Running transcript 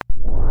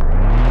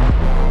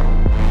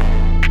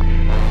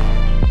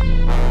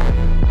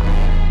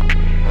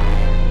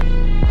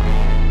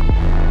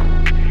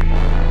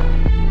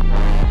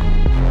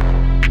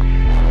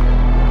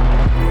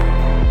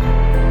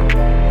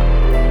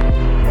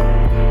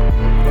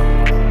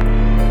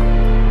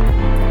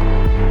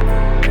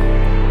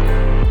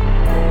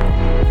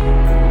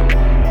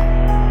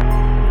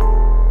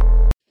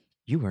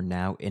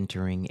now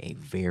entering a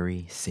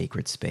very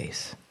sacred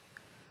space.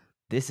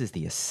 This is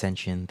the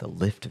Ascension, the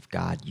Lift of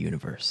God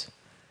universe,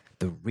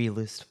 the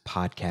realest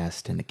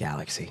podcast in the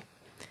galaxy.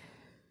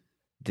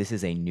 This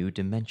is a new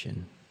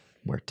dimension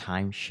where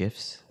time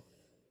shifts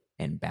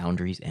and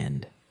boundaries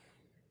end.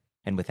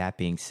 And with that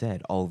being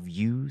said, all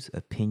views,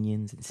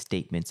 opinions, and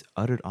statements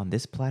uttered on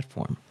this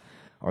platform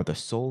are the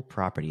sole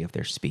property of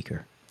their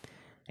speaker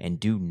and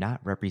do not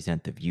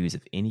represent the views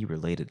of any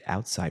related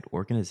outside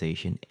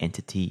organization,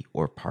 entity,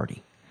 or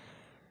party.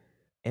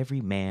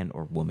 Every man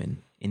or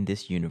woman in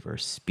this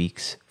universe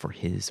speaks for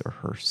his or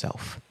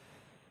herself,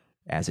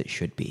 as it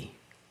should be.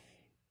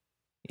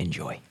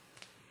 Enjoy.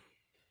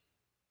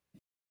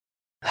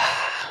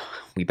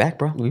 We back,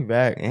 bro. We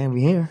back. Yeah,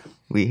 we here.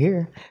 We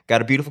here.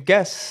 Got a beautiful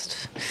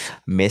guest,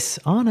 Miss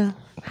Anna.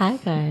 Hi,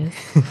 guys.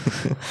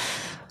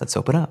 Let's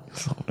open up.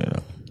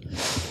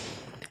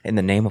 In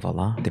the name of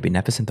Allah, the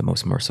Beneficent, the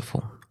Most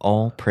Merciful,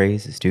 all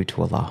praise is due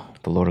to Allah,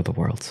 the Lord of the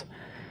worlds,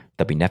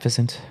 the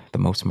Beneficent, the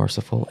Most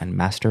Merciful, and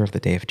Master of the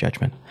Day of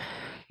Judgment.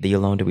 Thee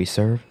alone do we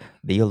serve,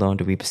 Thee alone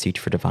do we beseech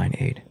for divine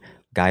aid.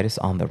 Guide us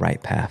on the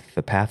right path,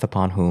 the path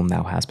upon whom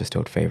Thou hast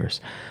bestowed favors,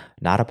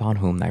 not upon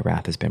whom Thy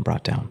wrath has been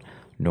brought down,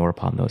 nor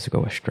upon those who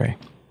go astray.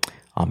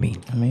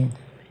 Ameen.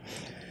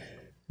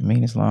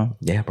 Ameen, Islam.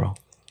 Yeah, bro.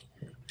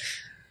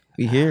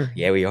 We here.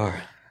 Yeah, we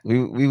are.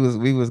 We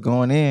was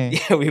going in.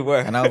 Yeah, we were.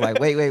 And I was like,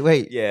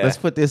 wait. Yeah. Let's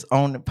put this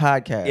on the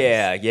podcast.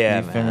 Yeah,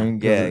 You feel man. me?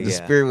 'Cause the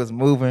spirit was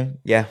moving.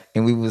 Yeah.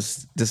 And we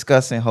was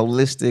discussing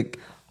holistic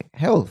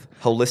health.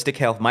 Holistic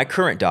Health. My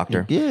current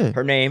doctor. Yeah.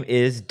 Her name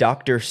is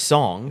Dr.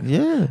 Song.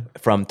 Yeah.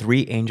 From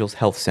Three Angels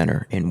Health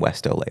Center in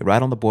West LA,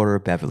 right on the border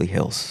of Beverly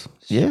Hills.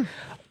 Yeah.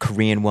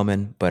 Korean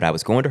woman, but I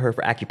was going to her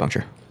for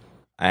acupuncture.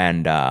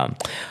 And a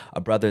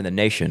brother in the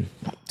nation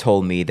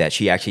told me that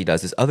she actually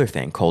does this other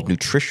thing called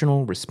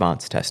nutritional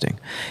response testing.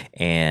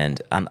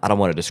 And I don't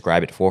want to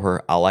describe it for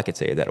her. All I could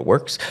say is that it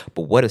works.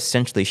 But what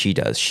essentially she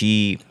does,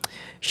 she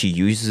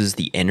uses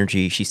the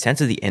energy, she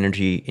senses the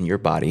energy in your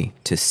body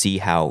to see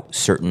how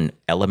certain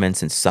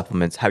elements and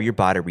supplements, how your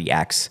body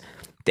reacts.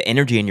 The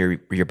energy in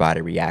your body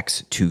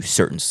reacts to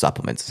certain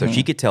supplements. So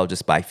she could tell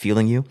just by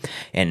feeling you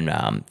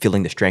and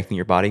feeling the strength in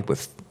your body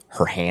with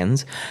her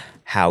hands,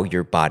 how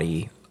your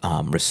body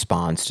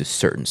responds to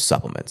certain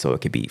supplements. So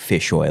it could be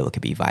fish oil, it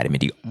could be vitamin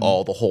D,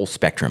 all the whole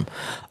spectrum.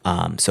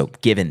 So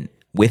given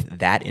with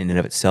that in and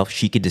of itself,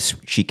 she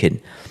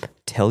could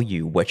tell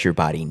you what your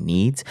body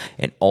needs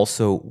and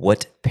also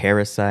what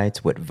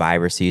parasites, what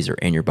viruses are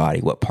in your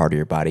body, what part of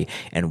your body,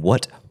 and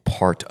what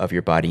part of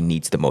your body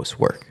needs the most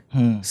work.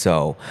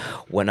 So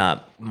when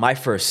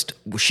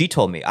she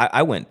told me,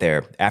 I went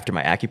there after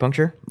my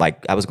acupuncture,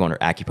 like I was going to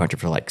acupuncture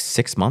for like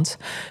 6 months.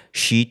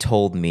 She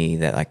told me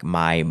that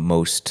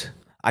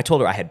I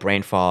told her I had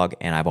brain fog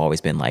and I've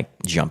always been like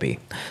jumpy.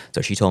 So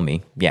she told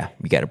me, yeah,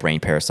 you got a brain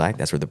parasite.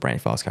 That's where the brain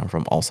fog's coming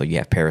from. Also, you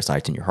have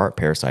parasites in your heart,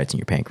 parasites in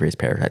your pancreas,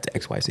 parasites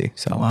XYZ.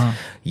 So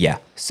yeah.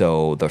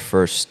 So the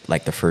first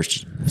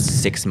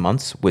 6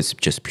 months was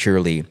just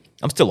purely,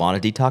 I'm still on a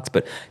detox,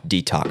 but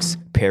detox,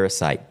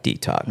 parasite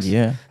detox.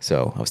 Yeah.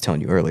 So I was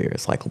telling you earlier,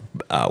 it's like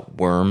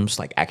worms,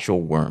 like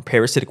actual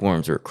parasitic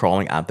worms are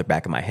crawling out the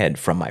back of my head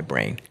from my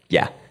brain.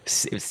 Yeah.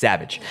 It was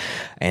savage.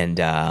 And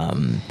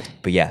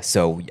but yeah,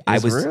 so I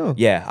was real.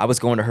 Yeah, I was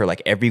going to her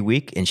like every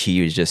week and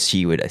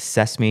she would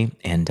assess me.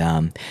 And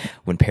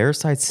when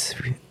parasites,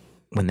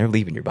 when they're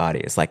leaving your body,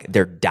 it's like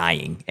they're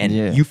dying and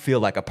you feel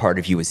like a part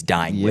of you is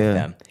dying with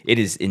them. It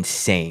is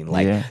insane.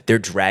 Like they're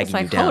dragging It's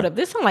like, you down. hold up,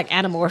 this sounds like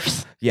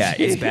Animorphs. Yeah,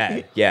 it's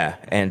bad. Yeah.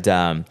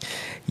 And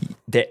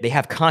they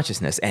have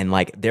consciousness and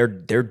like their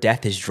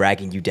death is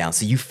dragging you down.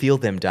 So you feel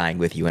them dying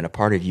with you and a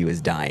part of you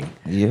is dying.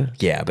 Yeah.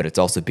 Yeah, but it's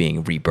also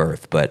being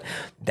rebirthed. But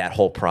that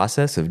whole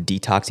process of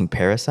detoxing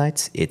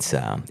parasites, it's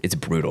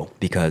brutal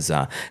because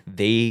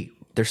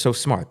they're so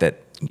smart that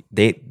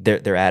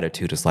their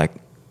attitude is like,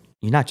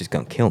 you're not just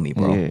gonna kill me,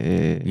 bro.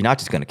 You're not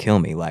just gonna kill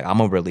me. Like I'm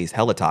gonna release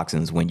hella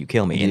toxins when you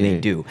kill me, and they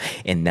do.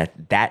 And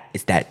that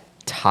is that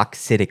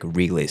toxic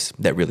release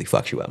that really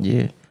fucks you up.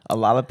 Yeah. A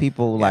lot of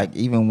people, like,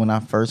 even when I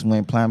first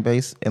went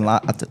plant-based, and a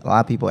lot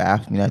of people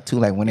ask me that too.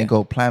 Like, when they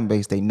go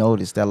plant-based, they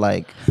notice that,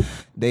 like,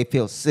 they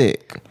feel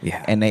sick.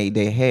 Yeah. And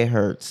their head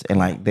hurts, and,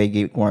 like, they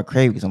get going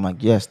crazy. I'm like,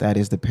 yes, that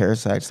is the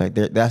parasites. Like,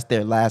 that's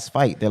their last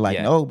fight. They're like,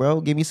 no,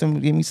 bro, give me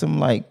some,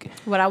 like,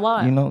 What I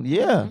want. you know,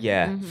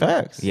 Yeah.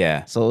 facts.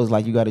 Yeah. So it's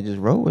like you got to just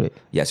roll with it.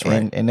 Yes,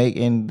 right.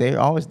 And they're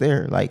always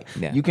there. Like,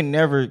 you can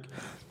never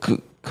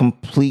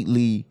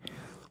completely.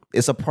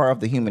 It's a part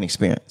of the human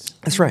experience.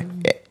 That's right.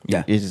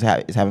 Yeah. It's just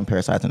it's having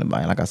parasites in the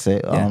body. Like I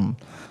said,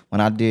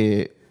 when I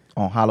did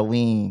on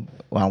Halloween,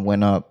 when I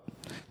went up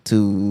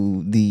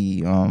to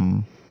the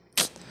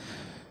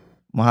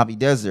Mojave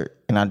Desert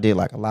and I did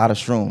like a lot of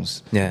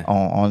shrooms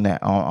on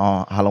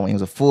Halloween. It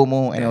was a full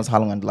moon and it was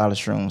Halloween, a lot of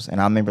shrooms. And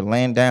I remember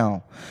laying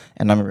down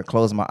and I remember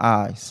closing my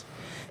eyes.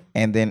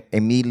 And then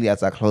immediately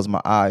as I closed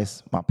my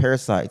eyes, my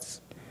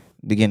parasites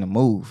began to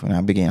move and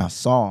I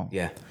saw them.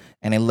 Yeah.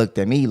 And they looked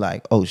at me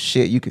like, oh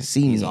shit, you can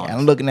see me. And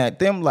I'm looking at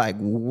them like,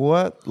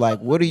 what? Like,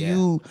 what are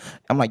you?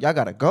 I'm like, y'all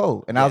gotta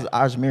go. And I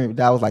was remembering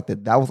that was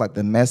like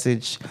the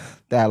message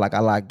that like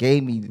Allah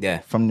gave me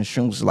from the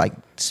shrooms, like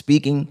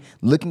speaking,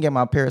 looking at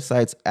my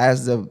parasites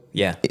as the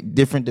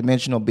different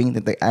dimensional beings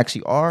that they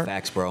actually are.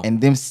 Facts, bro.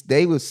 And them,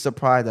 they was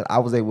surprised that I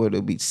was able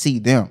to see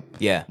them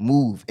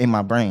move in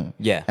my brain.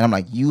 Yeah. And I'm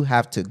like, you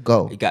have to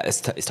go. It's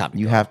time to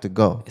you go. have to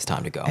go. It's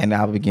time to go. And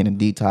I begin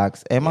to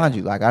detox. And mind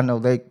you, like I know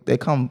they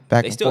come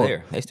back and still forth.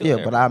 there. They still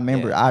there. But I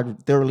remember, I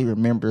thoroughly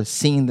remember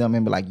seeing them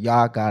and be like,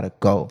 y'all gotta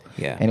go.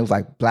 Yeah. And it was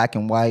like black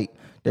and white.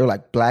 They were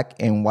like black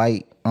and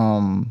white.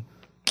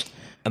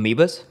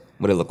 Amoebas?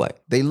 What did it look like?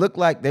 They looked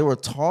like they were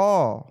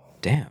tall.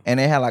 Damn. And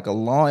they had like they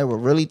were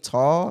really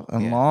tall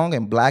and long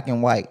and black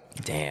and white.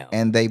 Damn.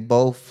 And they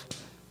both,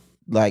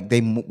 like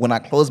when I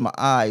closed my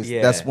eyes,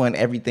 that's when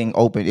everything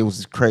opened. It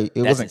was crazy.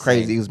 It wasn't insane.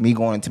 crazy. It was me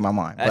going into my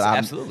mind. That's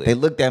absolutely. They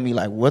looked at me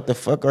like, "What the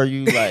fuck are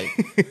you like?"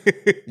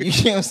 You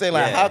know what I'm saying?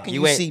 Like, how can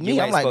you see me? You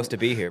I'm ain't like, supposed to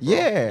be here, bro.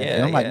 Yeah.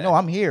 And I'm like, no,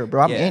 I'm here,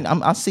 bro. I'm in.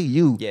 I see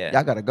you. Yeah.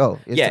 Y'all gotta go.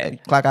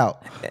 Clock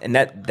out. And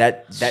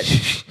that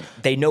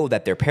they know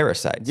that they're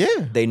parasites. Yeah.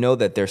 They know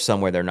that they're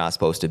somewhere they're not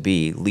supposed to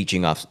be,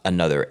 leeching off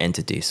another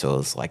entity. So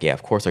it's like,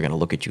 of course they're gonna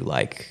look at you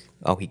like,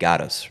 oh, he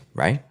got us,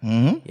 right?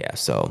 Mm-hmm. Yeah.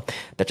 So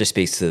that just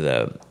speaks to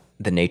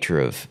the nature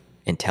of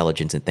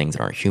intelligence and things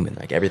that aren't human.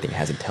 Like everything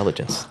has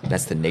intelligence.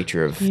 That's the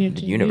nature of the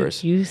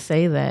universe. You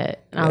say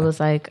that. I was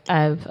like,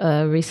 I've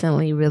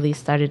recently really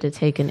started to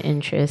take an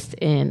interest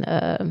in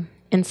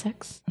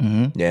insects.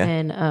 Mm-hmm. Yeah.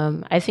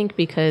 And I think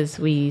because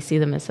we see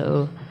them as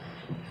so,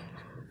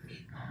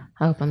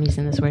 I hope I'm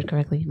using this word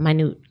correctly,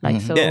 minute. Like,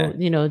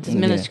 it's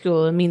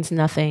minuscule. It means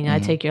nothing. I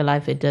take your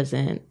life. It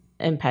doesn't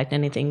impact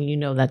anything.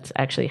 That's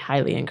actually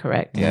highly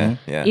incorrect. Yeah.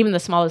 Yeah. Even the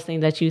smallest thing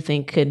that you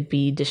think could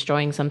be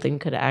destroying something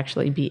could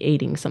actually be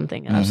aiding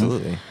something else.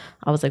 Absolutely.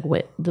 I was like,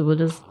 what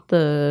is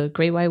the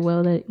great white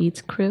whale that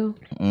eats krill?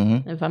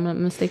 Mm-hmm. If I'm not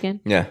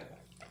mistaken. Yeah.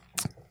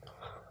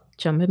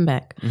 Jumping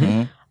back.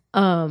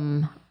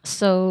 Mm-hmm.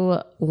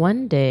 So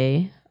one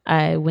day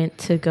I went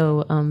to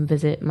go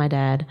visit my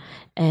dad,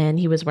 and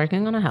he was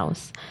working on a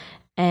house,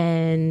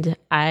 and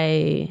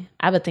I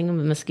have a thing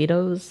with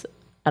mosquitoes.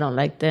 I don't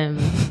like them,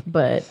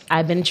 but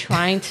I've been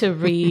trying to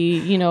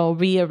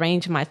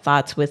rearrange my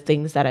thoughts with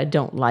things that I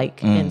don't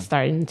like and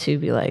starting to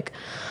be like,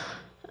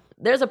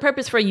 there's a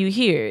purpose for you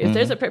here. If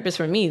there's a purpose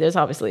for me, there's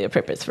obviously a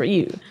purpose for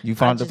you. You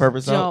found the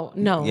purpose out?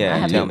 No, Yeah, I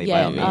haven't tell me,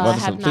 by all yet. means. I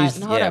have not.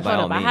 Please, Hold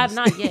up. I have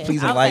not yet.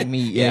 Please enlighten me.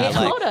 Yeah.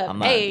 Hold up.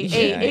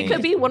 It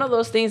could be one of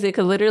those things that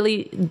could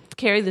literally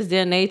carry this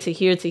DNA to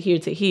here, to here,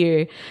 to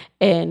here,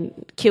 and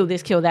kill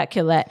this, kill that,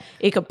 kill that.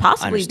 It could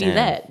possibly be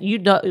that.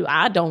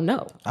 I don't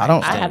know.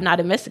 I have not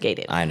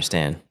investigated. I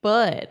understand.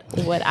 But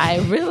what I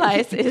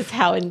realized is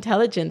how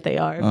intelligent they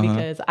are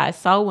because I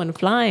saw one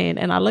flying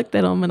and I looked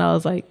at them and I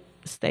was like,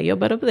 stay your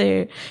butt up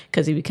there,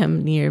 because if you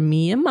come near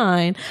me and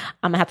mine,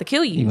 I'm gonna have to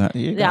kill you.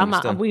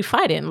 We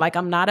fighting. Like,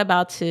 I'm not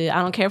about to.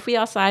 I don't care if we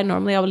outside.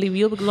 Normally, I would leave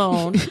you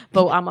alone,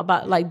 but I'm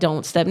about like,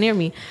 don't step near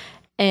me.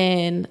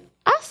 And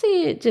I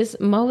see it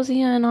just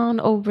moseying on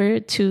over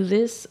to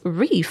this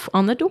reef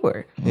on the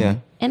door. Yeah.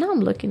 And I'm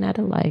looking at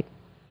it like,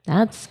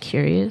 that's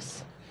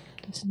curious.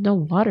 There's no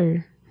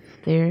water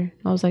there.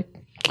 I was like,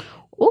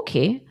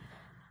 okay.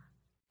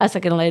 A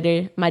second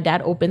later, my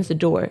dad opens the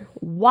door.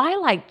 Why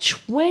like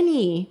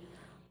 20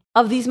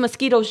 of these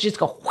mosquitoes just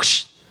go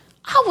whoosh?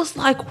 I was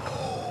like,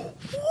 whoa,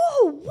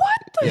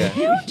 what the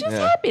hell just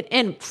happened?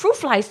 And fruit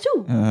flies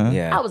too.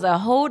 Yeah. I was like,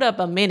 hold up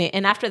a minute.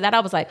 And after that, I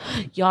was like,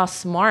 y'all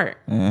smart.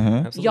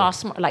 Y'all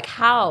smart. Like,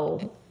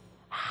 how?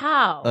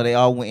 Oh, they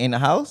all went in the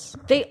house?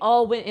 They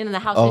all went in the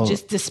house and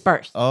just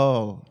dispersed.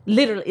 Oh.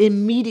 Literally,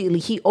 immediately,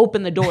 he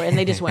opened the door and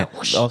they just went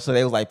whoosh. Oh, so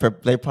they was like,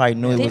 they probably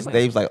knew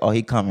they was like, oh,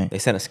 he coming. They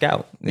sent a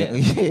scout.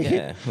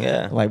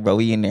 Yeah. Like, bro,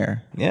 we in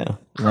there. Yeah.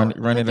 Run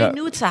it up.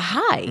 They knew to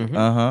hide.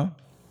 Uh-huh.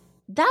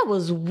 That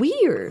was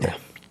weird.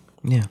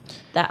 Yeah.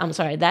 I'm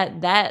sorry.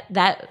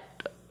 That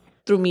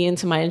threw me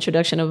into my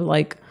introduction of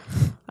like,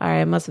 all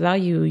right, I must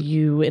value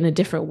you in a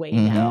different way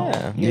now.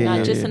 Yeah. You're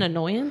not just an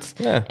annoyance.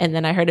 Yeah. And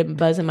then I heard it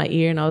buzz in my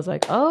ear, and I was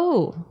like,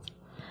 oh,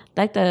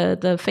 like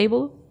the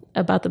fable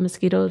about the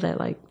mosquito that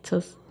like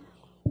tells,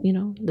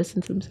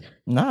 listen to them.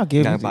 Nah,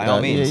 give me by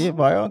all means. Yeah,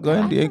 by all. Go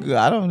ahead.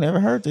 I don't never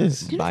heard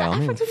this. By all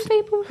means. African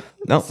fable.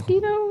 No.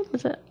 Mosquito.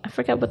 I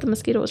forgot what the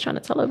mosquito was trying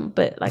to tell him,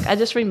 but like I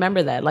just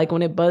remember that like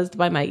when it buzzed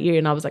by my ear,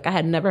 and I was like, I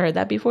had never heard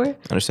that before.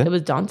 Understand? It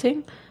was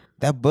daunting.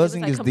 That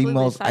buzzing like is the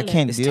most. silent. I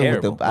can't It's deal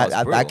terrible. with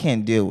the. No, I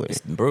can't deal with it.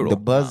 It's brutal. The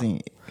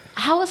buzzing.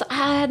 I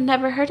had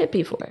never heard it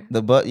before.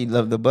 The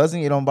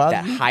buzzing. It don't bother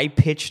That you. high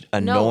pitched,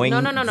 annoying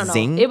No.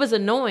 zing. It was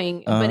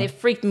annoying, but it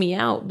freaked me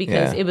out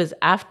because it was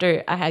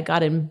after I had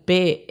gotten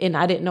bit and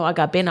I didn't know I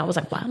got bit. And I was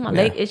like, "Why my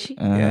leg itchy?"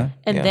 Yeah.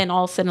 And Yeah. then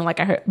all of a sudden, like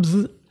I heard,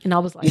 bzz, and I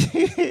was like,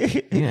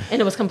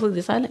 and it was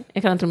completely silent. It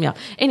kind of threw me off.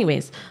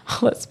 Anyways,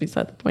 let's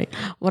beside the point.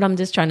 What I'm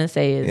just trying to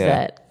say is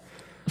that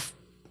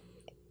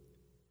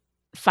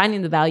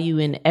finding the value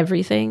in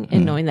everything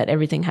and knowing that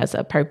everything has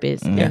a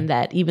purpose and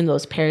that even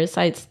those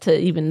parasites to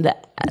even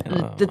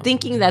the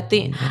thinking that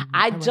they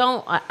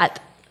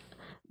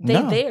they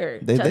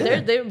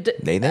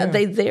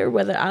there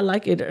whether I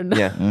like it or not,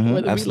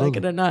 whether absolutely. we like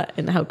it or not,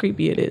 and how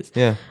creepy it is.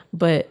 Yeah,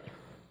 but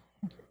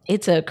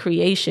it's a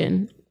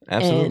creation.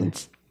 Absolutely.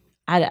 And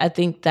I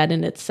think that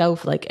in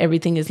itself, like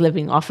everything is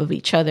living off of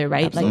each other,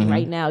 right? Absolutely. Like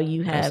right now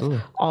you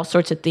have all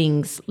sorts of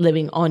things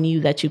living on you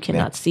that you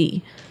cannot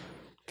see.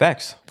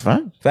 Facts.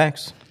 Right.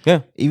 Facts. Yeah.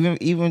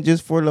 Even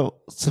just for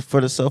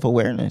the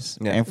self-awareness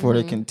and for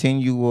the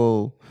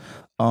continual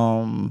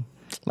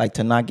like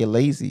to not get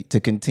lazy, to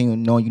continue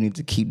knowing you need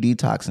to keep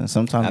detoxing.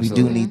 Sometimes we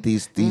do need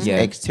these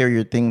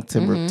exterior things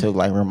to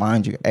like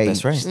remind you, hey,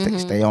 that's right.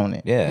 Stay on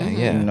it. Yeah,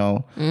 yeah. You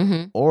know,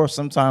 or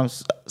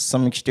sometimes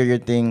some exterior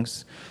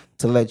things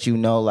to let you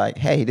know, like,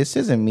 hey, this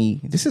isn't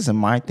me. This isn't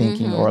my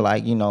thinking, or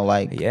like, you know,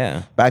 like,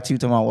 back to you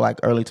talking about like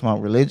early to my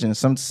religion.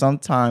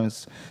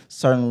 Sometimes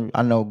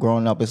I know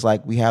growing up, it's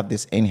like we have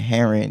this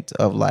inherent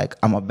of like,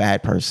 I'm a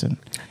bad person.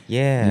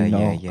 Yeah, you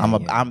know,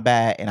 I'm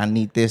bad, and I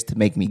need this to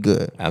make me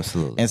good.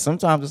 Absolutely. And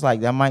sometimes it's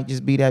like that might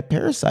just be that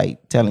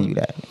parasite telling you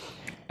that.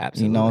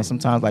 Absolutely. You know, and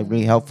sometimes like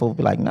really helpful,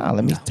 be like, nah,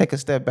 let me take a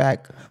step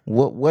back.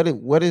 What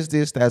is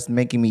this that's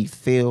making me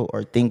feel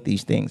or think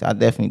these things? I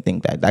definitely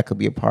think that could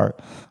be a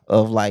part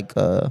of like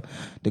the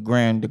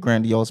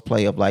grandiose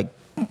play of like,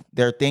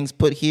 there are things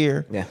put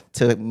here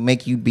to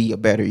make you be a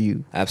better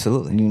you.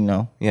 Absolutely. You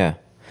know? Yeah.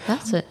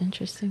 That's an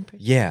interesting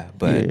perspective. Yeah,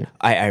 but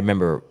I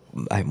remember,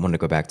 I want to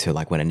go back to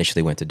like when I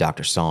initially went to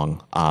Dr.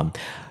 Song.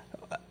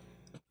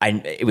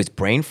 It was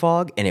brain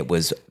fog, and there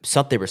was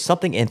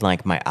something in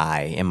like my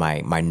eye and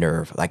my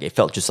nerve. Like it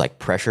felt just like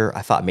pressure.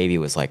 I thought maybe it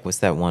was like, what's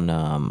that one?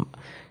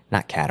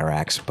 Not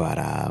cataracts, but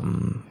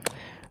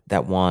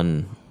that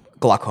one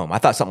glaucoma. I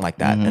thought something like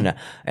that.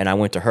 And I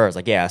went to her. I was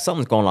like, yeah,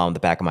 something's going on in the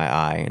back of my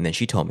eye. And then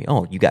she told me,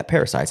 oh, you got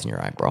parasites in your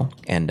eye, bro.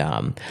 And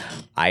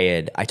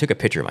I took a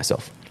picture of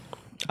myself.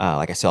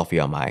 Like a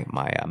selfie on my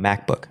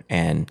MacBook,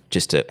 and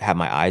just to have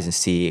my eyes and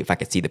see if I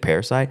could see the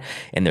parasite.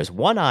 And there's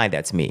one eye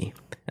that's me,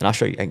 and I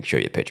can show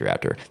you a picture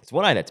after. There's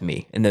one eye that's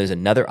me, and there's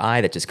another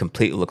eye that just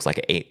completely looks like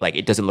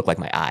it doesn't look like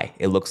my eye.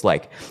 It looks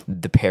like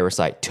the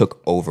parasite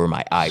took over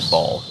my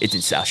eyeball.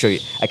 I'll show you.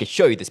 I can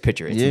show you this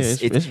picture.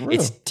 It's real.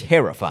 It's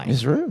terrifying.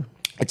 It's real.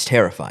 It's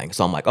terrifying.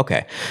 So I'm like,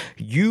 okay,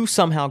 you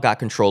somehow got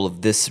control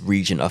of this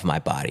region of my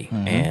body,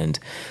 and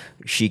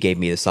she gave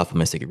me the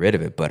supplements to get rid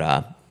of it,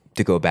 but.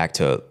 To go back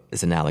to,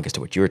 it's analogous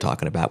to what you were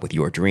talking about with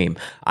your dream.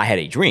 I had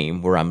a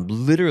dream where I'm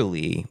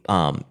literally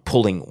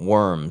pulling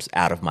worms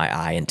out of my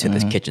eye into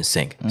this kitchen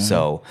sink.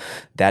 So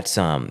that's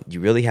you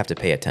really have to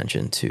pay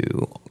attention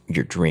to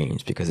your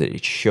dreams, because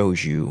it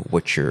shows you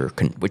what you're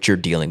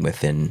dealing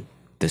with in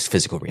this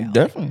physical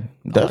reality.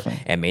 Definitely.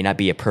 It may not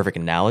be a perfect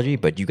analogy,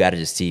 but you got to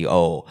just see,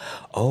 oh,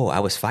 I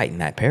was fighting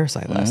that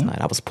parasite last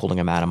night. I was pulling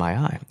him out of my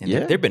eye.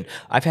 And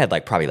I've had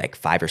like probably like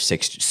 5 or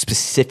 6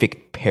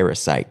 specific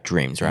parasite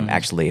dreams where I'm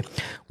actually,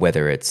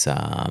 whether it's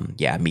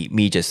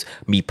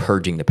me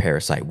purging the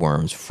parasite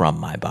worms from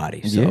my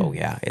body. So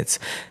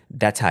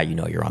that's how you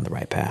know you're on the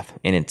right path.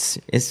 And it's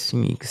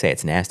you can say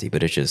it's nasty,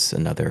 but it's just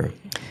another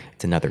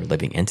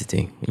living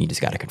entity, and you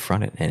just got to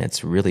confront it. And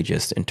it's really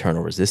just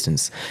internal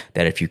resistance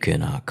that if you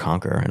can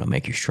conquer, it'll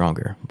make you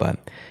stronger. But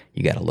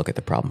you got to look at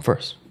the problem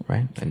first,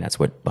 right? And that's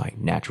what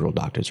natural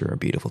doctors are a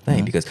beautiful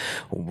thing, because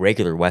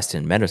regular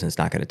Western medicine is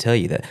not going to tell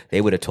you that.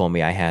 They would have told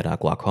me I had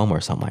glaucoma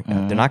or something like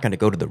that. They're not going to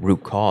go to the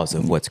root cause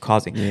of what's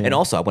causing. And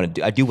also,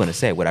 I do want to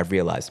say what I've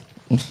realized.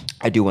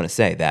 I do want to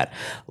say that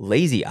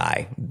lazy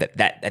eye,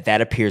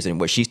 that appears in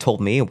what she's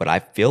told me and what I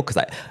feel,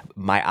 because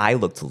my eye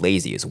looked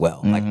lazy as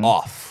well, like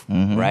off,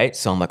 right?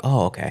 So I'm like,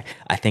 oh, okay.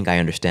 I think I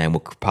understand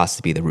what could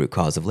possibly be the root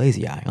cause of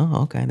lazy eye.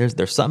 Oh, okay.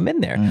 There's something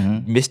in there,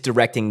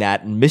 misdirecting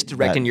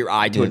your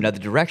eye to another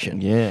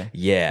direction. Yeah.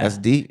 That's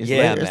deep.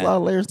 There's a lot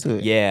of layers to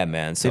it. Yeah,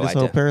 man. So this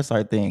whole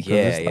parasite thing.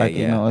 It's like,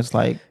 you know, it's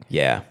like,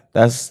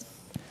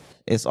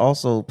 it's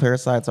also,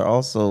 parasites are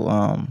also,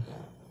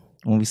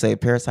 when we say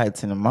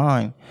parasites in the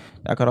mind,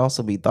 that could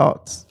also be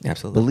thoughts,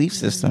 absolutely, belief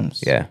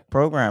systems,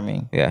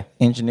 programming,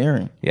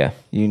 engineering,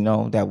 you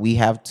know, that we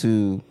have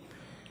to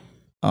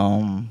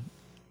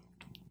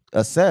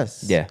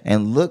assess,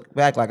 and look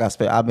back. Like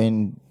I've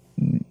been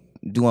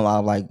doing a lot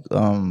of like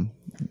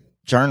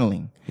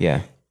journaling,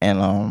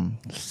 and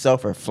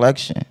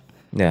self-reflection,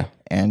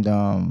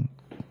 and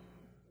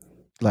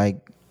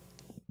like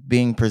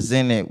being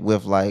presented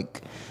with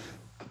like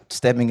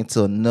stepping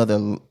into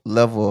another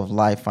level of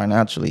life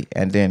financially,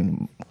 and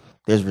then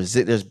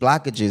there's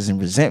blockages and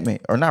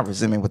resentment, or not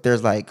resentment, but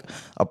there's like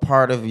a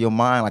part of your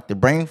mind, like the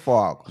brain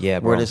fog,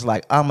 where it's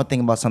like, I'm gonna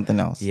think about something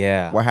else,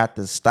 where I have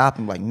to stop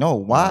and like, no,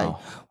 why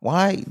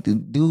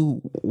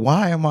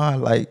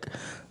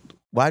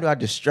do I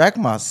distract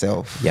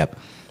myself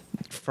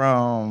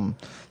from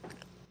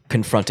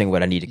confronting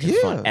what I need to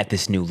confront at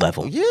this new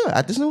level. Yeah,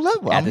 at this new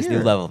level. At this new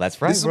level.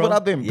 That's right. This is bro. what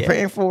I've been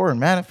praying for and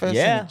manifesting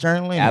and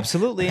journaling.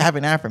 Absolutely. And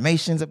having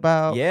affirmations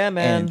about. Yeah,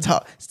 man.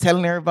 And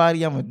telling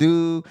everybody I'm a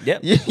dude. Yep.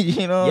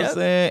 You know what I'm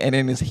saying? And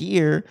then it's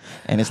here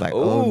and it's like,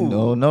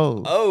 oh,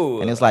 no. Oh.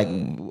 And it's like,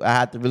 I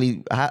had to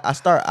really, I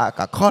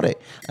caught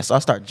it. And so I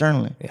start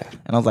journaling. Yeah.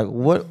 And I was like,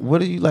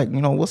 what are you like,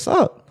 what's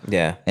up?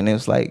 Yeah. And it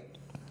was like,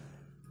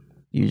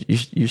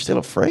 you're still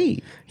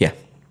afraid. Yeah.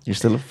 You're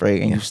still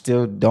afraid and you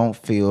still don't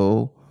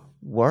feel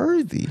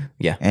worthy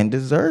and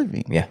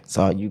deserving. Yeah.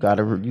 So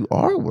you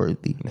are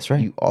worthy. That's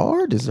right. You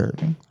are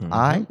deserving.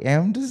 I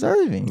am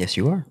deserving. Yes,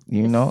 you are.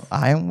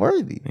 I am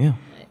worthy. Yeah.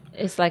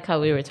 It's like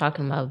how we were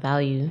talking about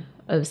value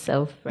of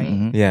self,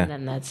 right? Yeah. And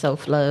then that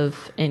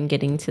self-love and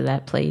getting to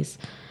that place.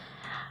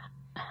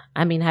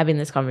 I mean, having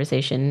this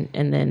conversation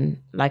and then,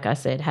 like I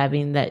said,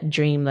 having that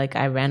dream, like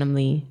I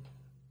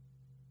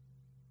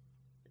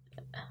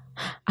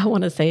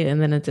want to say it and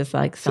then it just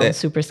like sounds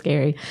super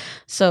scary.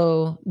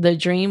 So the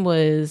dream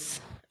was,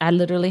 I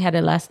literally had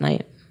it last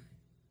night.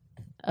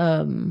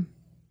 I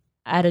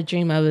had a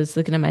dream I was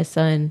looking at my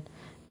son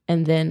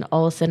and then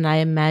all of a sudden I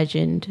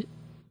imagined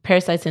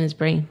parasites in his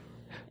brain.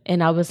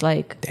 And I was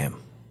like, damn.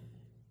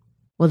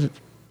 Well,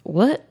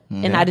 what?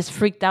 Yeah. And I just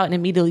freaked out and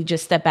immediately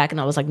just stepped back and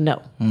I was like,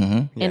 no.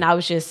 And I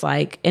was just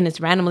like, and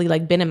it's randomly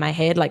like been in my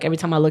head. Like every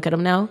time I look at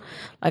him now,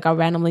 like I'll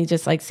randomly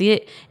just like see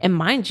it. And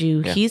mind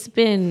you,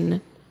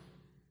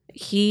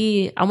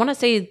 I want to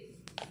say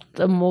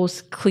the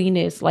most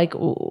cleanest, like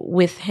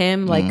with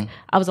him, like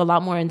I was a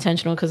lot more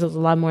intentional because there was a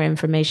lot more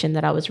information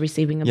that I was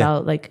receiving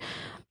about like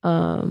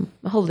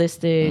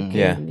holistic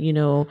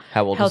and,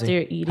 how old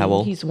healthier is he? eating. How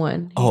old? He's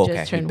 1. Oh, He okay.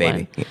 just turned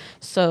Baby. 1.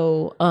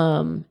 So,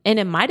 and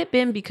it might have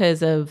been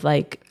because of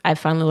like, I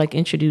finally like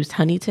introduced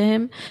honey to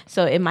him.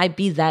 So it might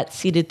be that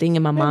seated thing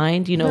in my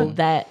mind,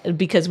 that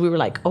because we were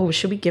like, oh,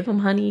 should we give him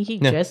honey? He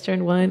just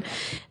turned 1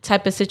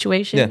 type of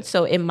situation. Yeah.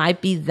 So it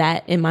might be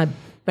that in my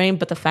brain,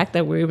 but the fact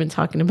that we're even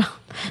talking about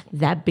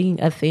that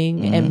being a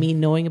thing and me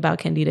knowing about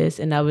Candidas,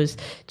 and I was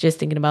just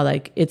thinking about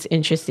like, it's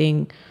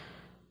interesting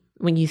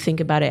when you think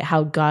about it,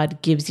 how God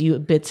gives you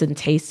bits and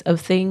tastes of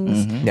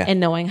things and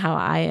knowing how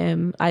I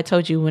am. I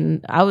told you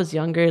when I was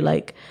younger,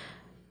 like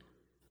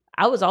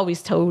I was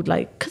always told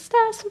like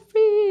catastrophe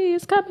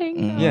is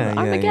coming,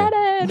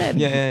 Armageddon.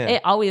 And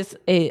it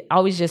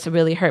always just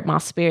really hurt my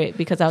spirit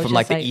because I was from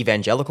just like the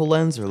evangelical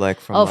lens or like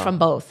from from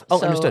both. Oh,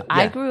 so understood. Yeah.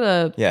 I grew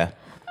up. Yeah.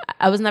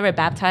 I was never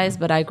baptized,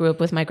 but I grew up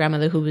with my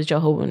grandmother who was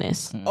Jehovah's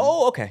Witness.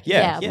 Oh, okay.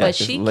 Yeah. But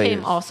she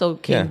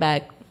came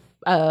back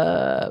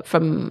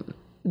from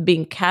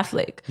being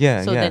Catholic.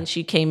 So then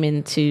she came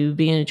into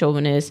being a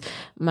Jehovah's Witness.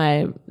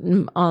 My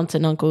aunts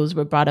and uncles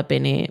were brought up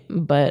in it,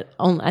 but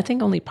I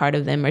think only part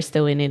of them are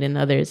still in it and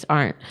others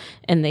aren't.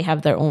 And they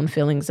have their own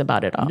feelings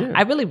about it all.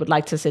 I really would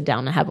like to sit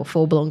down and have a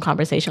full-blown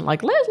conversation.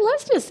 Like,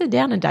 let's just sit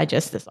down and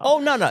digest this all. Oh,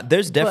 no.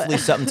 There's definitely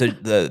something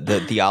to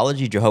the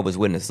theology Jehovah's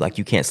Witness. Like,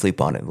 you can't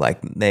sleep on it. Like,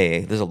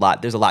 there's a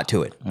lot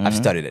to it. I've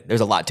studied it.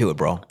 There's a lot to it,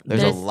 bro.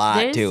 There's a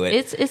lot to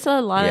it. It's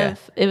a lot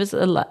of, it was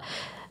a lot.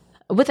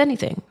 With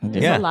anything,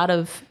 there's a lot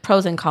of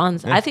pros and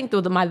cons. I think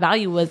my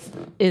value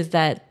is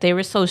that they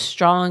were so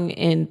strong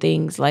in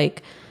things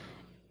like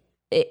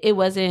it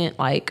wasn't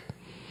like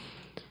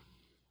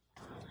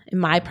in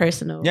my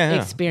personal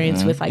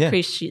experience with like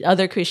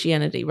other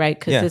Christianity, right?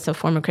 Because it's a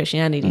form of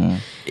Christianity.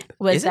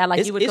 Was that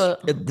like you would go?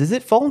 Does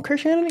it fall in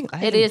Christianity?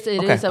 It is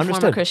a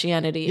form of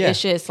Christianity. Yeah.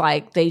 It's just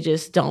like they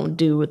just don't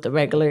do with the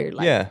regular.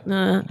 Like, I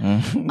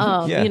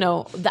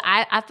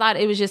thought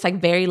it was just like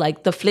very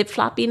like the flip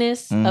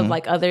floppiness of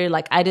like other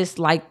like I just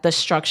like the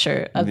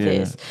structure of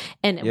this.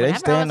 And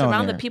whenever I was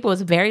around the people, it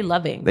was very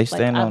loving. They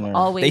stand on there.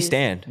 Always, they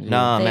stand.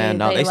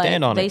 They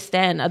stand on it. They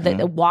stand.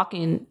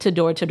 Walking to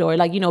door,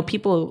 like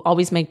people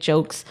always make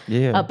jokes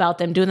about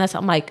them doing that. So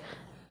I'm like,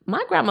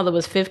 my grandmother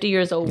was 50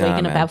 years old,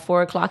 waking up at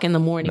 4 o'clock in the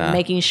morning,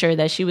 making sure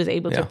that she was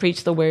able to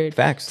preach the word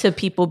to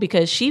people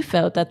because she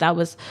felt that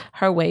was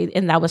her way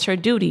and that was her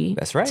duty.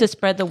 That's right. To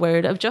spread the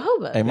word of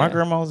Jehovah. Hey, my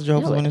grandma was a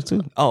Jehovah's Witness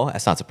too. Oh,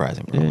 that's not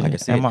surprising, bro. I can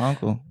see and my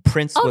uncle.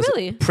 Prince was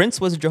really? Prince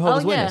was a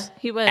Jehovah's Witness.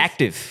 He was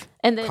active.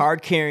 And then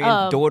card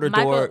carrying, door to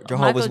door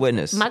Jehovah's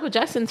Witness. Michael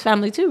Jackson's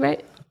family too,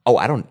 right? Oh,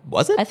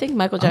 was it? I think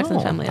Michael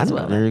Jackson's family as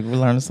well. We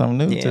learned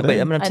something new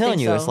today. But I'm telling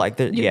you, it's like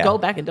you go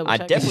back and double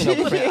check. I definitely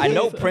know Prince. I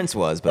know Prince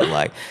was, but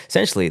like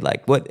essentially,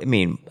 like what I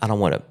mean, I don't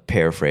want to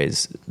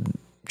paraphrase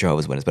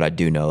Jehovah's Witness, but I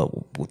do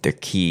know their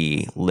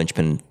key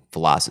linchpin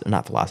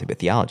not philosophy, but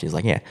theology is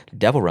like, the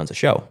devil runs a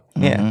show.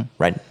 Yeah,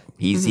 right.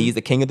 He's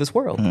the king of this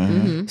world.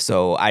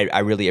 So I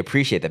really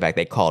appreciate the fact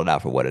they called it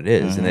out for what it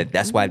is, and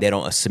that's why they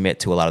don't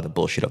submit to a lot of the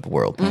bullshit of the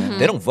world.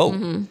 They don't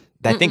vote.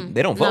 I think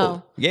they don't vote.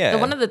 No. Yeah.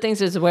 One of the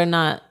things is we're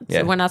not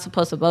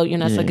supposed to vote. You're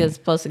not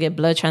supposed to get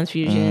blood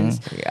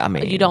transfusions. I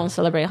mean, you don't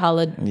celebrate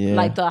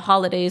like the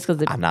holidays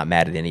because I'm not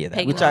mad at any of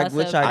that. Which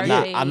I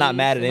get. I'm not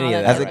mad at any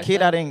of that. As a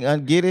kid, I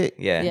didn't get it.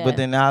 Yeah. But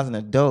then now as an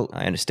adult,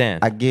 I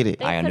understand. I get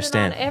it. I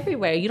understand. Put it on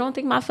everywhere. You don't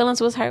think my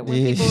feelings was hurt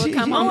when people would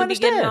come home and be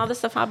getting all this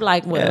stuff? I'm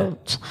like, well,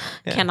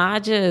 can I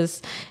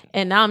just?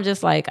 And now I'm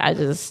just like,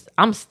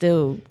 I'm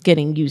still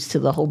getting used to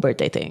the whole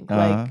birthday thing.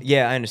 Like,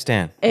 yeah, I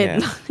understand.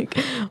 and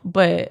Yeah.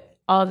 but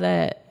all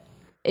that.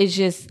 It's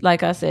just,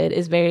 like I said,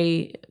 is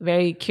very,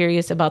 very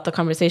curious about the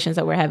conversations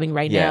that we're having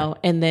right now.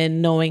 And then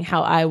knowing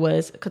how I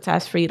was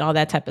catastrophe and all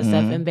that type of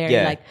stuff, and very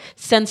like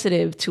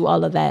sensitive to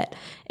all of that,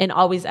 and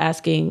always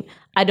asking,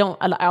 I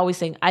always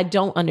saying, I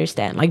don't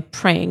understand, like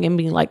praying and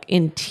being like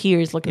in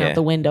tears, looking out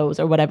the windows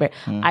or whatever.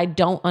 I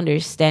don't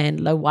understand.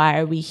 Like, why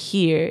are we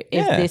here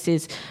if this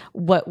is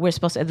what we're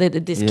supposed to,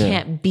 this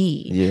can't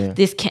be.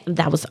 This can't,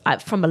 that was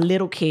from a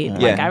little kid.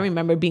 Like, I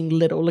remember being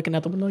little, looking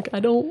at the window, like, I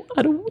don't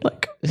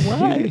like,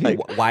 why?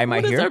 Like, why am I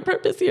here? What is our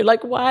purpose here?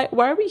 Like, why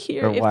are we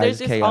here? Or if why there's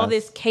is just all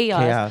this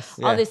chaos.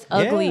 All this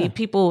ugly,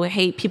 people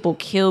hate, people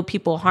kill,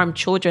 people harm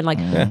children.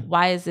 Like,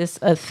 why is this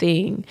a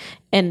thing?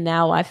 And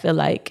now I feel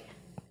like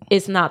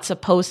it's not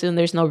supposed to, and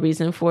there's no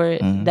reason for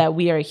it, that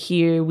we are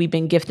here. We've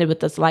been gifted with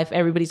this life.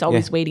 Everybody's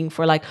always waiting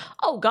for like,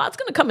 oh, God's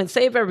going to come and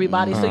save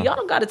everybody. So y'all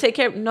don't got to take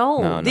care of,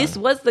 no, this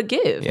was the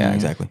gift. Yeah,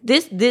 exactly.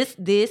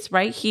 This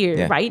right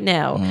here, right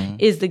now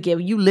is the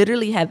gift. You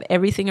literally have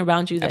everything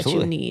around you that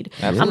you need.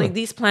 I'm like,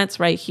 these plants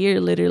right here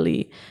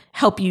literally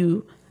help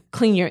you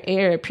clean your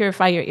air,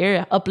 purify your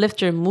air,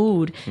 uplift your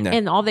mood.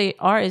 And all they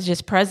are is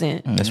just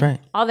present. That's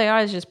right. All they are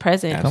is just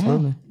present.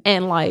 Absolutely.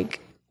 And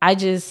like,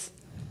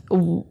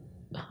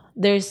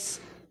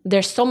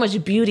 there's so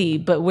much beauty,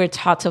 but we're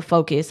taught to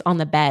focus on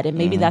the bad, and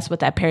maybe that's what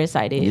that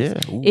parasite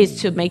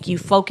is to make you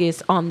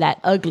focus on that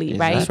ugly,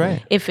 right? That's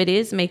right. If it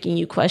is making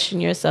you question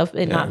yourself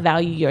and not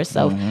value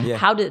yourself,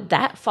 how did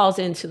that falls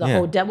into the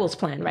whole devil's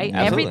plan, right?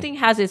 Absolutely. Everything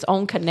has its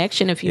own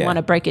connection if you want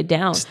to break it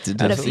down.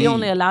 But if you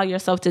only allow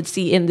yourself to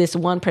see in this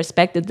one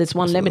perspective, this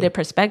one limited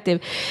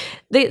perspective,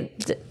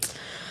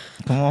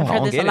 Come on. I've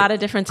heard this a lot of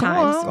different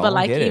times, but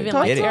like even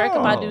like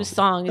Erykah Badu's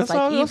song, it's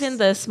like even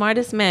the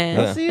smartest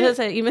man,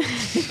 even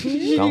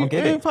Don't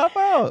get it. Pop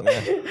out.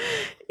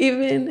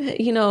 even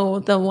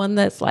the one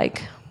that's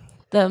like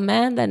the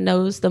man that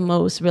knows the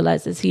most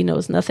realizes he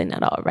knows nothing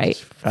at all, right?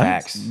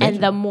 Facts.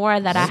 And the more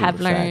that I have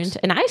learned,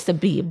 and I used to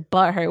be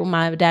butthurt when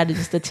my dad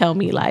used to tell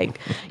me like,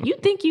 you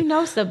think you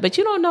know stuff, but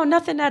you don't know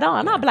nothing at all.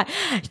 And I'll be like,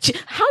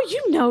 how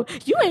you know?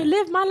 You ain't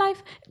lived my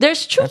life.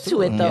 There's truth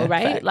to it though,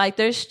 right? Facts. Like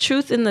there's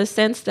truth in the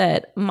sense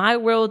that my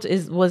world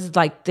was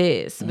like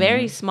this,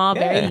 very small,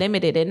 very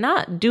limited, and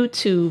not due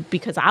to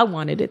because I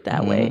wanted it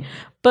that way,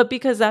 but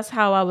because that's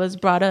how I was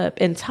brought up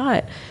and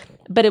taught.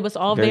 But it was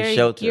all very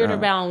geared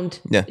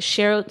around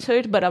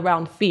sheltered, but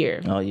around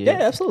fear. Oh yeah,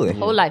 absolutely.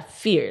 Whole life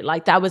fear.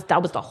 Like that was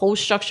the whole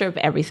structure of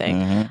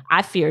everything.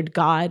 I feared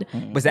God.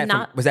 Was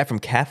that from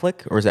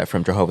Catholic or is that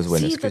from Jehovah's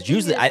Witness? Because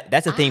usually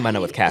that's the theme I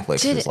know with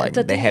Catholics is like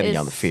they have you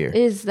on the fear.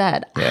 Is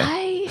that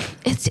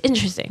it's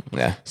interesting.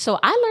 Yeah. So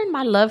I learned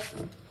my love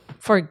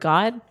for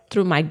God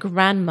through my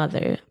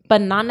grandmother,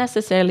 but not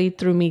necessarily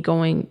through me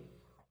going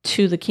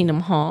to the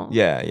Kingdom Hall.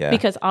 Yeah, yeah.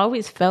 Because I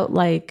always felt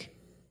like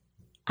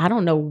I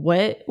don't know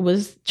what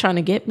was trying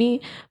to get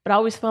me, but I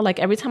always felt like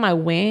every time I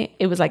went,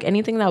 it was like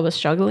anything that I was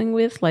struggling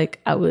with,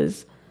 like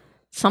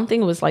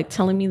something was like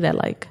telling me that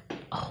like,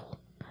 oh,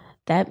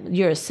 that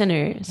you're a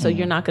sinner, so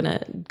you're not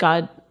gonna,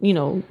 God,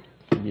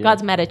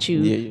 God's mad at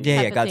you.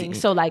 Type of thing.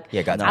 So like,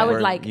 I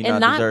would like, and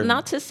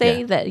not to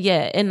say that,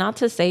 and not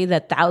to say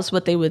that was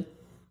what they would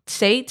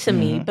say to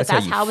me, but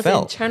that's how I was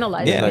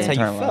internalizing Yeah, that's it.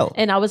 how you felt.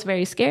 And I was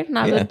very scared, and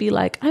I would be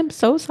like, I'm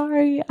so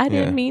sorry, I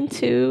didn't mean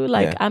to.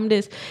 Like, I'm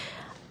just.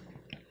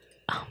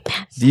 Oh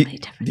man,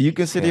 do you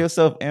consider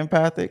yourself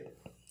empathic?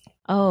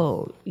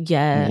 Oh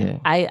yeah.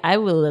 I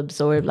will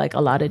absorb like a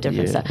lot of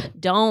different stuff.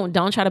 Don't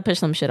try to push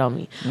some shit on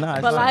me.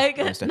 But like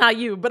not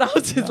you. But I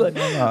was just like,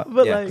 but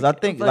like, because I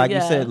think like you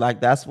said,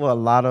 like that's what a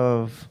lot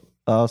of,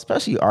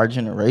 especially our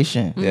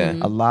generation,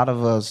 a lot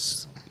of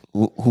us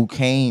who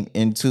came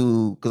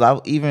into, because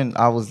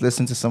I was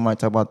listening to somebody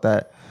talk about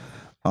that.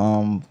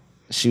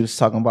 She was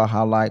talking about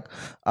how like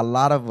a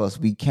lot of us,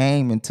 we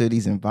came into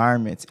these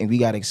environments and we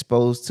got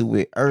exposed to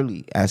it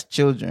early as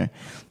children.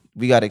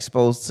 We got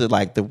exposed to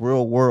like the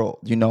real world,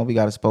 we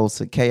got exposed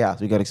to chaos.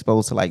 We got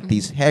exposed to like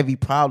these heavy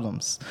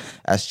problems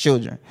as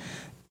children.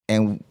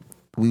 And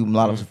a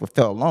lot of us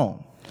felt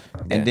alone.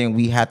 And then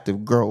we had to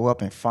grow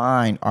up and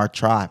find our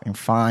tribe and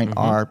find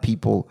our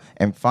people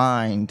and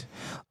find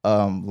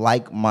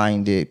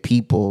like-minded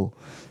people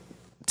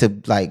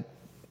to like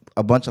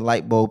a bunch of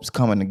light bulbs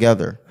coming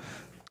together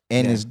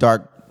in this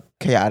dark,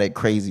 chaotic,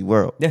 crazy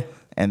world. Yeah.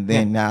 And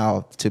then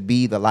now to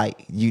be the light,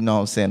 what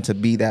I'm saying, to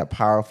be that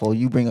powerful,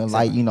 you bring a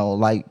light,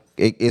 light,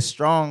 it's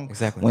strong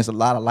when it's a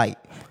lot of light.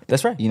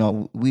 That's right.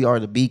 We are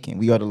the beacon.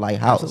 We are the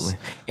lighthouse.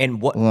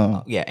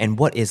 Absolutely. And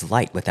what is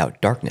light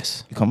without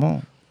darkness? Come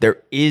on.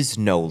 There is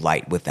no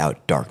light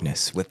without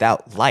darkness.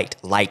 Without light,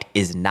 light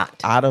is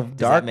not. Out of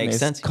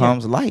darkness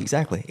comes light.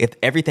 Exactly. If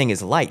everything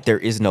is light, there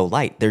is no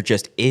light. There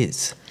just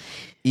is.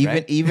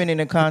 Even in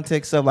the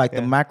context of like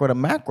the macro to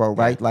macro,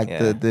 right? Like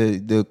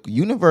the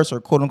universe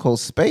or quote unquote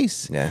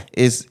space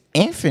is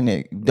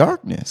infinite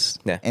darkness.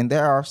 Yeah. And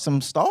there are some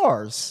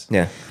stars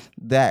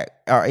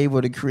that are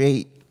able to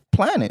create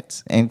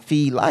planets and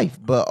feed life.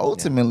 But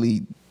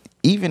ultimately,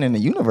 even in the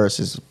universe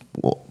is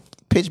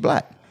pitch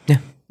black. Yeah.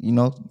 You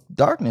know,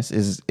 darkness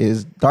is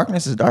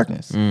darkness.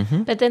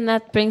 But then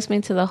that brings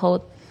me to the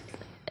whole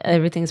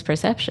everything's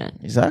perception.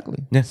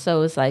 Exactly. Yeah.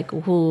 So it's like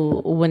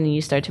when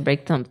you start to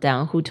break them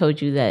down, who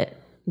told you that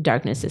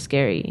darkness is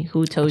scary?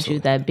 Who told you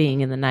that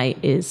being in the night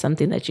is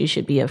something that you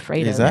should be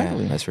afraid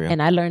Exactly. of? That's real.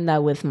 And I learned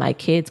that with my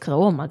kids because,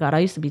 oh my God, I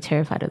used to be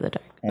terrified of the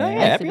dark. Yeah,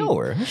 I used to we all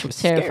were. That shit was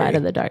terrified scary.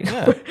 of the dark.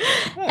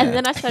 And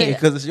then I started.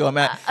 Because it's your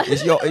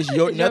it's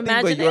your Your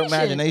nothing but your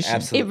imagination.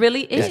 Absolutely. It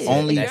really is. It's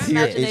only Your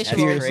pure- it's imagination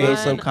pure will run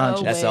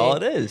subconscious. That's away. all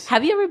it is.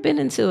 Have you ever been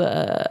into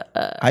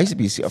a I used to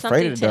be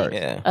afraid of the dark.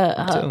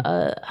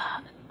 Yeah.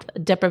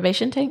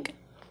 deprivation tank?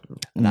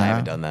 No, I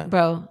haven't done that.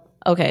 Bro,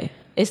 okay.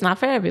 It's not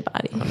for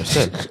everybody.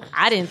 Understood.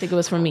 I didn't think it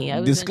was for me. I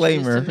was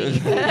Disclaimer.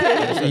 introduced to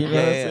me. You know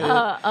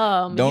what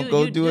I'm saying? Don't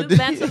go do it. You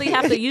eventually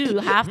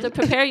have to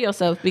prepare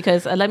yourself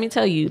because let me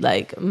tell you,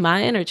 like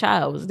my inner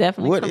child was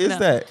definitely. What coming is up.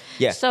 that?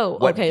 Yeah. So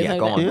What- okay, yeah, like,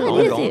 go on. what Go on,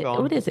 is go on, it? go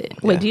on. What is it?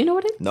 Yeah. Wait, do you know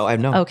what it is? No, I have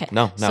no. Okay.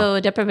 No. So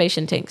a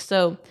deprivation tank.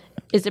 So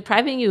it's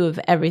depriving you of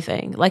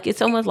everything. Like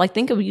it's almost like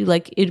think of you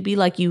like it'd be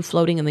like you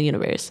floating in the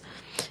universe.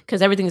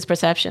 Because everything is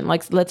perception.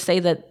 Like let's say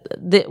that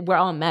we're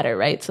all matter,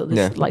 right? So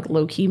this like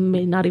low key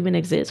may not even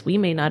exist. We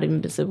may not even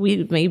exist.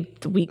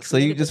 So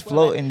you just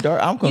float in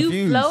dark. I'm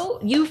confused.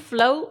 You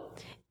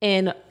float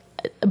in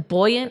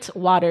buoyant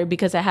water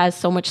because it has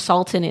so much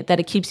salt in it that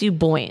it keeps you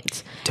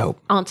buoyant. Dope.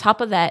 On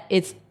top of that,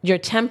 it's your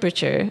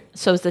temperature.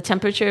 So it's the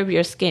temperature of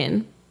your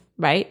skin,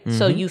 right?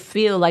 So you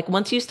feel like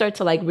once you start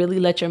to like really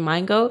let your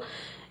mind go,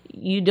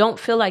 you don't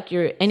feel like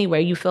you're anywhere.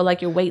 You feel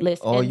like you're weightless.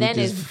 And then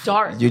it's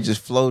dark. You're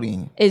just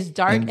floating. It's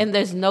dark and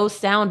there's no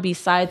sound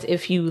besides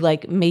if you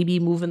like maybe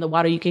move in the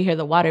water, you can hear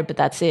the water, but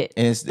that's it.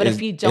 And but if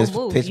you don't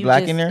move, pitch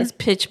black just, in there? it's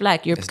pitch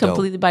black. You're dope.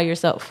 completely by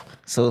yourself.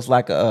 So it's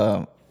like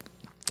a.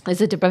 It's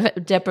a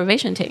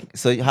deprivation tank.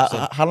 So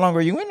how long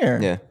are you in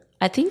there? Yeah.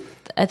 I think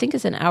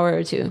it's an hour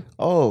or two.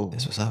 Oh,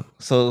 That's what's up.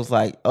 so it's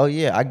like, oh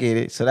yeah, I get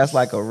it. So that's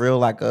like a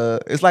real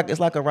it's like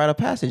a rite of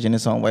passage in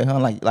its own way, huh?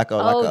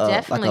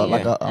 Definitely.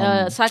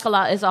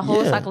 It's a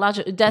whole yeah.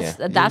 psychological.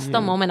 That's the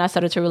moment I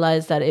started to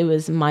realize that it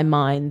was my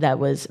mind that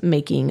was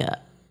making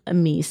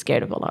me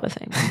scared of a lot of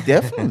things.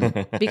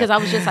 Definitely. Because I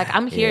was just like,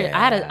 I'm here.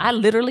 Yeah. I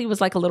literally was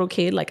like a little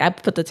kid. Like I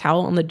put the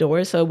towel on the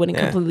door so it wouldn't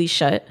completely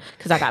shut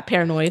because I got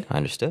paranoid. I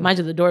understood. Mind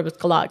you, the door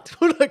was locked.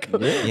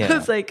 Yeah.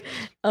 It's like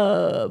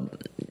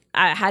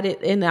I had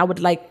it, and I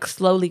would like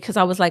slowly because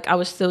I was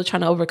still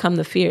trying to overcome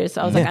the fear.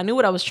 So I was like, I knew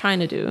what I was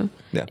trying to do,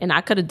 and I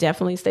could have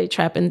definitely stayed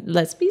trapped and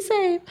let's be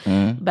safe.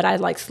 But I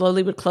like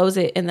slowly would close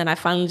it, and then I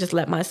finally just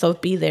let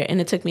myself be there. And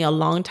it took me a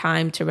long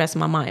time to rest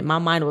my mind. My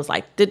mind was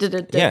like, oh,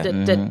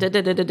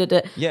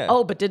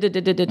 but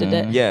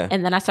Yeah.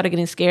 and then I started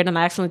getting scared, and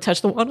I accidentally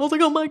touched the wall. And I was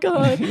like, oh my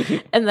god!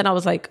 And then I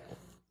was like,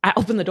 I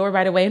opened the door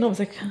right away, and I was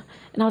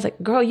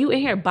like, girl, you in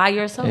here by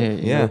yourself?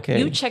 Yeah. Okay.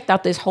 You checked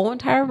out this whole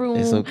entire room.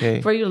 It's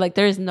okay. For you. Like,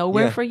 there's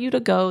nowhere for you to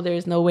go.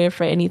 There's nowhere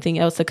for anything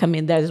else to come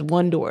in. There's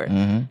one door.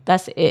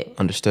 That's it.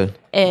 Understood.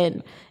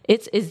 And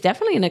it's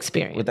definitely an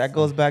experience. But that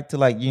goes back to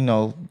like, you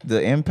know, the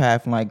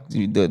impact from like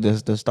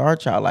the Star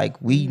Child.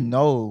 Like we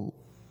know,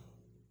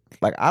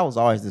 like I was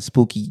always the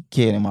spooky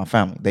kid in my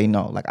family. They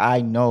know. Like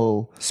I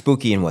know.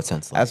 Spooky in what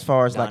sense? Like, As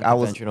far as like I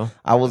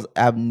was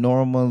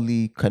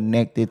abnormally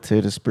connected to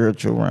the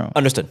spiritual realm.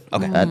 Understood.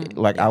 Okay.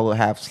 Like I would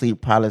have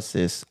sleep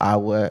paralysis. I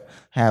would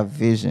have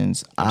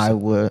visions. I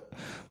would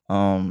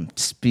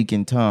speak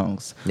in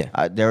tongues.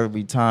 Yeah. There would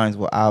be times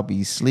where I'll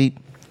be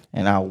asleep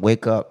and I'll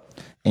wake up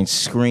and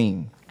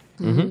scream.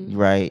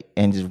 Right,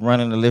 and just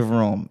run in the living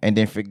room, and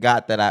then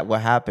forgot that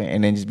what happened,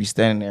 and then just be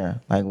standing there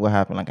like, what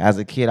happened? Like as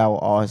a kid, I would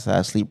always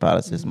have sleep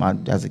paralysis.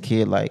 As a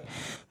kid, like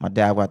my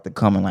dad would have to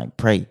come and like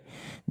pray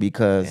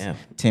because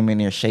Tim in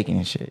there shaking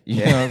and shit.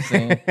 You know what I'm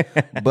saying?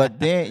 But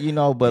then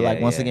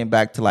like once again,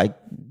 back to like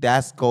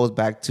that goes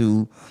back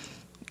to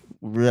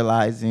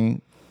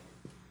realizing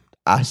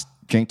I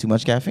drink too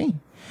much caffeine.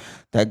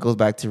 That goes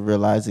back to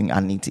realizing I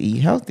need to eat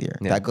healthier.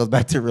 Yeah. That goes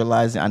back to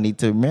realizing I need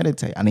to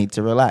meditate. I need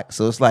to relax.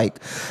 So it's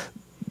like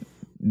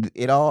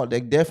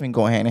they definitely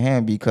go hand in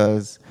hand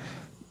because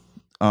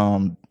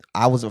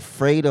I was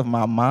afraid of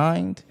my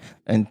mind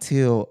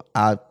until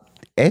I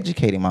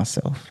educated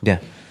myself. Yeah.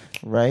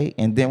 Right?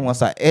 And then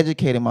once I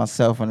educated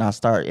myself and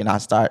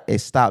it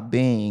stopped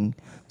being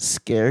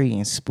scary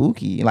and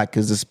spooky. Like,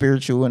 cause the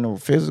spiritual and the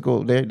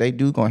physical, they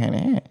do go hand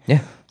in hand.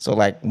 Yeah. So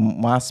like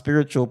my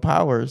spiritual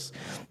powers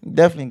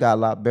definitely got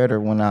a lot better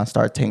when I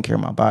started taking care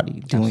of my body,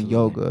 doing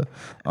yoga,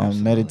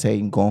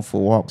 meditating, going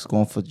for walks,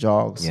 going for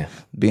jogs,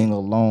 being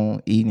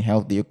alone, eating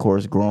healthy, of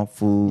course, growing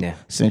food,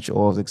 essential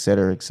oils, et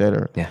cetera, et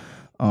cetera. Yeah.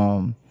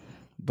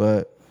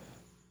 But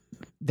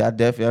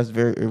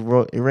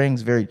it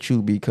rings very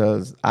true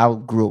because I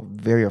grew up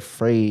very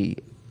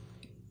afraid.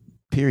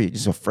 Period.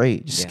 Just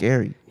afraid. Just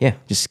scary. Yeah.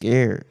 Just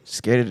scared.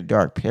 Scared of the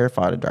dark.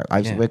 Terrified of the dark. I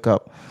used to wake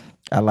up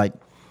at like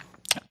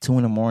 2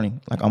 a.m,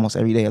 like almost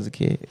every day as a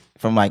kid.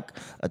 From like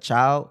a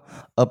child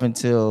up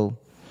until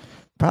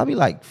probably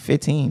like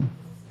 15.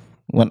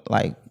 When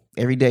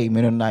every day,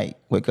 middle of the night,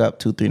 wake up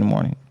 2, 3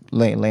 a.m,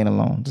 laying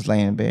alone, just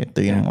laying in bed,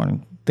 3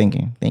 a.m,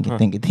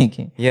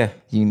 thinking. Yeah.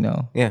 You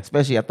know. Yeah.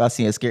 Especially after I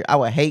seen a scary. I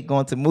would hate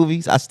going to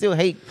movies. I still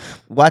hate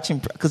watching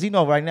because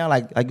right now,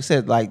 like you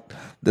said, like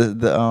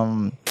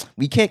the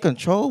we can't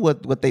control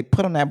what they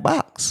put on that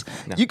box.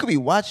 No. You could be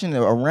watching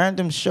a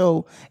random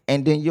show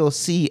and then you'll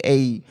see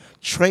a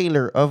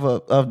trailer of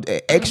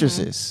The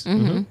Exorcist.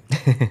 Even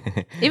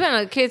on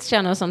a kids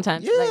channel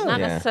sometimes. Yeah. Like not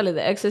necessarily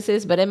The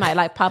Exorcist, but it might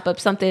like pop up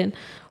something,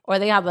 or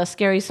they have the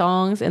scary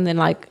songs, and then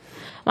like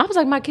I was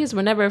like, my kids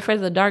were never afraid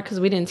of the dark because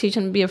we didn't teach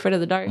them to be afraid of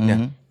the dark.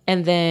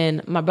 And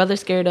then my brother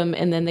scared them,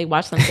 and then they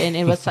watched something. And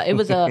it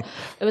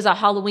was a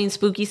Halloween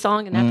spooky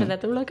song, and after that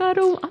they were like, I'm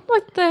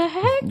like, the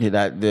heck?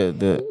 Yeah,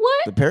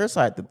 the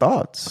Parasite, the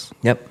thoughts.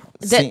 Yep.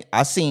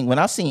 I seen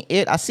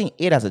it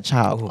as a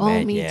child. Oh,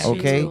 man, me yeah. too.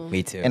 Okay,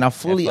 Me too. And I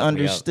fully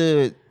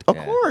understood. Of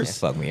course, that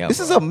fucked me up. This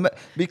bro.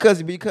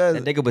 is because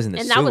that nigga was in the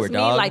And sewer, that was me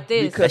dog. like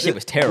this. That shit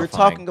was terrifying. We're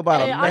talking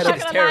about Hey, a I'm That not shit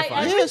was gonna lie,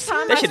 terrifying. every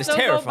time That I shit is still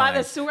go by terrifying.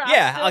 the sewer,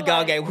 Yeah, I'm still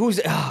like, who's?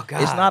 Oh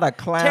god, It's not a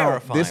clown.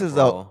 Terrifying, This is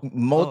bro. a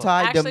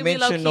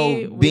multi-dimensional Actually,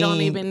 being. we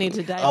don't even need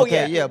to dive.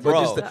 Okay, yeah, but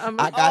bro. just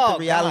I got the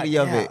reality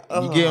of it.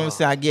 You get what I'm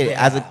saying? I get it.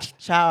 As a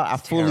child, I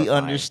fully terrifying.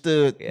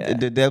 understood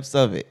the depths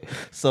of it.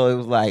 So it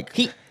was like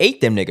he ate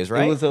them niggas,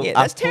 right? it was yeah,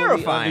 I that's fully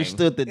terrifying.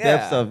 understood the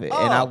depths of it,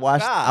 and I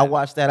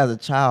watched that as a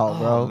child,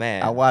 bro.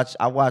 Man. I watched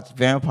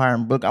Vampire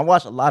and Book. I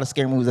watched a lot of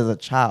scary movies as a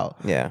child.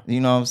 Yeah. You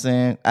know what I'm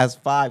saying? As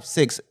 5,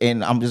 6,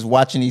 and I'm just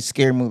watching these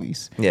scary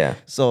movies. Yeah.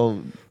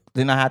 So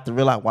then I had to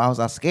realize, why was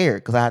I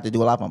scared? Because I had to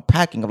do a lot of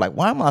unpacking of like,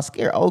 why am I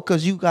scared? Oh,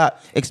 because you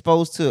got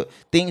exposed to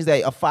things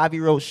that a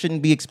 5-year-old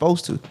shouldn't be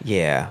exposed to.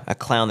 Yeah, a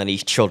clown that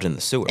eats children in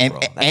the sewer, bro.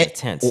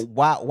 That's intense.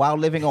 While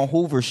living on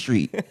Hoover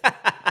Street.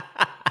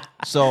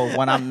 So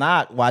when I'm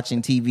not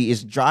watching TV,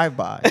 it's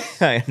drive-bys.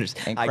 I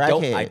understand. And I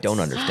crackheads. don't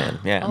understand.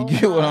 Yeah. You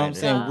get what I'm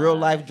saying? Real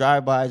life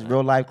drive-bys,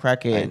 real life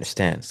crackheads. I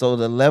understand. So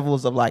the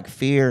levels of like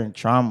fear and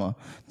trauma,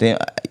 they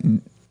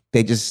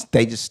just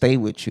stay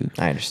with you.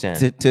 I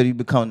understand. Till you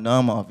become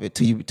numb of it,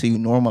 till you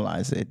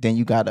normalize it. Then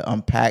you got to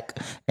unpack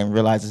and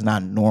realize it's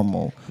not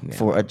normal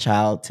for a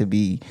child to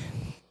be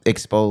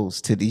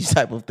exposed to these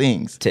type of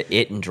things. To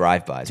it and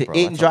drive-bys, bro.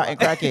 And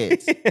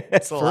crackheads.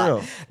 That's a lot.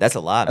 real. That's a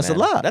lot, That's man. a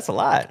lot. That's a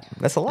lot.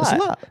 That's a lot. That's a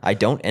lot. I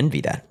don't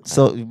envy that.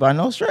 So by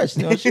no stretch,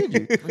 should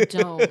you?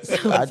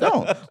 Don't. I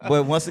don't.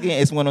 But once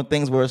again, it's one of the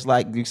things where it's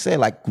like you said,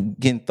 like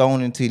getting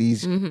thrown into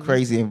these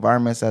crazy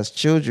environments as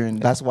children.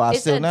 That's why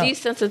It's a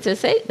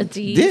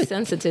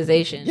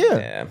desensitization.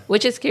 Yeah.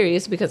 Which is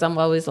curious because I'm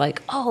always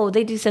like, oh,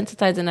 they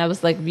desensitized, and I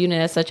was like viewing it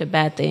as such a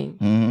bad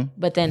thing.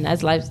 But then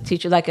as life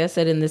teacher, like I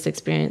said in this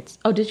experience,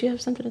 did you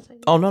have something to say?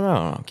 Oh,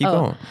 no. Keep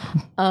going.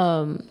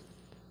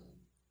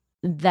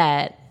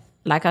 That,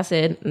 like I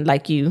said,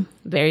 like you,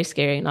 very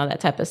scary and all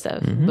that type of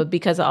stuff. But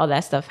because of all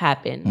that stuff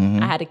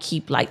happened, I had to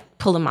keep like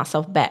pulling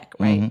myself back,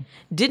 right?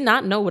 Did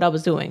not know what I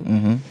was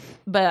doing.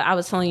 But I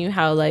was telling you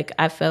how like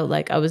I felt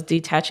like I was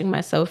detaching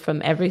myself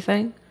from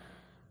everything.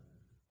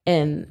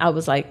 And I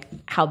was like,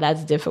 how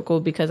that's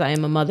difficult because I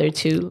am a mother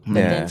too. But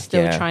then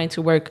still trying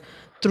to work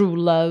through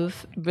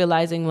love,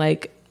 realizing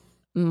like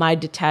my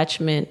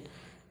detachment.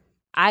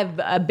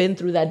 I've been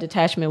through that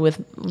detachment with,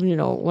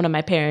 one of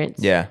my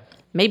parents. Yeah.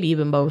 Maybe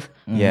even both.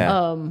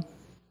 Yeah.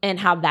 And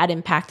how that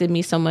impacted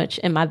me so much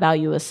in my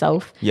value of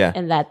self. Yeah.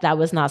 And that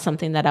was not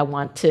something that I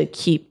want to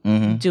keep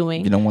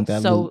doing. You don't want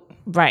that loop.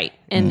 Right.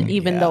 And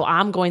even though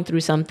I'm going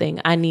through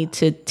something, I need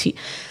to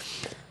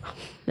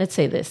let's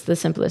say this, the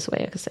simplest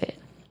way I could say it.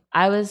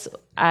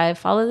 I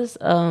follow this,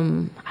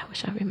 I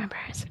wish I remember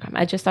her Instagram.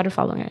 I just started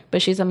following her,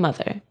 but she's a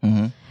mother.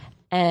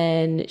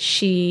 And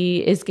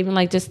she is giving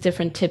like just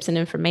different tips and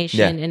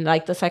information and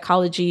like the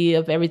psychology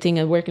of everything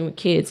and working with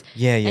kids.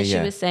 And she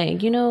was saying,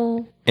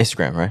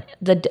 Instagram, right?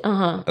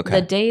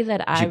 the day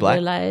that I black?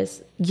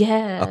 realized,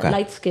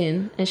 light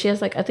skin, and she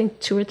has like I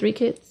think 2 or 3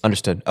 kids.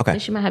 Understood. Okay.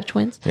 And she might have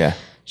twins. Yeah.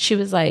 She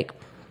was like,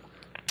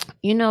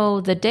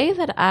 the day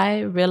that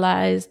I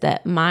realized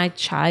that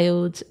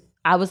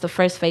I was the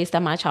first face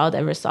that my child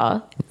ever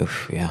saw.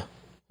 Oof, yeah.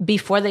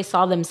 Before they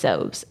saw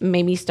themselves,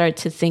 made me start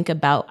to think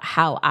about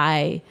how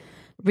I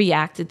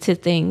reacted to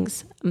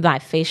things, my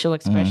facial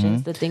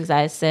expressions, the things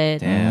I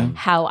said,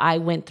 how I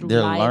went through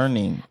They're life.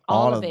 learning.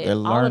 All of it. They're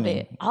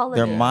learning. All of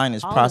Their it. mind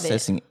is All of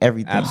processing it.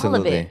 everything.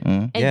 Absolutely. All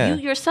of it. And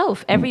you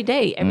yourself every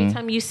day, every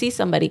time you see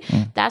somebody.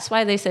 That's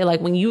why they say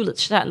like when you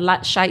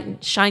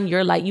shine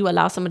your light, you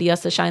allow somebody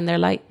else to shine their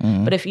light.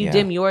 But if you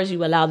dim yours,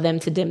 you allow them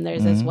to dim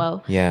theirs as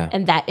well. Yeah.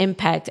 And that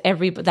impact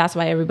that's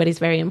why everybody's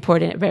very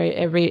important.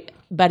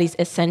 Everybody's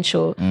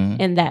essential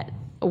in that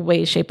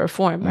way, shape, or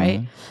form,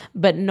 right?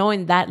 But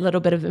knowing that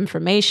little bit of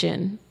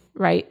information,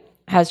 right,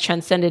 has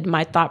transcended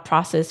my thought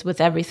process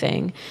with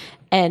everything.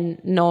 And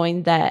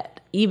knowing that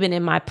even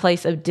in my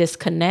place of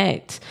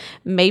disconnect,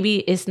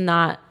 maybe it's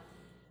not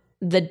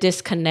the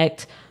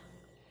disconnect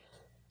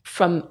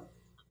from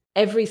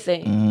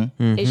everything.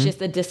 It's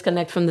just a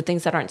disconnect from the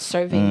things that aren't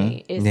serving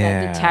me. It's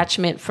that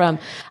detachment from,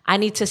 I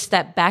need to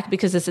step back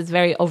because this is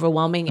very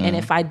overwhelming. And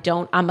if I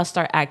don't, I'm going to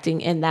start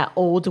acting in that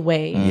old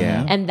way.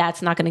 And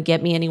that's not going to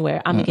get me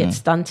anywhere. I'm going to get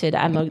stunted.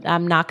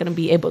 I'm not going to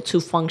be able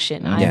to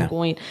function. I'm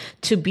going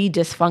to be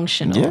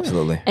dysfunctional.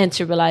 Absolutely. And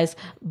to realize,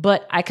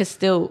 but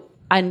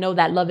I know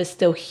that love is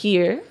still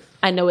here.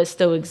 I know it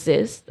still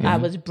exists. I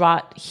was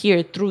brought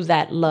here through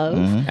that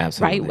love,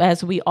 right?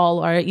 As we all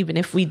are, even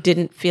if we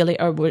didn't feel it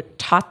or were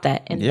taught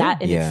that. And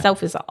that in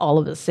itself is all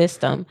of the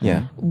system.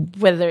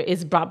 Whether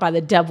it's brought by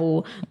the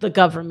devil, the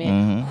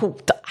government,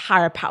 the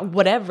higher power,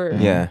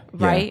 whatever,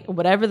 right?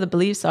 Whatever the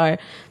beliefs are,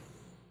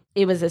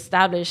 it was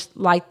established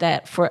like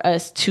that for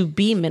us to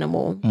be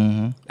minimal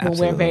when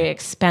we're very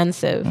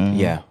expansive.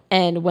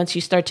 And once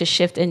you start to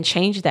shift and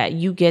change that,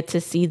 you get to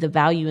see the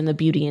value and the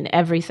beauty in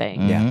everything.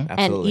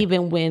 And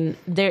even when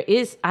there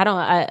is,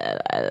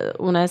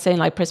 when I'm saying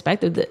like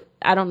perspective,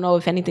 I don't know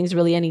if anything's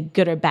really any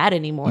good or bad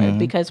anymore,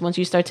 because once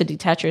you start to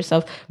detach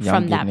yourself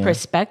from that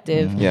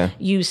perspective,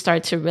 you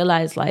start to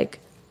realize like,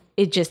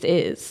 it just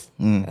is.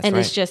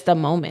 It's just a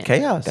moment.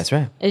 Chaos. That's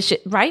right. It's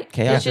just, right?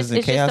 Chaos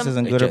isn't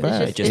good or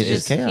bad. It just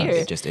is chaos.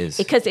 It just is.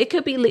 Because it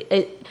could be,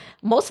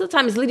 most of the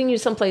time it's leading you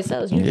someplace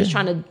else. You're just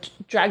trying to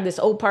drag this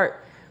old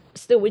part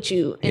still with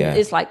you. And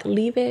it's like,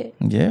 leave it.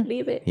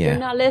 Leave it. You're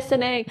not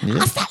listening.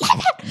 I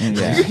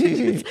said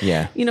leave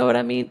it. You know what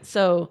I mean?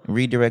 So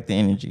redirect the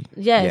energy.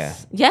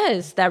 Yes.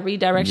 That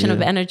redirection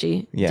of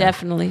energy.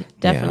 Definitely.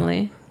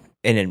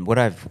 And then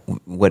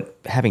what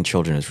having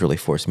children has really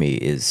forced me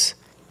is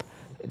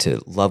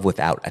to love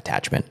without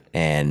attachment.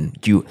 And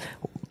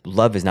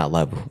love is not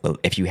love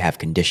if you have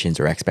conditions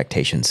or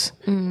expectations,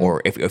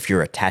 or if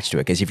you're attached to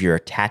it. Because if you're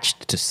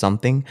attached to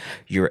something,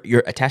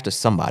 you're attached to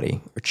somebody,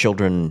 or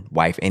children,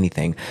 wife,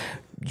 anything,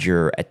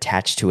 you're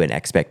attached to an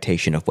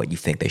expectation of what you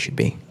think they should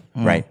be,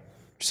 right?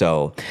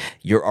 So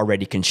you're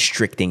already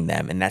constricting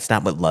them, and that's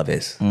not what love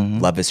is.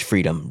 Love is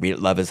freedom.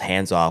 Love is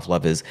hands off.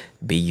 Love is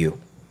be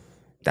you.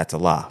 That's a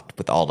law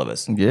with all of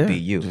us. Be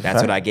you.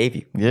 That's what I gave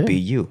you. Be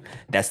you.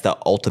 That's the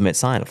ultimate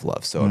sign of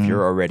love. So if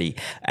you're already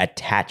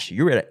attached,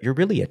 you're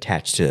really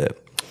attached to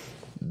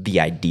the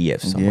idea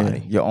of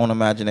somebody. Your own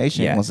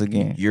imagination, once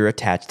again. You're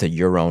attached to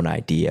your own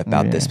idea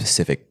about this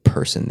specific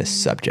person, this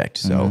subject.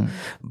 So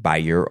by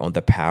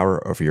the power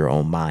of your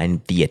own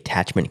mind, the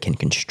attachment can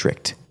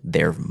constrict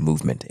their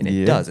movement. And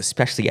it does,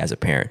 especially as a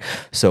parent.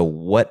 So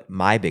what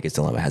my biggest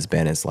dilemma has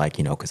been is like,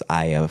 because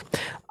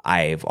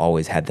I've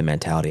always had the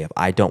mentality of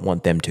I don't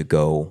want them to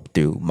go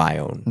through my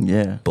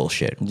own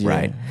bullshit,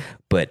 right?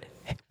 But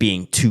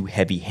being too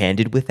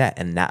heavy-handed with that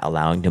and not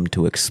allowing them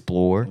to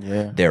explore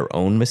their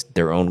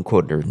own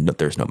quote.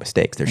 There's no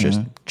mistakes. There's just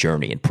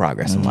journey and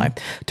progress in life.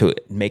 To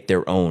make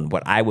their own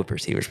what I would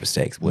perceive as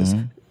mistakes was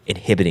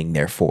inhibiting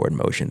their forward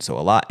motion. So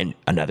in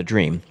another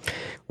dream,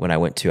 when I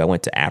went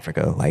to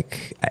Africa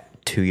like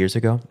 2 years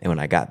ago, and when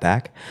I got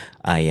back,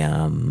 I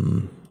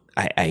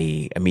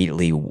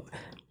immediately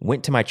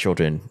went to my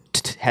children,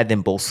 had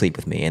them both sleep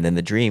with me. And then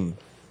the dream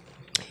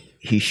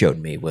he showed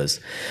me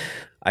was,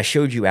 I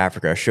showed you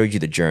Africa, I showed you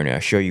the journey, I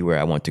showed you where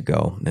I want to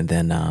go. And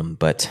then,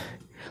 but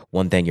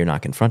one thing you're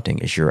not confronting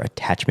is your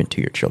attachment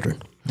to your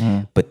children.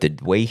 But the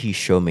way he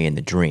showed me in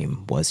the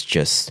dream was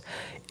just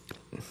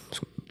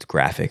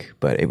graphic,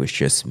 but it was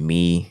just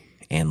me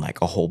and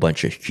like a whole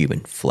bunch of human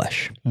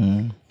flesh.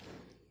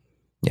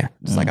 Yeah,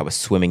 it's like I was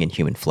swimming in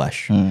human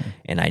flesh.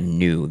 And I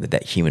knew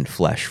that human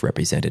flesh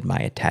represented my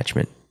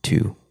attachment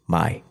to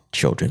my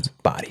children's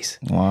bodies.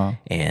 Wow.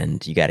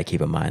 And you got to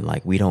keep in mind,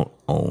 like, we don't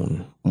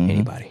own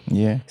anybody.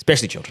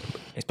 Especially children,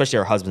 especially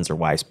our husbands or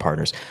wives,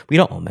 partners. We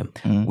don't own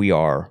them. We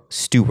are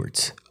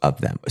stewards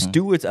of them,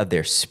 stewards of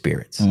their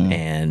spirits.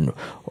 And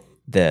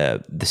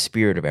the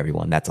spirit of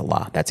everyone, that's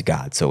Allah, that's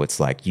God. So it's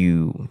like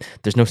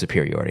there's no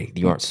superiority.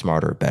 You aren't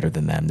smarter or better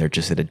than them. They're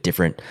just at a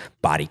different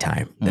body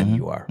time than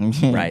you are,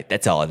 right?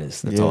 That's all it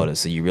is. That's all it is.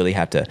 So you really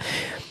have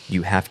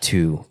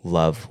to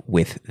love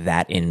with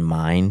that in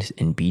mind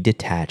and be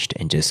detached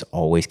and just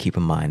always keep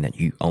in mind that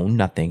you own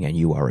nothing and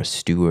you are a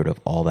steward of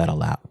all that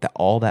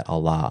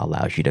Allah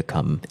allows you to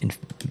come in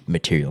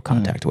material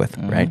contact with,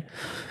 right?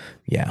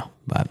 Yeah,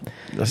 but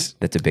that's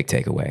a big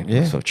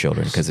takeaway for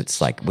children, because it's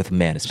like with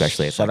men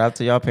especially. It's Shout out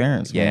to y'all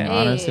parents. Yeah,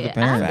 honor to the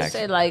parents. I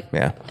have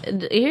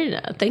to say,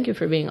 here, thank you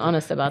for being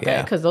honest about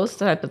that, because those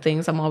type of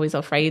things I'm always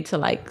afraid to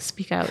like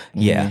speak out.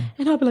 Yeah,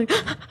 and I'll be like,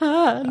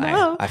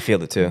 no. I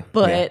feel it too.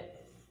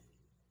 But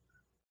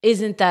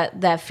isn't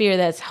that fear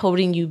that's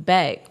holding you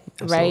back?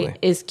 Absolutely. Right,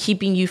 is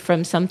keeping you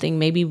from something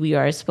maybe we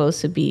are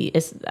supposed to be.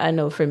 I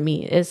know for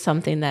me, it's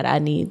something that I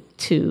need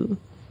to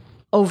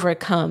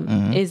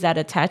overcome is that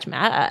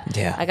attachment.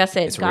 Like I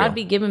said, God real.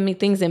 Be giving me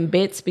things in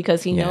bits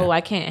because he know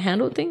I can't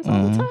handle things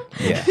all the time.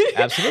 Yeah,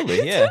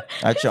 absolutely. Yeah.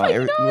 I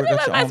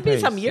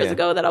spent some years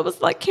ago that I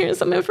was like hearing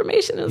some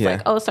information. It was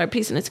like, oh, start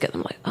piecing it together.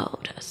 I'm like, oh,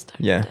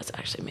 that's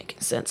actually making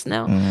sense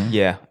now.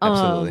 Yeah,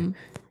 absolutely.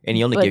 And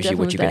he only gives you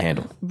what you can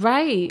handle.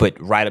 Right. But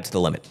right up to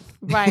the limit.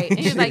 Right. And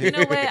he was like, you know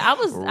what? I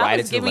was Right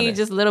into the giving you limit.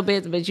 just little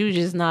bits, but you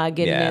just not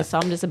getting Yeah. it. So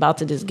I'm just about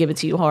to just give it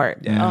to you hard.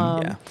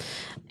 Yeah.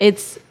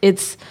 It's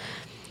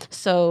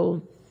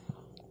so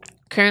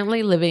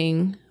currently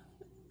living.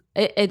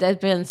 It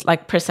depends,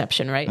 like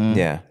perception, right?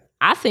 Yeah.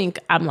 I think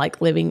I'm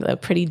like living a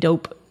pretty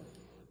dope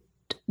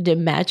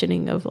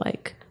imagining of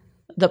like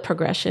the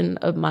progression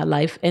of my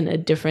life and a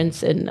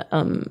difference in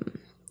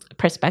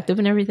perspective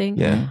and everything.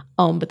 Yeah.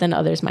 But then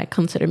others might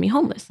consider me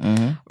homeless,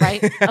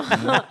 right? And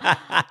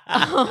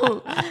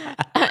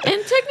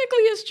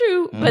technically it's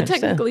true, but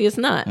technically it's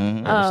not.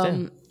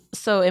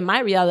 So in my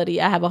reality,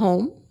 I have a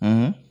home.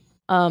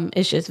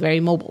 It's just very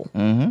mobile.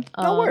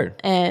 No word.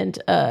 And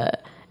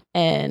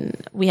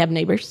we have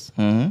neighbors,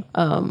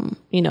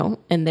 you know,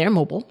 and they're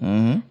mobile.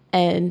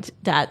 And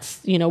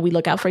that's, you know, we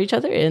look out for each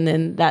other, and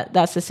then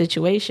that's the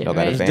situation, Y'all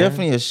got a right? van?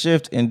 Definitely a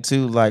shift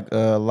into like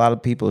a lot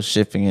of people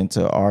shifting into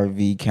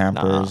RV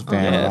campers,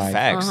 van Yeah, life,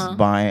 facts.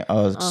 buying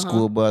a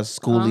school bus,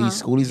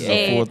 schoolies. Schoolies is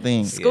a full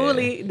thing.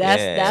 Schoolie,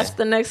 that's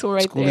the next one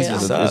right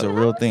Schoolies there. is a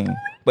real thing.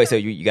 Wait, so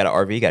you got an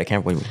RV? You got a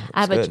camper?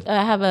 I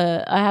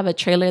have a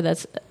trailer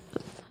that's,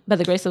 by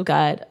the grace of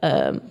God,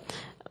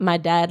 my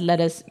dad let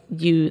us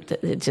use.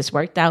 It just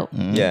worked out.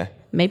 Yeah.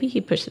 Maybe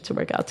he pushed it to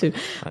work out too.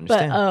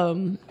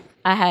 Understand. But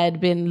I had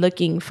been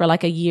looking for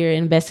like a year,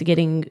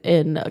 investigating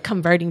and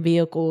converting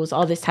vehicles,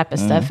 all this type of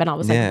stuff, and I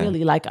was like, Yeah.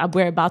 really, like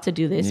we're about to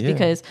do this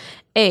because,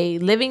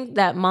 living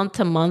that month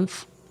to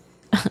month.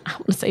 I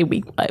want to say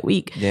week by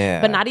week,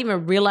 but not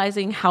even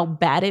realizing how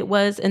bad it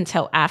was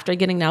until after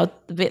getting out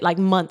of it, like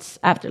months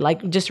after,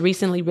 like just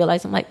recently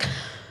realized, I'm like,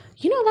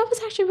 you know, that was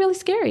actually really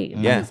scary.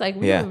 Yeah. I was like,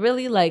 we were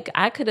really like,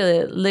 I could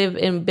have lived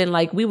and been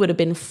like, we would have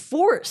been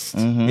forced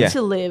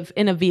to live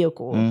in a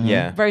vehicle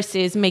Yeah.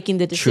 versus making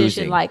the decision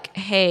Choosing. like,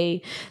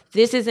 hey,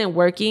 this isn't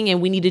working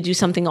and we need to do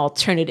something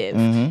alternative.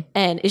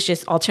 And it's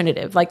just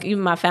alternative. Like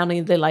even my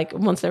family, they're like,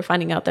 once they're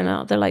finding out,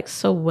 they're like,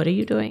 so what are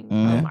you doing?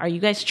 Are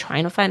you guys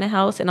trying to find a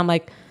house? And I'm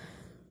like,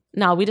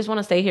 no, we just want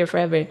to stay here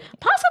forever.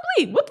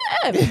 Possibly. What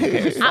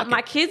the F?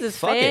 My kids is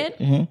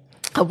fed.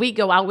 We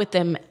go out with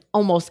them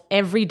almost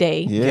every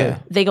day. Yeah.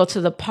 They go to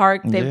the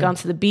park. They've gone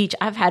to the beach.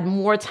 I've had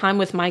more time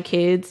with my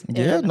kids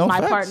and no my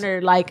facts. partner,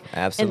 like in the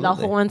Absolutely.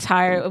 whole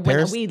entire,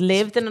 when we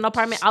lived in an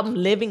apartment, I'm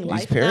living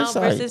life now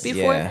parasites. versus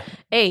before. Yeah.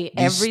 Hey,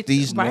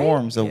 These right?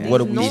 norms of These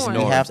what we norms.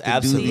 have to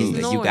Absolutely. do These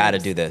this. You got to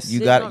norms. do this. You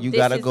This got norm- you this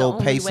got to is go the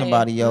pay only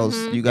somebody way. else.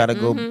 You got to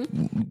go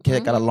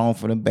take out a loan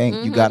from the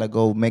bank. You got to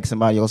go make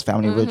somebody else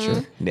family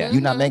richer. Yeah.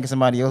 You not making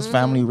somebody else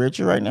family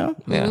richer right now.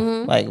 Yeah.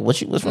 Like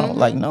what's wrong?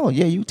 Like no,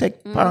 yeah, you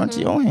take power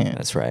into your own hands.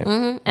 That's right.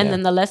 And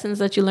then the lessons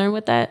that you learn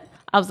with that,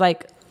 I was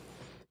like,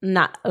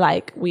 not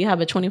like we have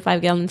a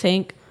 25-gallon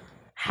tank,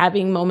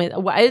 having moments.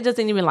 Well, it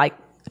doesn't even like.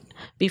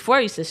 Before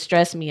it used to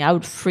stress me, I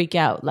would freak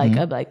out. Like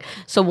I'd be like,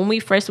 so when we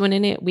first went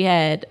in it, we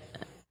had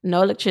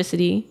no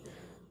electricity,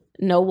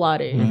 no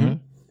water,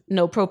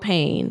 no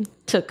propane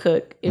to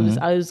cook. It was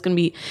I was gonna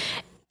be,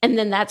 and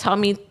then that taught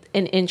me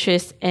an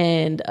interest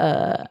and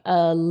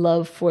a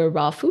love for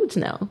raw foods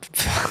now.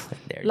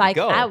 There you Like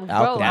go. I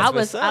That's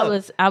was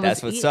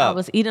what's up. I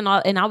was eating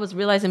all, and I was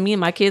realizing me and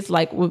my kids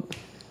like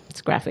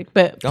it's graphic,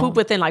 but poop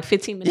within like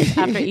 15 minutes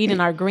after eating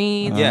our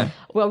greens. Yeah.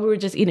 Well, we were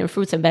just eating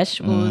fruits and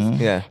vegetables.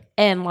 Yeah.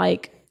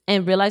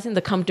 And realizing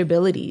the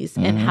comfortabilities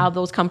and how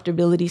those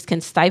comfortabilities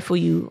can stifle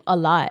you a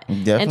lot. And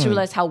to Definitely.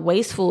 realize how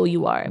wasteful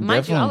you are.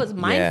 Mind you, I was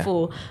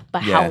mindful,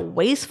 but Yeah. how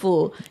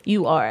wasteful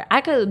you are.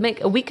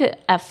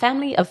 A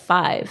family of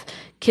 5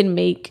 can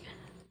make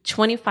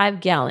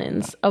 25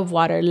 gallons of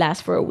water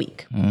last for a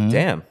week.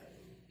 Damn.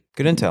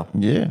 Good intel.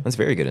 Yeah. That's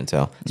very good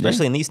intel.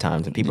 Especially in these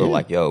times when people are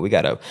like, yo,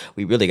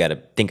 we really gotta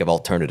think of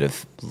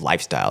alternative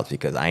lifestyles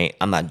because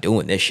I'm not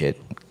doing this shit.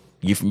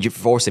 You're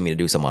forcing me to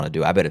do something I want to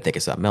do. I better think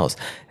of something else.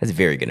 That's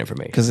very good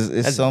information. Because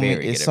it's That's so many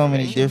very good it's so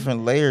many information.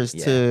 different layers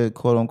to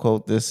quote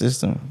unquote this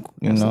system.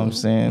 You know what I'm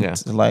saying? Yeah.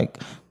 It's like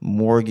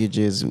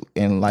mortgages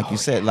and like you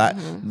said, like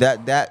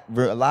that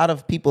a lot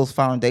of people's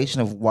foundation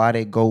of why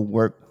they go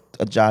work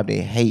a job they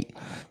hate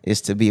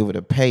is to be able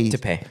to pay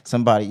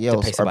somebody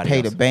else or somebody pay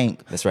else. the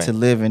bank That's right. to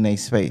live in a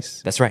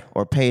space. That's right.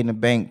 Or pay the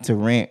bank to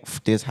rent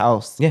this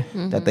house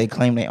that they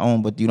claim they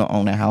own, but you don't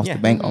own that house. Yeah. The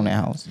bank own that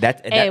house.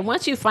 Hey,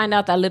 once you find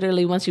out that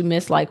literally once you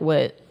miss like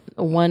what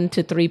 1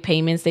 to 3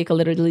 payments, they could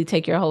literally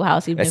take your whole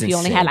house, even That's if you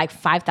only had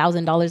insane. like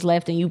 $5,000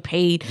 left and you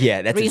paid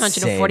that's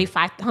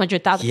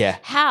 $345,000. Yeah.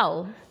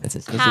 How? That's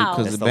insane. How?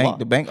 Because That's the law.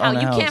 the bank How own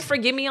the you house. can't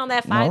forgive me on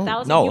that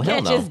 $5,000? No, you hell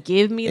can't no. just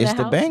give me It's the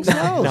the house. bank's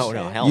house. No,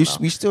 hell no.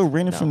 We still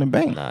renting from the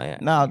bank. No, yeah.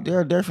 Now there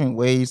are different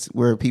ways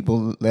where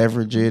people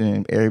leverage it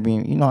and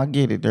Airbnb. You know, I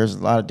get it. There's a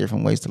lot of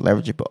different ways to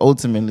leverage it, but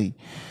ultimately,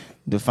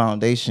 the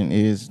foundation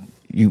is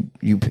you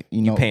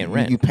know paying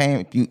rent. You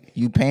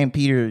paying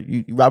Peter.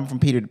 You robbing from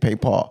Peter to pay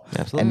Paul.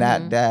 Absolutely.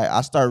 And that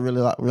I started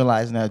really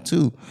realizing that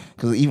too,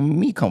 because even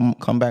me come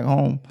back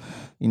home,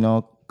 you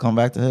know, come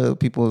back to hood.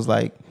 People was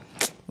like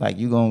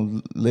you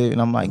gonna live,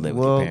 and I'm like, Live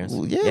with your well, parents.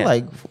 yeah, Yeah.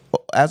 like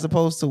as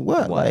opposed to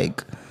what? What?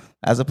 Like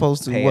as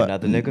opposed to Pay what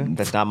another nigga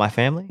that's not my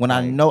family. when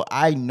I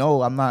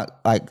know I'm not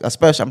like,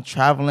 especially I'm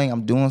traveling,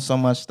 I'm doing so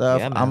much stuff.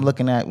 Yeah, man. I'm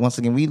looking at, once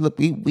again,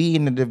 we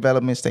in the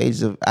development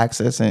stage of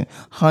accessing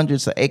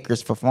hundreds of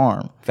acres for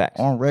farm. Facts.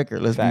 On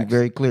record, let's Facts. be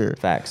very clear.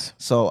 Facts.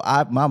 So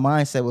my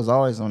mindset was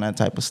always on that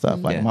type of stuff.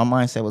 Like Yeah. my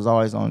mindset was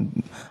always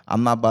on,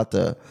 I'm not about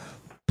to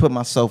put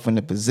myself in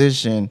a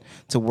position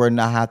to where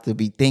not have to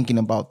be thinking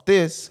about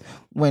this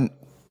when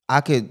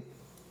I could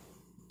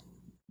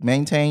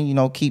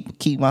maintain,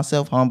 keep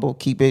myself humble,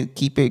 keep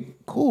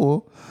it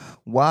cool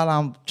while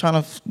I'm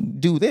trying to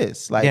do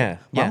this. Like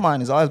my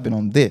mind has always been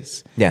on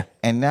this. Yeah.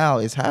 And now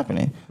it's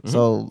happening.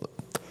 So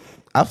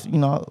I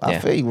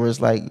feel you where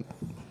it's like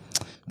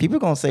people are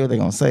gonna say what they're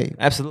gonna say.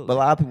 Absolutely. But a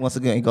lot of people, once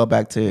again, go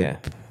back to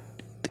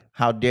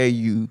how dare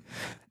you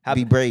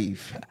be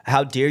brave.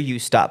 How dare you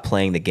stop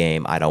playing the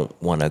game I don't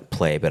want to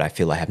play, but I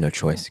feel I have no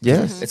choice.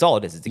 Yes. It's all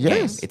it is. It's a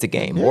game. It's a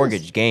game. Yes.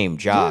 Mortgage, game,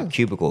 job,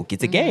 cubicle.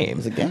 It's a game.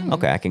 It's a game.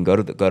 Okay, I can go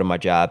to my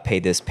job, pay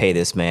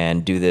this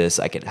man, do this.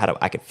 I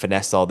could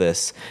finesse all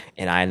this,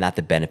 and I am not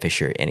the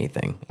beneficiary of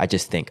anything. I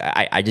just think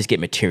I just get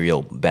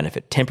material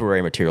benefit,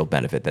 temporary material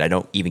benefit that I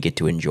don't even get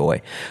to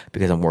enjoy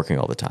because I'm working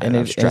all the time and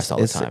I'm stressed all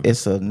the time.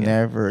 It's a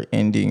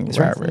never-ending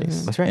rat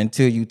race. That's right.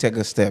 Until you take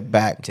a step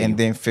back and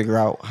then figure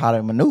out how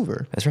to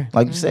maneuver. That's right.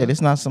 Like you said,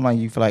 it's not something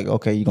you feel like,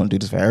 okay, you're gonna do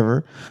this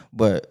forever,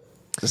 but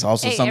it's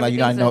also something like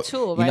everything's a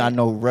tool, you're not right?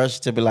 no rush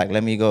to be like,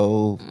 let me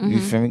go. You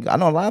feel me? I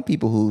know a lot of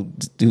people who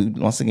do,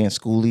 once again,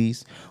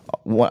 schoolies.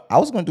 I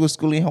was going to do a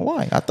schoolie in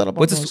Hawaii. I thought about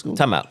What's doing a school.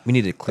 Time out. We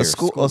need to clear A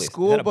school Is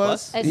school that a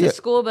bus. It's Yeah. a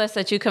school bus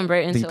that you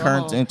convert into a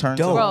home. Turn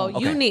Dope. Bro, Okay.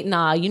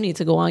 you need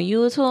to go on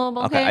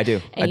YouTube, okay? I do.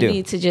 And I you do.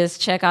 need to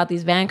just check out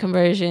these van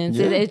conversions.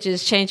 Yeah. It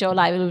just changed your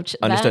life. Van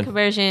Understood.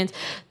 conversions,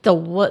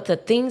 the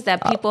things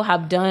that people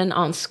have done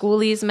on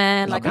schoolies,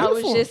 man. Like I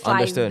was beautiful. just like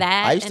Understood.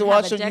 that. I used to and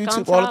have watch a on deck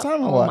YouTube on all the top.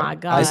 time. Oh my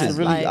god! This is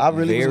like, I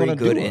really was very gonna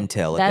good do it.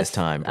 intel at this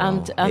time, bro.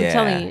 I'm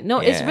telling you. No,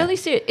 it's really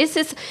serious. It's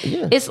just,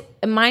 it's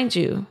mind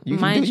you, You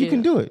mind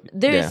can do it.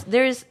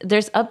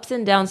 There's ups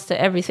and downs to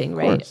everything,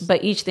 right? course.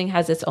 But each thing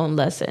has its own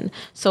lesson.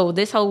 So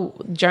this whole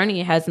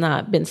journey has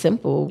not been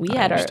simple. We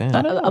had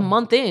a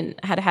month in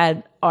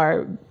had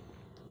our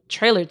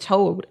trailer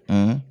towed.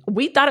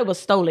 We thought it was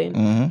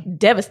stolen.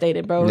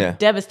 Devastated, bro. Yeah.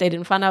 Devastated.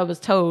 And found out it was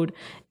towed,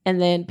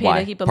 and then paid Why?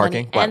 a heap of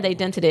Parking? money, Why? and they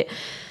dented it.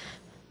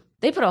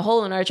 They put a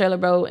hole in our trailer,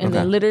 bro, and Okay.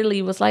 then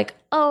literally was like,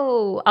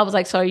 "Oh," I was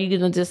like, "So are you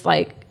gonna just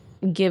like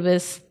give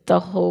us the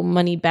whole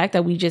money back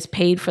that we just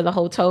paid for the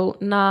whole tow?"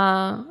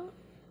 Nah.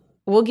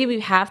 We'll give you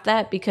half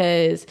that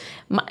because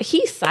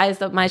he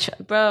sized up my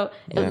bro.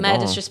 It was mad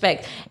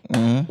disrespect.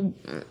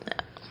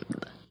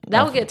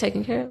 That will get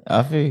taken care of.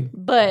 I feel you.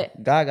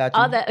 But God got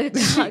you. all that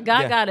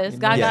God got us.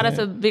 God got us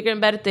to bigger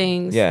and better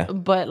things. Yeah.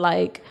 But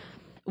like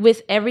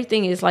with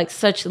everything is like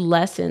such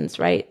lessons,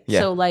 right?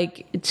 Yeah. So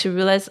like to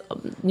realize,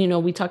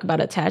 we talk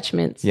about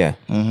attachments. Yeah.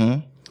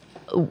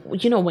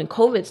 When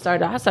COVID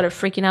started, I started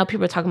freaking out.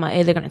 People were talking about,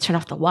 hey, they're going to turn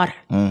off the water.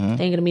 There ain't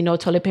going to be no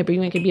toilet paper.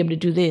 You ain't going to be able to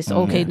do this.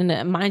 Okay,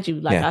 then mind you,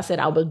 like Yeah. I said,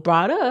 I was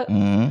brought up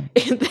in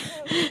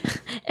the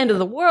end of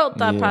the world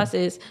thought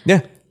process.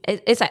 Yeah.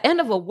 It's an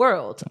end of a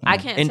world. I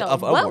can't End tell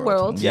of a what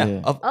world. Yeah.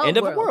 End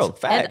of a world.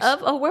 Facts. End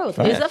of a world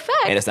is a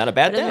fact. And it's not a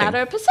bad It's thing. a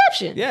matter of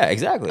perception. Yeah,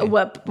 exactly.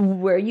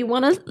 Where you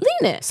want to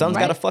lean it. Sun's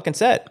right? got a fucking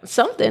set.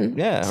 Something.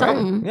 Yeah, right.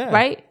 Something. Yeah.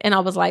 Right. And I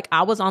was like,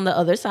 I was on the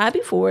other side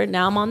before.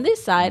 Now I'm on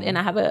this side and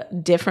I have a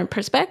different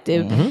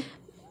perspective.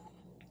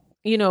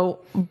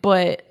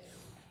 But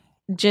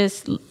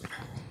just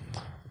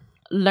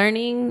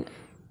learning,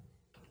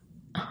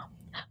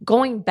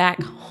 going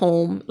back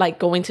home, like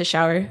going to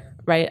shower,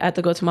 right? I have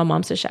to go to my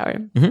mom's to shower.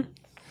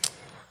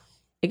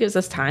 It gives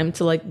us time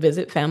to like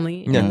visit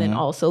family and then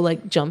also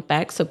like jump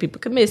back so people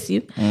can miss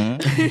you. No,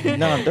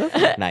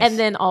 definitely. Nice. And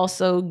then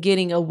also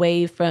getting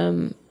away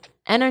from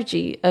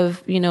energy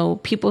of,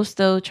 people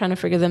still trying to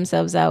figure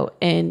themselves out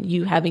and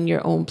you having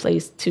your own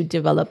place to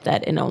develop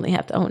that and only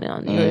have to own it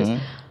on yours.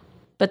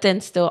 But then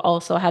still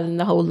also having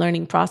the whole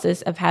learning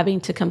process of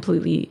having to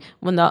completely,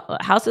 when the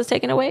house was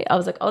taken away, I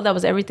was like, oh, that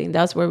was everything.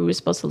 That's where we were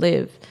supposed to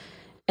live.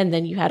 And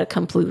then you had to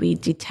completely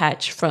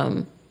detach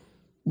from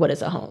what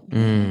is a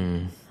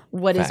home.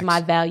 What is my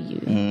value?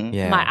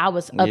 Yeah. I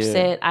was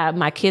upset.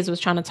 My kids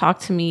was trying to talk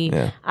to me.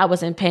 Yeah. I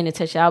wasn't paying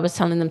attention. I was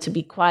telling them to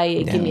be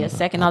quiet, give me a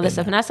second, all this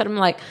stuff. And I said, I'm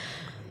like,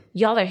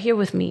 y'all are here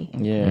with me.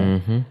 Yeah.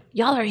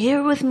 Y'all are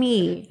here with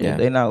me. Yeah.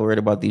 They're not worried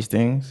about these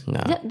things. No.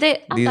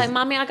 I'm like,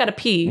 mommy, I gotta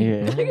pee.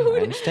 Yeah. I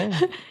understand.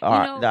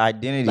 The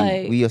identity,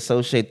 like- we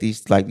associate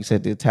these, like you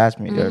said, the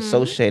attachment, they're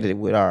associated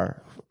with our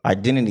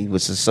identity,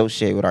 which is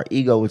associated with our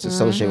ego, which is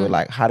associated with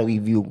like, how do we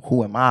view,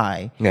 who am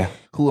I? Yeah.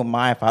 Who am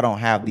I if I don't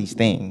have these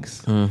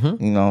things? You know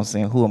what I'm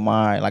saying? Who am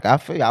I? Like, I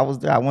feel I was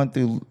there. I went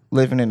through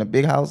living in a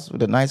big house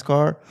with a nice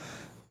car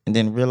and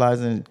then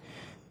realizing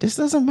this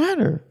doesn't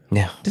matter.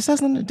 Yeah. This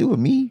has nothing to do with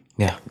me.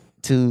 Yeah.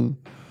 To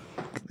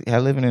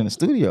living in a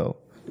studio.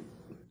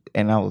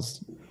 And I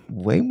was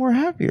way more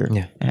happier.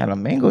 Yeah. I had a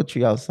mango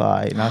tree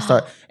outside, and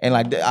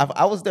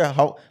I was there.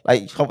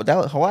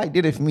 Hawaii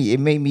did it for me. It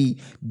made me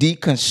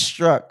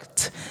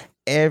deconstruct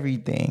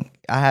everything.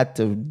 I had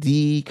to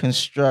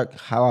deconstruct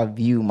how I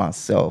view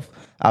myself.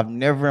 I've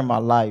never in my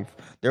life,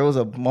 there was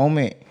a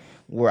moment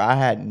where I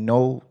had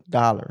no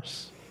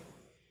dollars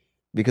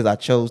because I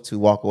chose to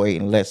walk away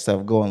and let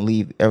stuff go and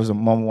leave. There was a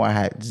moment where I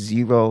had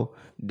 $0.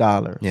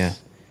 Yeah.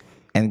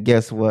 And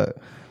guess what?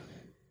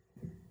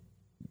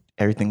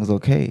 Everything was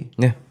okay.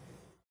 Yeah.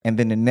 And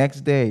then the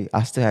next day,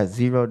 I still had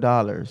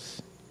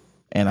 $0.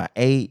 And I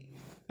ate.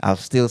 I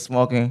was still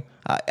smoking.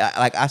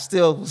 I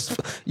still,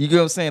 you get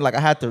what I'm saying? Like, I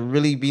had to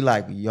really be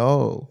like,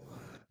 yo,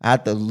 I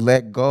had to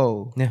let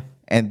go. Yeah.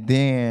 And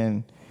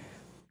then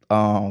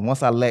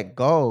once I let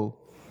go,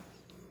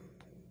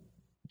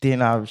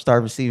 then I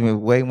started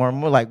receiving way more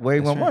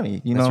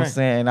money. You know what I'm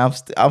saying?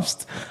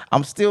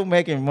 I'm still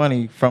making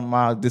money from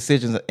my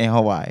decisions in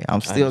Hawaii. I'm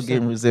still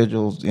getting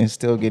residuals and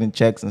still getting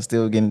checks and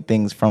still getting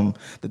things from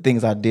the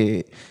things I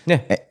did.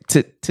 Yeah.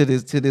 To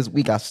this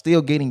week, I'm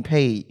still getting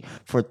paid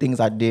for things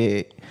I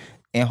did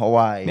in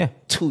Hawaii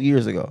 2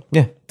 years ago.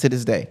 Yeah. To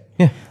this day.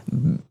 Yeah.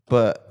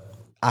 But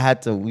I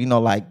had to,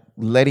 like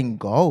letting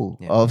go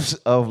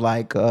of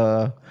like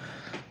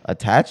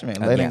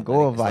attachment, letting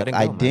go of like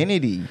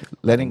identity,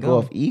 letting go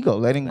of ego,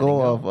 letting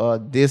go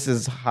of this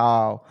is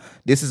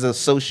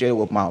associated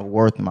with my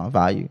worth and my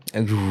value.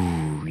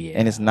 Ooh, yeah.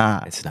 And it's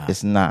not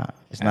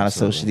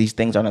associated. These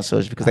things aren't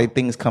associated because they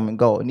things come and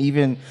go. And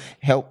even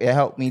it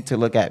helped me to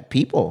look at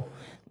people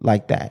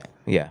like that.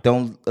 Yeah.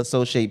 Don't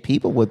associate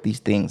people with these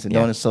things and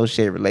don't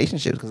associate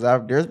relationships. Because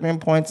there's been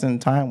points in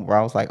time where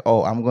I was like,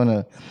 oh, I'm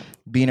gonna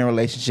be in a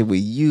relationship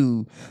with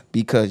you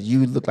because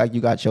you look like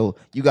you got your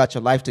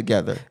life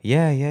together.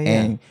 Yeah.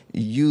 And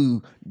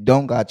you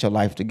don't got your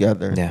life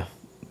together. Yeah.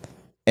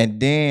 And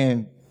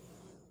then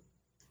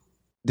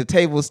the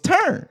tables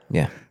turn.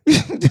 Yeah.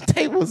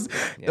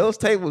 Those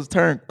tables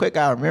turn quick.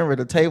 I remember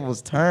the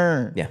tables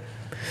turn. Yeah.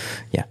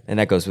 Yeah. And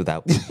that goes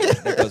what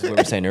we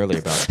were saying earlier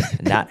about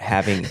not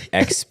having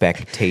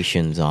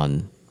expectations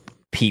on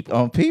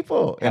people.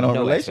 And on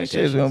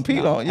relationships. On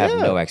people. Have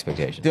no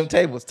expectations. Them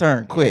tables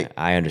turn quick. Yeah,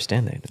 I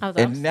understand that.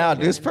 And now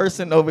this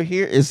person over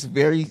here is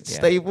very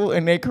stable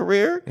in their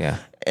career. Yeah.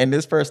 And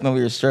this person over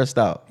here is stressed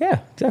out.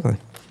 Yeah, exactly.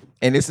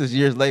 And this is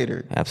years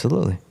later.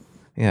 Absolutely.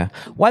 Yeah.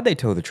 Why'd they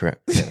tow the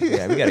trip?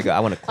 Yeah, we gotta go. I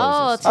want to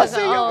close this. I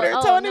see you over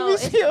there,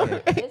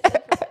 Tony.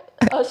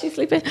 Oh, she's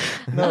sleeping?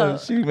 No,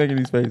 she's making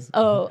these faces.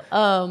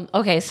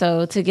 Okay,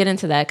 so to get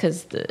into that,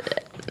 because the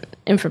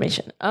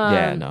information.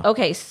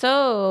 Okay,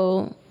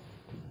 so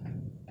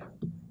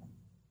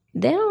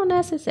they don't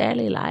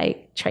necessarily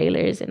like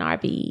trailers and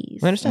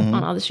RVs. I understand.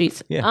 On all the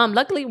streets. Yeah.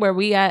 Luckily, where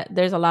we at,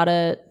 there's a lot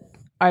of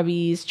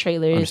RVs,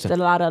 trailers, a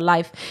lot of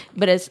life,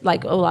 but it's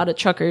like a lot of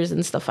truckers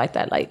and stuff like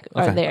that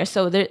are there.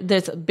 So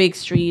there's a big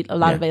street, a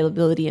lot of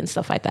availability and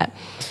stuff like that.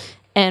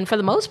 And for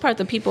the most part,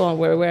 the people on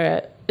where we're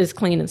at is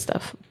clean and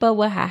stuff. But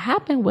what had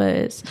happened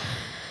was,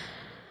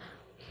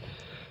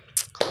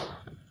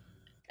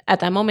 at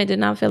that moment, did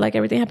not feel like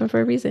everything happened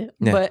for a reason.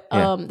 Yeah,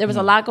 but there was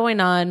a lot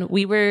going on.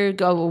 We were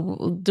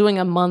doing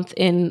a month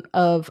in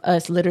of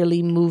us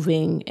literally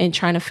moving and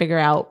trying to figure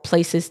out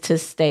places to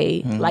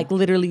stay, like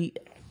literally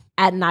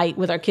at night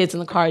with our kids in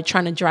the car,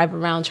 trying to drive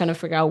around, trying to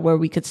figure out where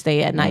we could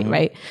stay at night,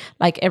 right?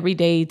 Like every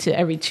day to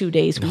every 2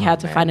 days, we had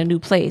to find a new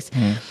place.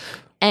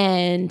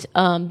 And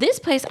this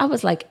place, I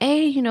was like,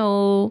 hey,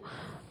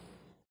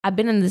 I've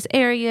been in this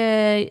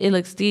area. It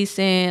looks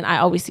decent. I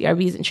always see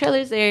RVs and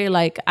trailers there.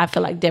 Like, I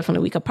feel like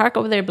definitely we could park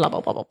over there, blah,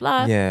 blah, blah, blah,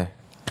 blah. Yeah.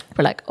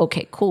 We're like,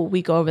 okay, cool.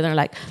 We go over there,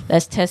 like,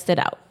 let's test it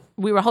out.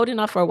 We were holding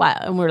off for a while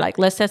and we're like,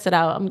 let's test it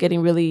out.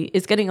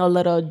 It's getting a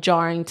little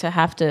jarring to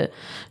have to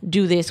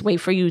do this, wait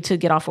for you to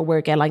get off of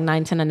work at like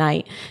 9, 10 at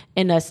night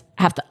and us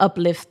have to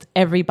uplift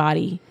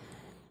everybody,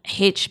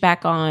 hitch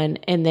back on,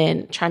 and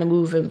then trying to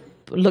move and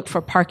look for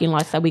parking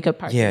lots that we could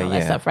park and all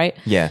that stuff, right?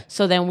 Yeah.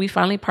 So then we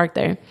finally parked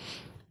there.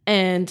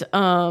 And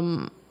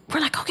we're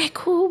like, okay,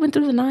 cool. Went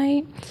through the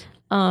night.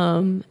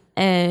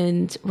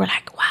 And we're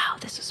like, wow,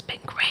 this has been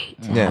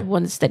great. To have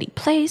one steady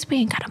place. We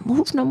ain't got to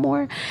move no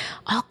more.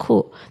 Oh,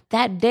 cool.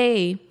 That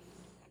day.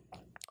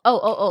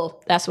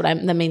 That's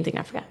the main thing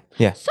I forgot.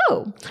 Yeah.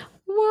 So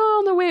we're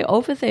on the way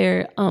over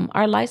there.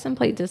 Our license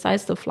plate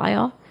decides to fly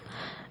off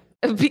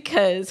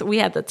because we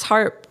had the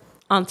tarp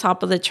on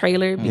top of the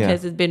trailer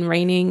because it's been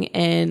raining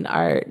and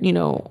our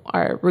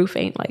roof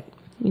ain't like,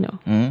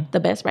 the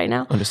best right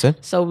now. Understood.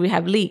 So we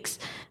have leaks.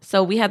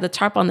 So we had the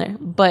tarp on there.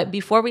 But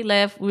before we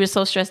left, we were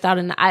so stressed out.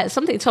 And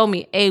something told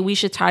me, hey, we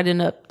should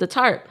tighten up the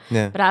tarp.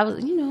 Yeah. But I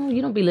was,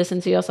 you don't be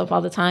listening to yourself all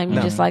the time.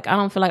 You're just like, I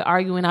don't feel like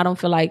arguing. I don't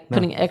feel like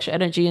putting extra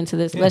energy into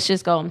this. Let's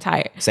just go. I'm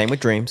tired. Same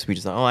with dreams. We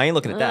just, I ain't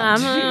looking at that.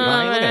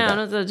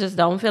 I just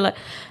don't feel like.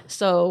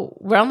 So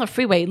we're on the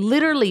freeway,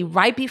 literally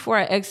right before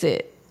I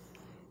exit.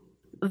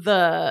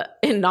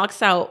 It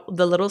knocks out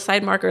the little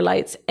side marker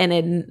lights and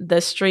then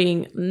the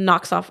string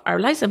knocks off our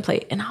license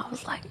plate. And I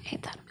was like,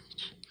 ain't that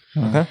a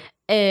bitch? Okay.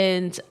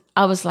 And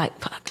I was like,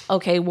 fuck,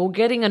 okay, we're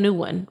getting a new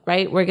one,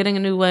 right? We're getting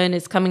a new one.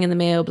 It's coming in the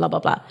mail, blah, blah,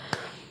 blah.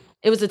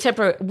 It was a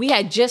temporary. We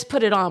had just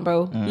put it on,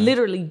 bro.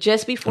 Literally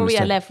just before we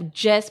had left,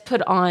 just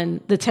put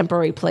on the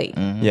temporary plate.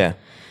 Yeah.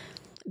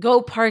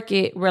 Go park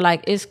it. We're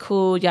like, it's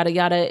cool, yada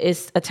yada.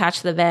 It's attached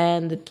to the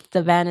van.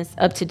 The van is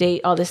up to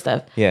date. All this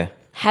stuff. Yeah.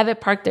 Have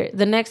it parked there.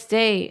 The next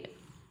day,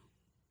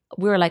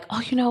 we were like,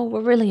 oh,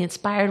 we're really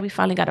inspired. We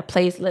finally got a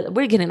place.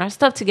 We're getting our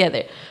stuff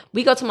together.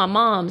 We go to my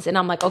mom's, and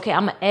I'm like, okay,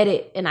 I'm gonna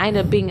edit, and I end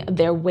up being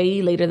there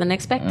way later than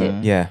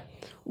expected. Yeah.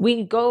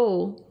 We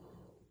go,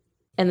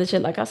 and the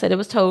shit, like I said, it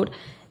was towed.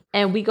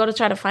 And we go to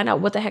try to find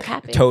out what the heck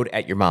happened. Towed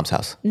at your mom's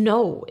house.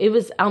 No, it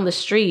was on the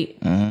street.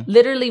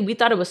 Literally, we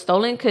thought it was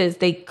stolen because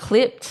they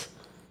clipped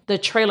the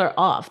trailer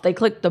off. They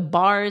clipped the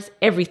bars,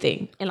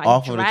 everything, and like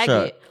Off of the dragged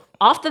truck. it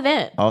off the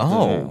van.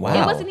 Wow.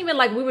 It wasn't even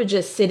like we were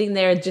just sitting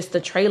there, just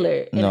the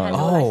trailer, and it had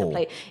no license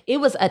plate. It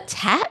was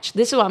attached.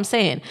 This is what I'm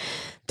saying.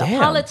 The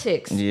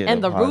politics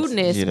and the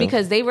rudeness,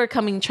 because they were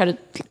coming try to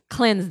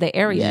cleanse the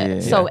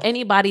area. So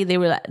anybody, they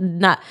were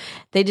like,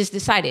 they just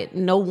decided,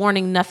 no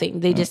warning,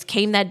 nothing. They just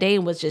came that day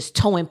and was just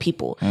towing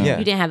people. Yeah.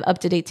 You didn't have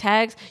up-to-date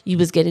tags, you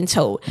was getting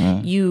towed.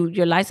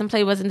 Your license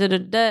plate wasn't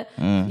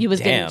you was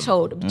getting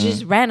towed.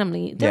 Just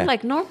randomly. They're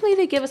like, normally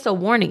they give us a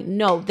warning.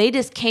 No, they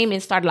just came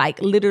and started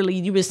like, literally,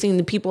 you were seeing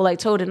the people like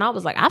towed. And I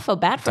was like, I feel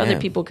bad for other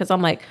people because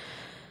I'm like,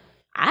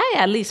 I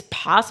at least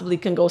possibly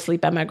can go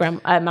sleep at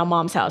my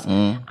mom's house. I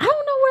don't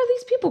know where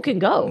these people can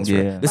go.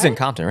 Yeah. This is in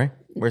Compton, right?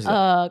 Where's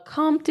that?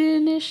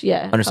 Compton-ish.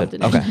 Yeah. Understood.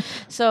 Compton-ish. Okay.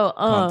 So,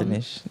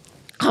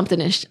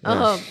 Compton-ish.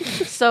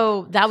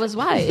 So that was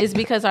why. It's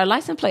because our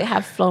license plate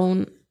had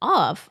flown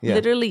off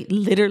literally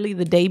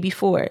the day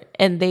before.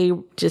 And they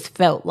just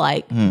felt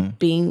like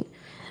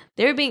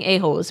they were being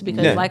a-holes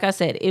because like I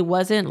said, it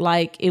wasn't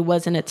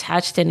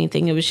attached to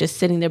anything. It was just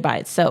sitting there by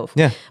itself.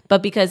 Yeah.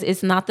 But because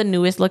it's not the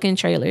newest looking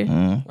trailer,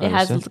 it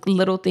has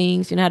little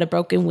things, had a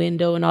broken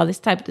window and all this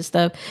type of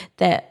stuff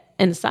that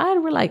inside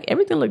we're like,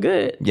 everything look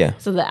good. Yeah.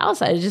 So the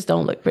outside just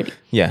don't look pretty.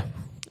 Yeah.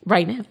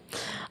 Right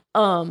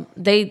now.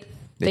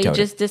 They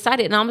just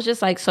decided, and I was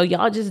just like, so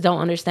y'all just don't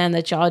understand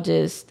that y'all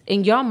just,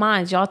 in your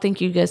minds, y'all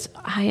think you just,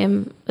 I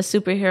am a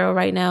superhero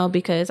right now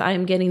because I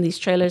am getting these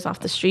trailers off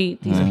the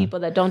street, these people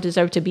that don't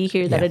deserve to be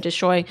here, that are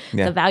destroying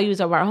the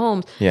values of our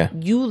homes. Yeah.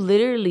 You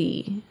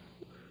literally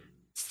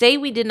say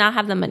we did not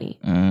have the money.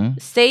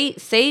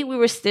 Say we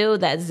were still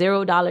that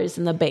 $0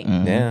 in the bank.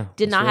 Yeah.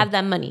 Did not have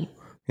that money.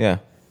 Yeah.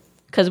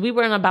 Because we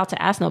weren't about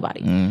to ask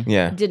nobody.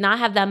 Yeah. Did not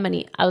have that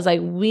money. I was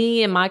like,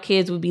 we and my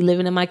kids would be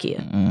living in my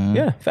Kia.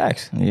 Yeah.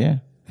 Facts. Yeah.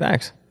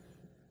 Facts.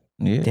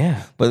 Yeah.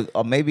 Yeah.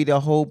 But maybe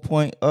the whole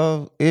point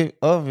of it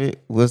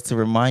was to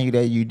remind you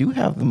that you do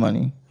have the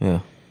money. Yeah.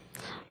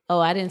 Oh,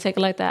 I didn't take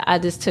it like that. I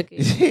just took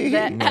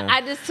it.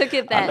 I just took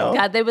it that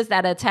God, there was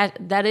that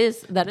attached. That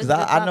is.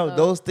 I know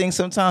those things.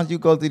 Sometimes you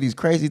go through these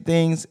crazy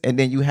things, and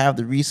then you have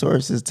the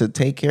resources to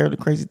take care of the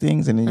crazy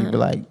things, and then you be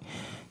like,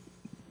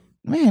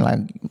 man, like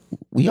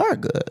we are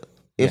good.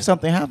 If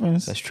something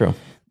happens, That's true.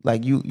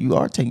 like you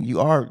are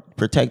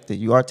protected,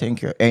 you are taken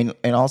care of.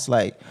 And also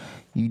like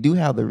you do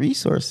have the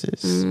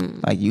resources,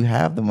 like you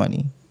have the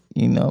money,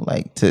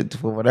 like to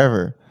for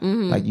whatever,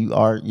 like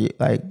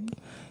like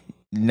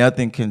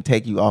nothing can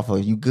take you off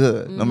of you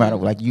good, no matter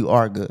what, like you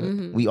are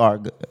good, we are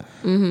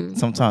good.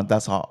 Sometimes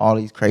that's all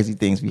these crazy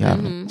things we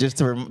have, just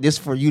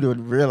for you to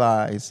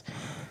realize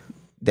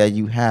that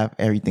you have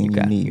everything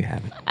you need. You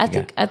have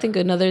it. I think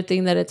another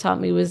thing that it taught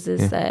me was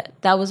this,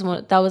 that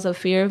was a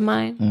fear of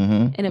mine,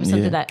 and it was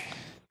something that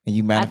and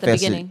you at the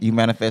beginning you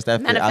manifest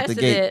that fear out the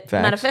gate.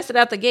 Manifested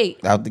out the gate.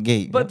 Out the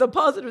gate. But the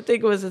positive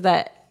thing was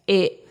that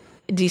it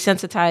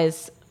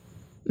desensitized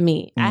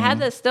me.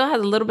 I still had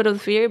a little bit of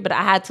fear, but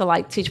I had to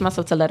like teach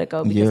myself to let it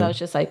go because I was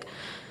just like,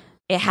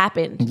 it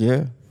happened.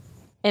 Yeah.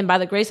 And by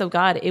the grace of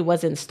God, it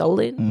wasn't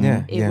stolen.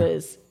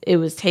 It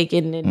was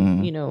taken,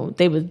 and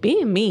they was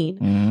being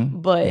mean,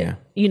 but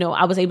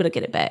I was able to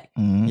get it back.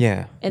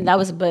 Yeah. And that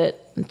was, but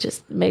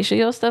just make sure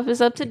your stuff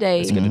is up to date.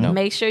 That's good to know.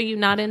 Make sure you're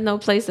not in no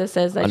place that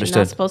says that Understood.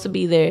 you're not supposed to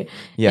be there.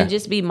 Yeah. And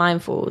just be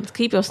mindful.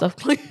 Keep your stuff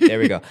clean. There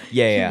we go.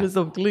 Yeah. Keep your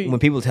stuff clean. When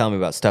people tell me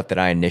about stuff that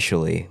I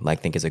initially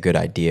think is a good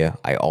idea,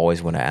 I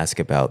always want to ask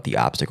about the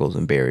obstacles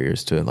and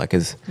barriers to it. Like,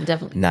 cause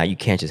Definitely. now you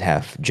can't just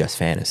have just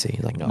fantasy.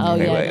 Like, no, Oh,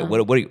 okay, yeah,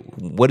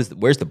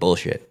 where's the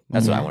bullshit?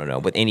 That's what I want to know.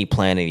 With any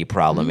plan, any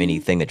problem,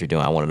 anything that you're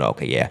doing, I want to know.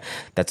 Okay, yeah,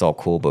 that's all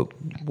cool, but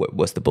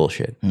what's the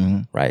bullshit?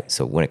 Right.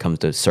 So when it comes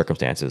to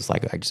circumstances,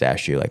 like I just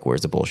asked you, like,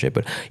 where's the bullshit?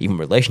 But even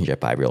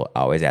relationship, I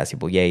always ask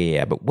people,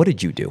 yeah, but what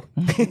did you do?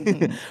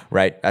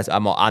 Right?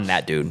 I'm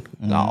that dude.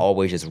 I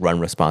always just run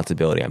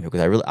responsibility on people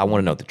because I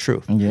want to know the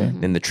truth. Yeah.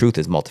 And the truth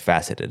is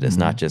multifaceted. It's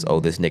not just,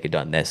 this nigga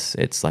done this.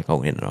 It's like,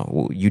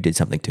 no, you did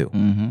something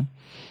too.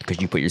 Because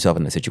you put yourself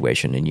in the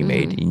situation and you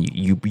made, and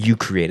you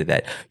created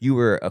that. You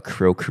were a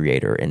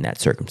co-creator in that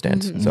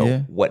circumstance. So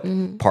what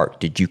part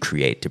did you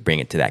create to bring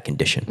it to that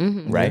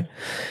condition? Right?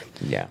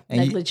 Yeah.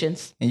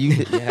 Negligence. And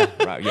you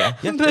Right. Yeah.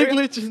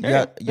 Negligence.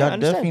 y'all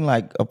definitely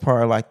like a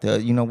part of like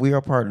we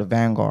are part of the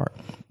vanguard,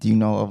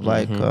 of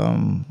like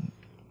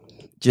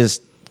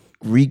just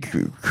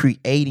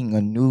recreating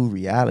a new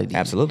reality.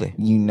 Absolutely.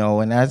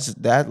 And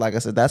that like I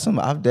said, that's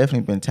something I've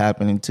definitely been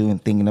tapping into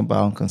and thinking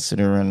about and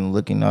considering and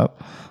looking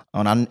up.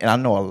 And I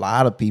know a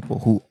lot of people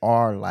who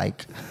are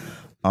like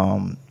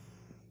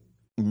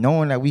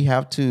knowing that we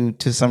have to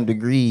some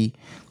degree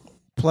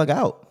plug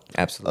out.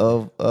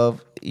 Absolutely.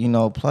 Of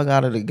plug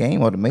out of the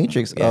game or the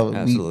matrix.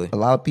 Absolutely. A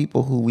lot of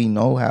people who we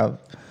know have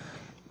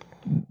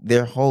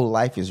their whole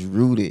life is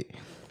rooted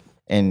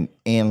in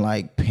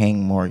like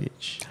paying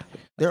mortgage.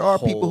 There are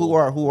people who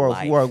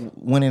are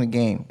winning the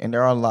game, and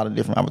there are a lot of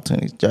different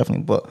opportunities,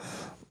 definitely. But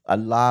a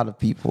lot of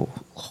people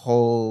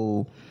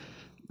whole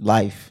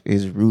life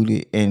is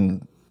rooted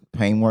in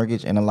paying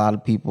mortgage, and a lot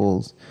of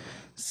people's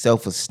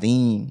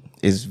self-esteem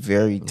is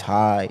very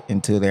tied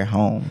into their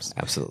homes.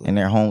 Absolutely. And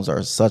their homes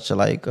are such a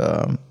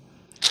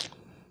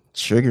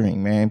triggering,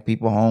 man.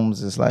 People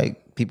homes is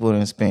like people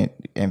that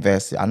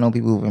invested. I know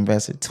people who've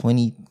invested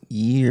 20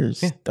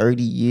 years,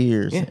 30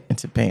 years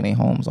into paying their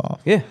homes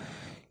off. Yeah.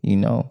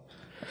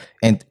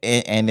 And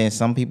then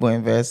some people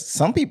invest.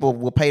 Some people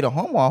will pay the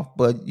home off,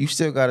 but you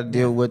still got to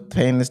deal with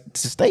paying the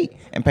state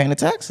and paying the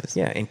taxes.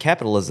 Yeah, in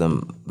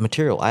capitalism,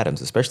 material items,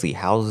 especially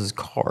houses,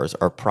 cars,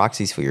 are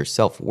proxies for your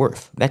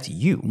self-worth. That's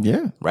you.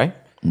 Yeah. Right?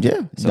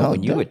 Yeah. So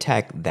when you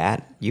attack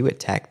that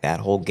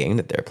whole game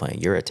that they're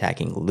playing, you're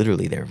attacking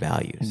literally their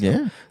values.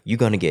 So you're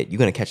gonna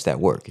catch that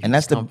work. And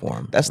that's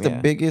the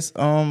biggest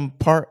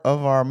part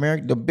of our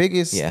the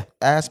biggest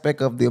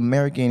aspect of the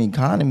American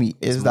economy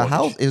is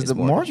the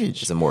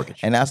mortgage. It's a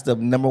mortgage. And that's the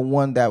number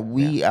one that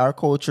our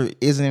culture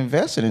isn't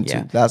invested into.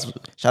 Yeah. That's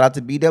shout out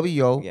to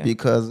BWO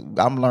because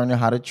I'm learning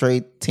how to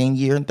trade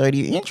 10-year and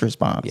 30-year interest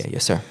bonds. Yeah,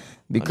 yes, sir.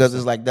 Because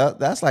it's like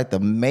that's like the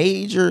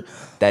major.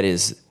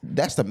 That's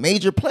the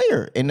major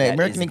player in the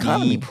American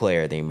economy. The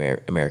player in the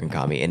American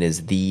economy, and it's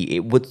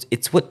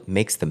what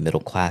makes the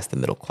middle class the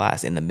middle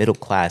class, and the middle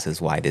class is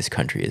why this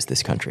country is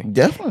this country.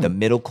 Definitely, the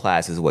middle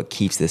class is what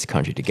keeps this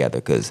country together.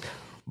 Because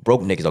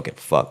broke niggas don't get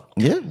fucked.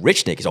 Yeah,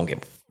 rich niggas don't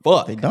get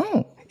fucked. They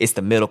don't. It's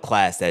the middle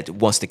class that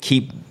wants to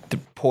keep the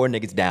poor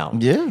niggas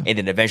down. Yeah. And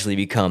then eventually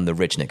become the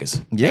rich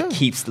niggas. Yeah.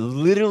 That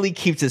literally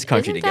keeps this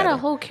country together. Isn't that a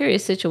whole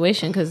curious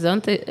situation? Because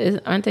aren't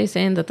they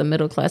saying that the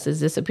middle class is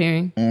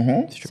disappearing?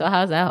 Mm-hmm. So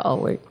how's that all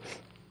work?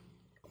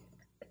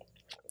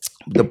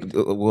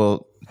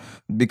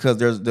 Because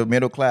the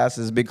middle class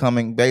is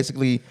becoming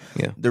basically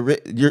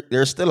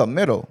there's still a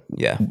middle.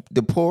 Yeah.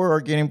 The poor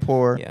are getting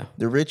poorer. Yeah.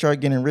 The rich are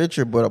getting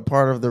richer, but a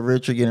part of the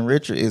rich are getting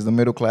richer is the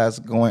middle class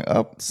going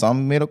up.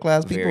 Some middle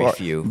class people Very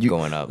few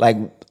going up. Like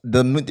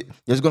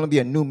there's going to be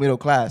a new middle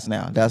class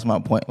now. That's my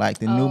point. Like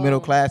the new middle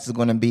class is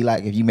going to be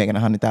like if you're making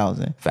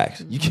 100,000.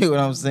 Facts. You get what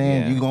I'm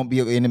saying? Yeah. You're going to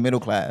be in the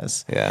middle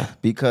class. Yeah.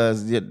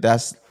 Because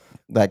that's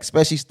like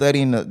especially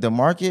studying the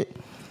market.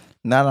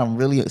 Now that I'm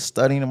really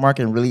studying the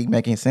market and really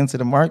making sense of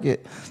the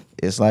market,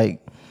 it's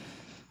like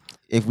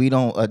if we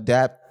don't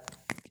adapt,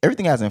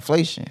 everything has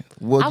inflation.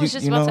 I was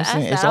just about to ask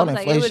that. It's I all was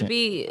like, inflation.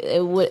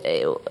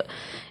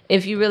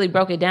 if you really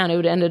broke it down, it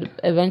would end up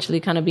eventually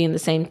kind of being the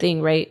same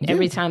thing, right? Yeah.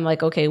 Every time,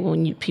 like, okay,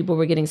 when people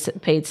were getting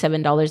paid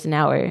 $7 an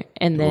hour,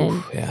 and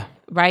then,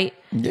 right?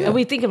 Yeah. And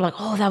we think of like,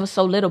 oh, that was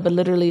so little, but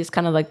literally it's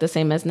kind of like the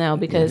same as now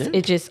because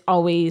it just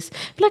always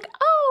like,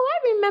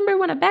 remember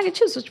when a bag of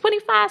chips was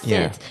 25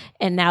 cents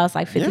and now it's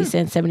like 50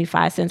 cents,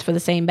 75 cents for the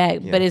same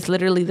bag, but it's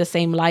literally the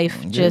same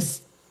life.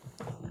 Just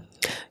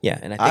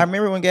and I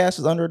remember when gas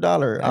was under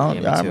 $1.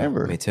 I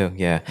remember. Me too.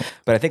 Yeah,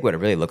 but I think what it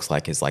really looks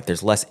like is like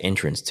there's less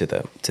entrance to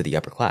the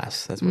upper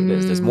class. That's what it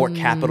is. There's more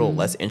capital,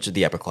 less entrance to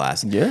the upper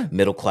class. Yeah,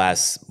 middle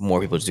class,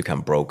 more people just become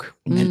broke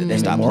and they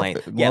stop playing.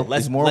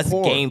 Less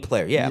game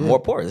player. Yeah, more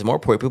poor. There's more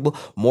poor people,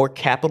 more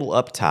capital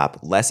up top,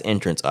 less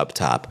entrance up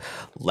top,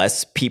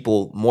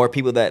 more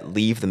people that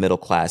leave the middle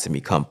class and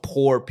become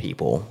poor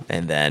people,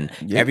 and then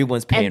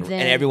everyone's paying and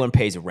everyone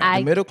pays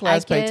rent. The middle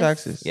class pay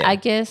taxes. Yeah. I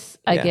guess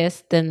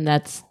then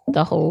that's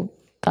the whole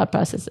thought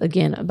process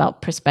again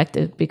about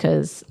perspective,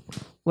 because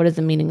what is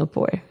the meaning of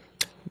poor?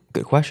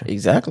 Good question.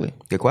 Exactly.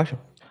 Good question.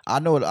 I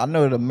know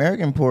the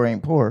American poor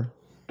ain't poor.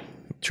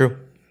 True.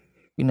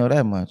 You know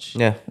that much.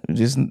 Yeah.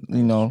 Just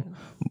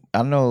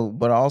I know,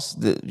 but also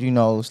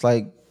it's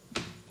like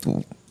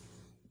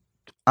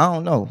I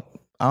don't know.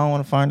 I don't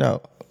want to find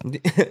out.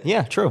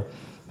 Yeah, true.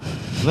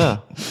 Yeah.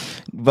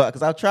 But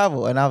because I've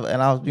traveled and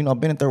I've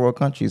been in third world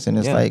countries, and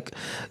it's like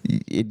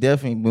it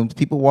definitely, when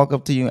people walk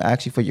up to you and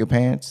ask you for your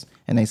pants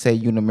and they say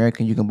you're an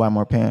American, you can buy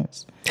more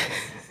pants.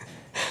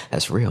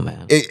 That's real,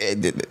 man.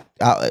 It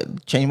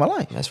changed my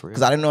life. That's real.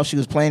 Because I didn't know if she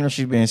was playing or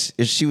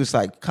if she was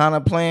like kind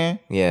of playing.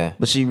 Yeah.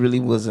 But she really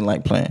wasn't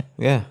like playing.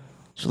 Yeah.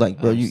 She's like,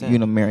 bro, you're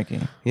an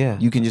American. Yeah.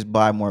 You can just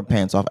buy more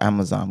pants off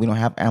Amazon. We don't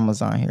have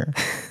Amazon here.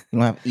 We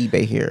don't have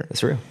eBay here.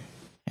 That's real.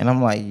 And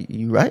I'm like,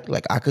 you right?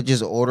 Like I could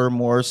just order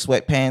more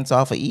sweatpants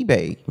off of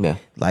eBay. Yeah.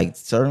 Like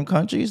certain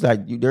countries,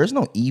 like there's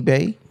no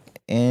eBay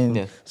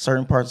in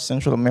certain parts of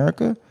Central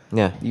America.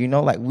 Yeah.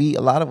 Like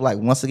a lot of like,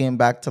 once again,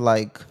 back to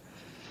like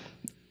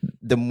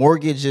the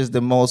mortgage is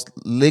the most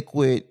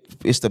liquid.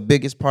 It's the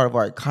biggest part of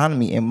our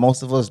economy. And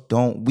most of us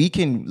don't. We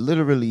can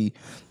literally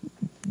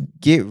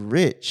get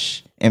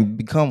rich and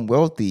become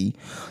wealthy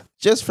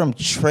just from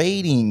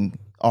trading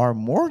our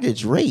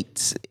mortgage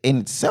rates in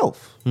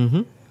itself.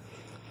 Mm-hmm.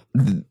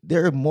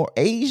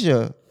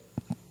 Asia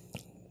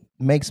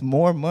makes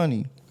more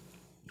money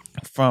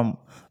from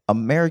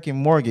American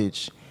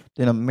mortgage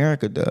than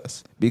America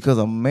does, because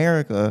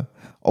America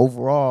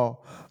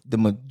overall, the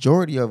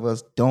majority of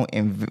us don't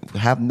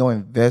have no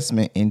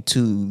investment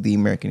into the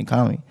American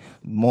economy.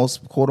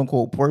 Most quote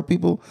unquote poor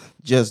people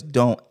just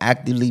don't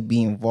actively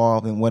be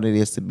involved in what it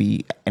is to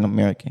be an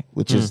American,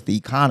 which is the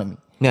economy.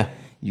 Yeah.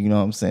 You know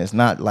what I'm saying? It's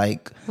not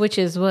like, which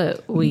is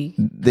what we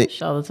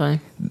push all the time.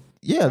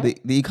 Yeah,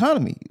 the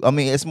economy. I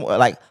mean, it's more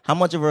like how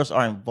much of us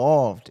are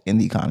involved in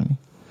the economy.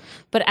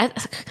 But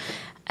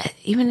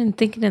even in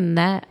thinking in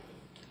that,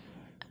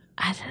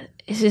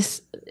 it's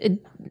just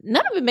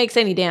none of it makes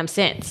any damn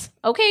sense.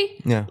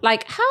 Okay, yeah.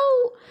 Like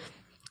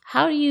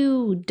how do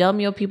you dumb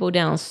your people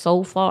down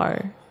so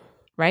far,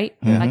 right?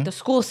 Like the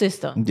school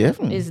system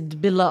definitely is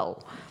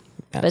below,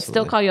 Absolutely. but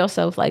still call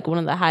yourself like one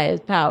of the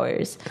highest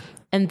powers,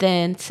 and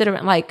then sit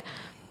around like.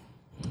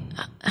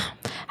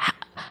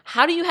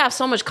 How do you have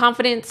so much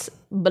confidence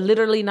but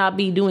literally not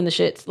be doing the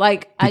shits?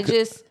 Like,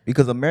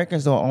 because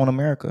Americans don't own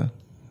America.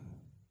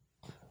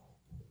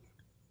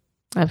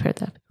 I've heard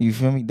that. You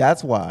feel me?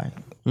 That's why.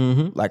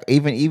 Mm-hmm. Like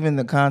even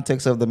the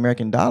context of the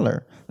American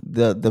dollar,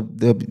 the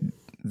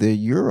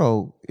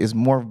euro is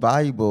more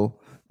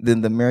valuable than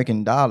the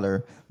American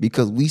dollar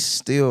because we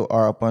still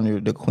are up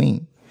under the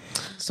queen.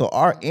 So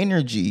our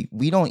energy,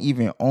 we don't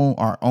even own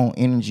our own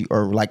energy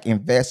or like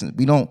invest in.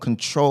 We don't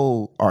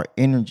control our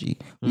energy.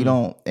 We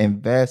don't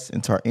invest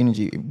into our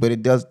energy. But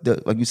it does,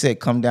 like you said,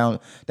 come down.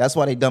 That's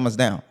why they dumb us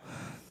down.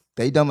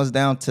 They dumb us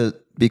down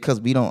because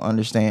we don't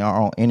understand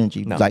our own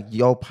energy. No. Like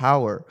your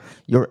power,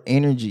 your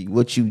energy,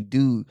 what you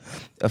do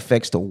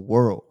affects the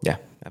world. Yeah.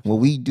 Absolutely.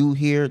 What we do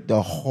here,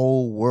 the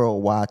whole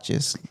world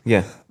watches.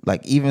 Yeah.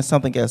 Like even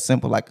something as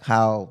simple like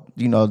how,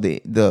 you know,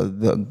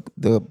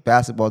 the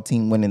basketball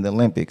team winning the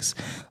Olympics,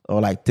 or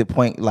like the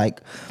point,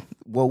 like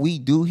what we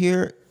do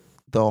here,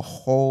 the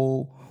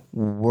whole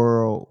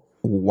world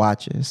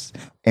watches.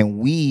 And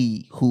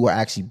we who are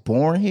actually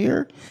born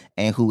here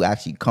and who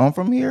actually come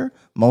from here,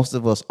 most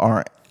of us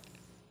aren't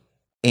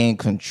in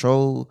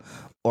control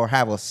or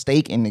have a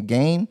stake in the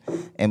game.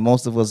 And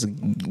most of us,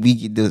 we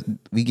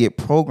get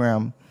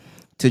programmed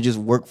to just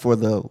work for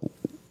the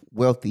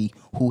wealthy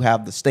who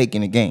have the stake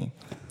in the game.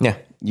 Yeah.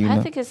 I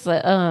think it's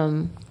like,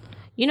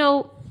 you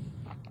know,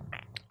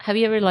 have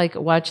you ever like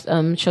watched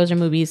shows or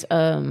movies?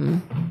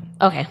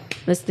 Okay,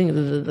 let's think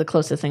of the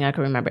closest thing I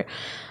can remember.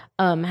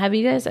 Have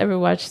you guys ever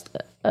watched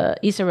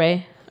Issa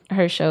Rae,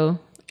 her show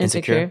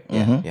Insecure?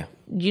 Yeah. Yeah.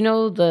 You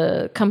know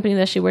the company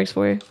that she works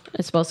for?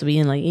 It's supposed to be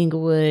in like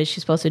Inglewood.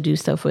 She's supposed to do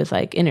stuff with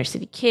like inner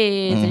city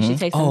kids, and she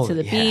takes them to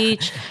the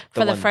beach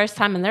for the first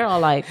time, and they're all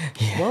like,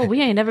 "Whoa,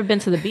 we ain't never been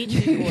to the beach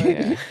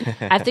before."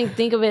 I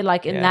think of it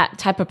like in that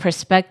type of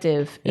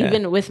perspective.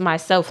 Even with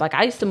myself, like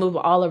I used to move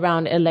all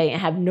around LA and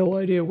have no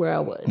idea where I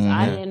was.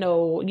 I didn't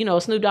know, you know,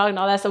 Snoop Dogg and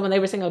all that stuff. When they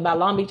were singing about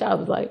Long Beach, I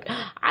was like,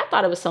 I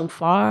thought it was some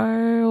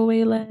far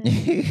away land,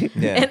 and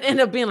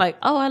end up being like,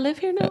 "Oh, I live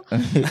here now."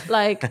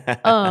 Like,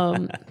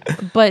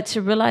 but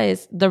to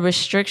realize the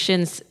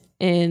restrictions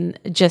in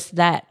just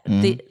that,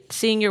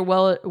 seeing your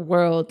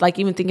world, like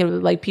even thinking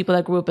of like people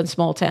that grew up in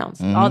small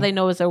towns, all they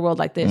know is their world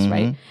like this,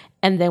 right?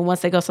 And then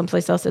once they go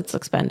someplace else, it's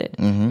expanded.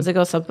 Once they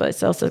go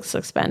someplace else, it's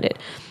expanded.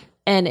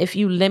 And if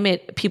you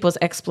limit people's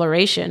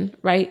exploration,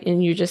 right,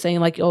 and you're just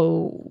saying like,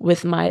 oh,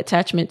 with my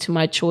attachment to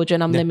my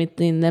children, I'm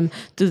limiting them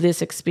through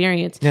this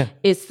experience.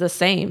 It's the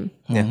same,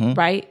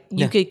 right?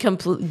 You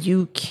could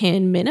you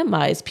can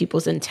minimize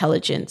people's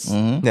intelligence.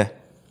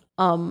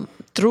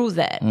 Through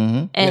that.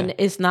 And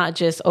it's not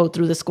just,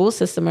 through the school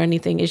system or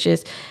anything. It's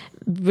just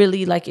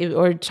really like,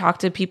 or talk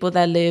to people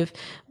that live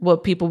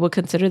what people would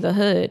consider the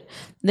hood,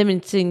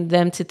 limiting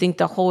them to think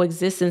the whole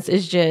existence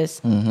is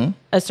just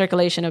a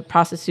circulation of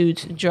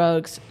prostitutes,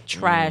 drugs,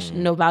 trash,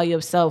 no value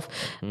of self,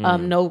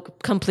 no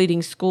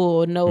completing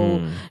school,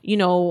 no, you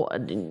know,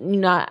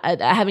 not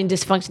having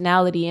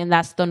dysfunctionality, and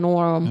that's the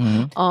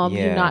norm.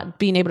 You're not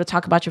being able to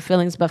talk about your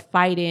feelings, but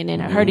fighting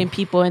and hurting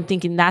people and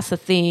thinking that's a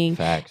thing.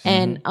 Facts.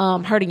 And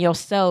hurting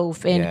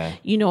yourself, and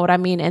you know what I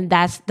mean? And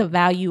that's the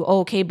value.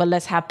 Okay, but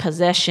let's have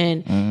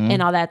possession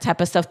and all that type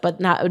of stuff,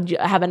 but not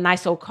have a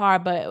nice old car,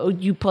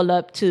 but you pull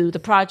up to the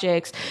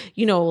projects,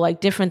 you know, like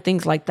different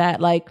things like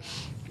that. Like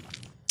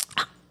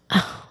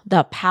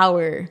the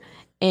power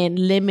in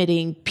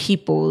limiting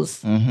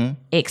people's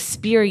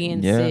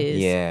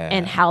experiences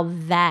and how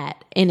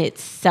that in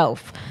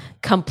itself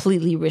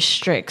completely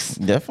restricts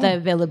the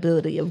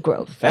availability of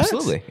growth.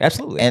 Absolutely.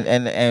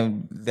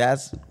 And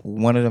that's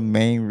one of the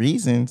main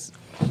reasons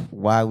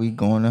why we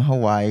going to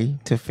Hawaii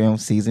to film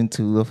season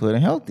 2 of Hood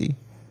and Healthy,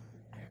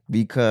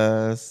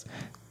 because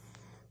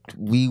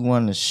we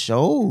want to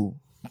show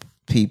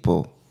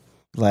people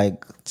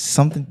like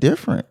something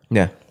different.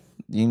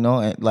 You know,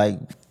 and like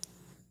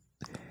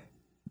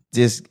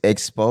just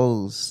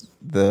expose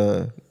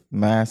the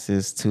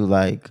masses to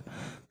like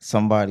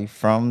somebody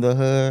from the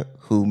hood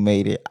who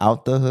made it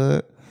out the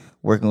hood,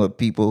 working with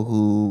people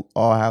who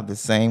all have the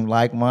same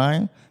like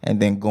mind,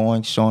 and then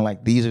showing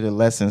like these are the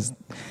lessons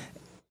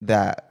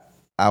that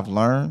I've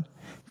learned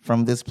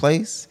from this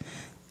place,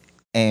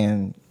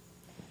 and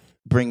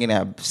bringing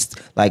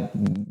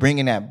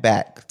that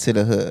back to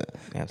the hood.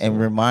 Absolutely. And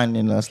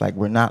reminding us like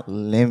we're not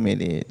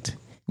limited.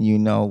 You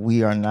know,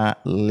 we are not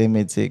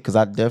limited, because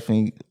I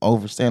definitely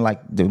understand like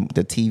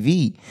the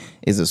TV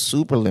is a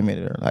super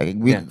limiter. Like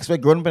we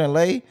expect growing up in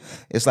LA,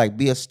 it's like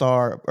be a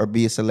star or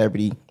be a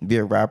celebrity, be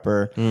a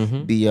rapper,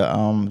 be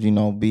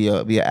a be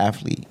an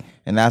athlete,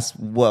 and that's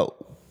what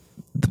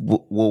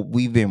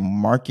we've been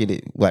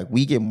marketed. Like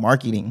we get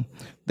marketing,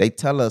 they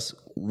tell us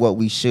what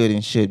we should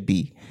and should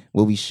be,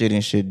 what we should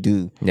and should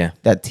do. Yeah,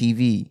 that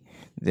TV,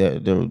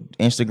 the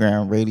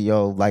Instagram,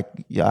 radio, like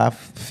I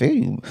feel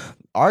you.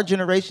 Our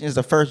generation is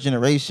the first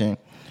generation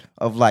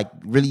of like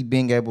really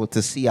being able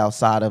to see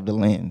outside of the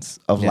lens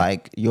of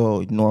like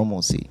your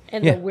normalcy.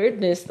 And the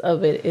weirdness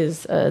of it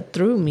is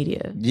through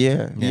media.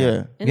 Yeah.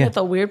 Isn't that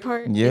the weird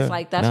part? Yeah. It's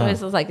like that's why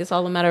it's like it's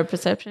all a matter of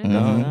perception.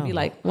 It could be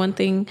like one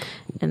thing,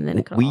 and then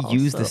it could we also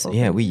use this. open.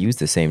 Yeah, we use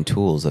the same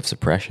tools of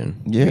suppression.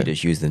 Yeah. We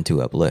just use them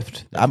to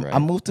uplift. I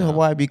moved to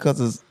Hawaii because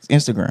of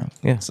Instagram.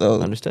 Yeah,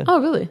 so understood.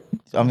 Oh, really?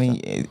 I mean,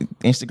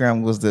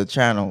 Instagram was the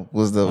channel,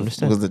 was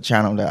the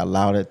channel that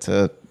allowed it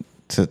to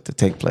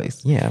take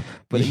place. Yeah,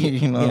 but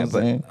you know what I'm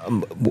saying?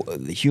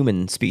 The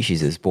human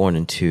species is born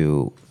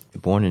into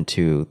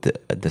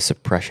the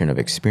suppression of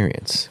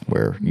experience,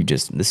 where you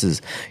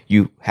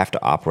have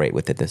to operate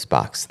within this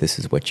box. This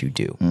is what you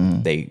do.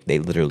 They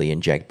literally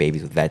inject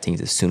babies with vaccines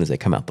as soon as they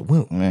come out the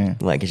womb.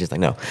 Like it's just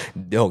like no,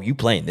 you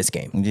playing this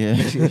game. Yeah.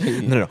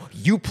 no,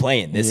 you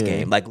playing this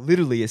game. Like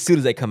literally as soon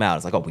as they come out,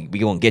 it's like, oh, we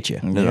gonna get you.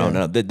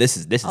 No. This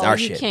is our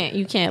shit.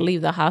 You can't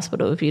leave the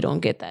hospital if you don't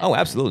get that. Oh,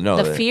 absolutely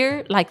no. The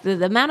fear, like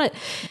the amount of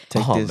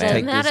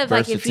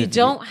like if you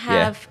don't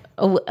have.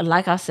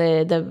 Like I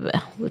said,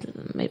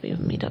 maybe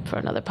meet up for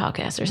another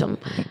podcast or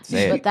something.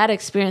 But that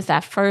experience,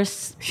 that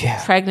first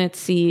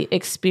pregnancy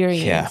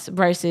experience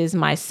versus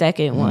my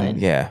second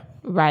one,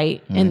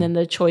 right? And then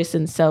the choice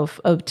in self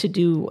of to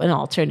do an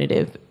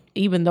alternative,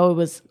 even though it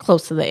was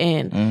close to the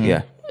end.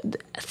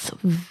 It's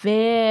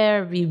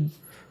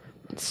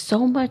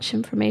so much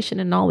information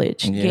and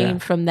knowledge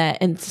gained from that,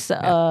 and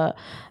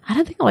I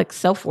don't think like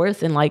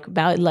self-worth and like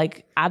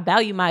I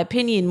value my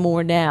opinion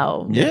more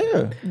now.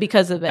 Yeah.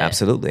 Because of it.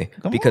 Absolutely.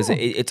 Because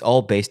it's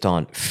all based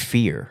on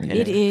fear.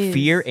 It is.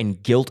 Fear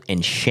and guilt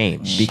and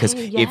shame. Because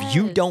if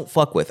you don't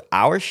fuck with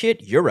our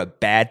shit, you're a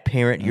bad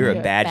parent. You're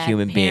a bad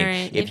human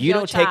being. If you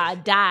don't take... If your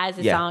child dies,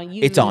 it's on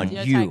you. It's on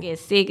your you. child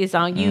gets sick, it's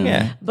on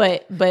you.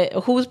 But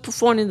who's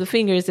pointing the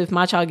fingers if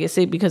my child gets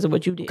sick because of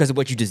what you did? Because of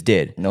what you just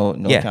did. No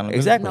accountability.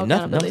 Exactly.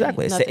 No Nothing.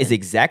 Exactly. Nothing. It's the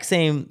exact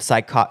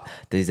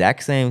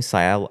same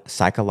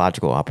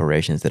psychological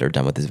operations that are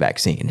done with this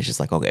vaccine. It's just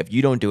like, okay, if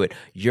you don't do it,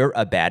 you're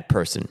a bad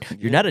person.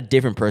 You're not a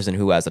different person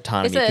who has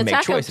autonomy to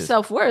make choices. Of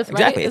self-worth,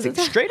 right? Exactly.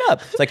 It's straight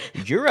up. It's like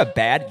you're a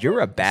bad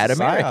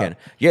American.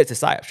 Yeah, it's a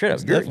psyop. Straight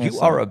up. You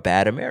are a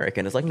bad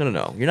American. It's like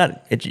no. You're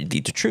not.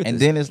 The truth. And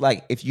then it's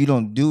like if you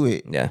don't do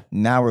it,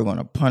 now we're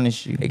gonna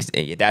punish you.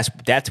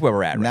 That's where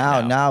we're at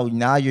right now.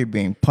 Now you're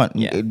being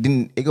punished.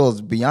 It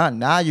goes beyond.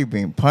 Now you're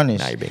being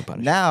punished.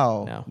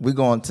 Now we're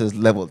going to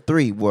level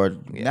 3 where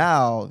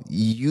now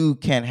you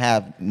can't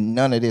have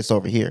none of this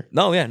over here.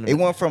 No. It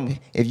went from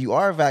if you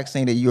are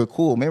vaccinated, you're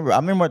cool. I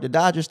remember at the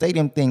Dodger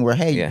Stadium thing where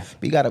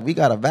we got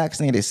a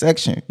vaccinated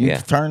section. You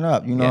turn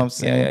up. You know what I'm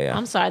saying?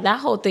 I'm sorry.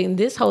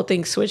 This whole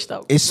thing switched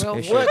up. It's real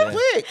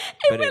quick.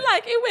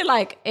 It went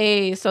like,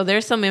 hey, so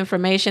there's some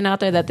information out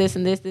there that this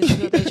and this is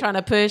what they're trying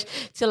to push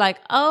to like,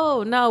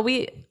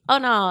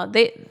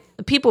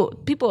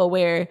 people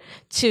aware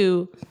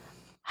to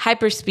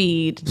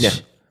hyperspeed. Yeah.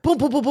 Boom,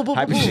 boom, boom, boom, boom,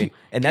 boom.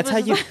 And that's how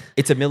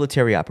it's a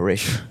military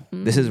operation.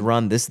 This is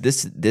run, this.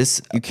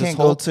 You can't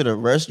go to the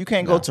rest. You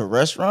can't go to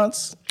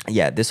restaurants.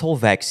 Yeah, this whole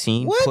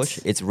vaccine push,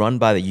 it's run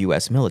by the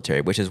U.S.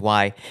 military, which is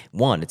why,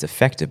 one, it's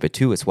effective, but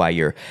two, it's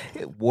why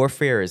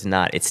warfare is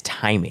not, it's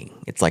timing.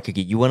 It's like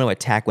you want to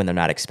attack when they're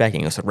not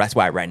expecting. So that's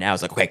why right now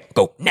it's like, okay,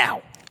 go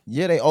now.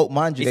 Yeah,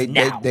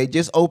 they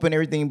just opened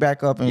everything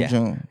back up in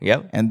June.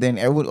 Yep. And then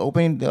everyone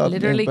opened up.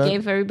 Literally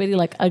gave everybody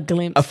like a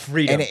glimpse of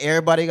freedom. And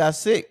everybody got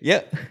sick.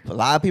 Yep. A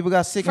lot of people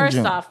got sick in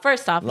June.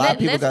 First off,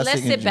 let's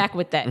sit back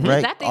with that.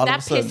 Right? I think that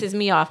pisses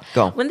me off.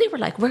 When they were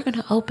like, we're going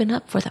to open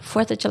up for the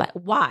 4th of July.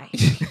 Why?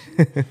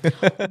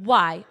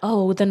 Why?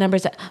 Oh, the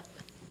numbers.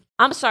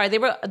 I'm sorry.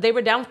 They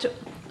were down to...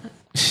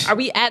 Are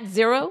we at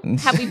 0?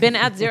 Have we been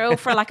at 0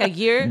 for like a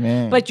year?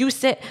 Man. But you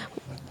said...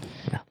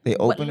 They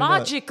open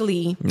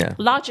logically,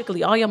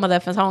 all your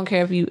motherfuckers, I don't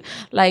care if you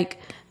like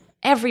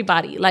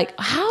everybody, like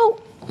how.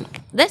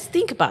 Let's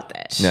think about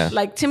that. Yeah.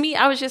 Like to me,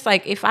 I was just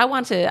like, if I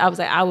want to, I was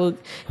like, I will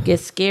get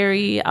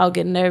scary, I'll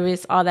get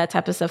nervous, all that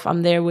type of stuff.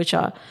 I'm there with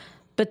y'all.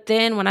 But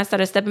then when I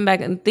started stepping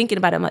back and thinking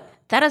about it, I'm like,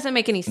 that doesn't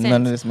make any sense.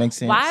 None of this makes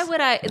sense. Why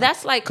would I?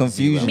 That's like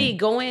confusion. Me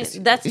going.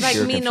 That's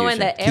like me knowing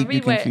that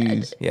everywhere.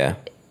 Yeah.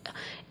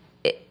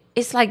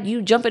 It's like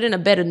you jumping in a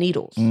bed of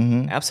needles.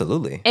 Mm-hmm.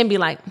 Absolutely. And be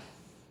like.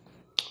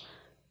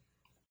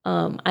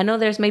 I know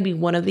there's maybe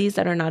one of these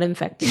that are not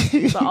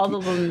infected, but all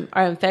of them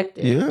are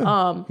infected.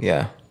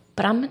 Yeah. But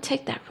but I'm gonna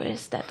take that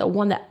risk that the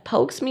one that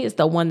pokes me is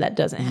the one that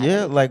doesn't have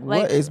Yeah, it. like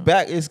what? It's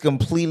back. It's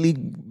completely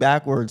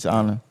backwards,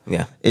 Anna.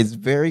 Yeah. It's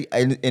very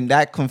and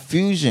that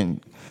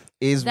confusion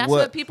is That's what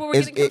what people were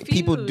getting confused.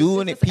 people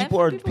doing It's it. just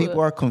People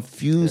are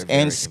confused They're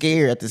very and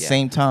scared at the confused.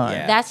 same time.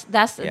 Yeah.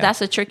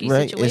 That's a tricky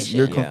Right? situation.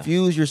 You're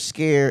confused, you're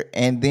scared,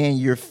 and then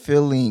you're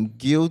feeling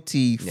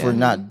guilty for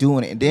not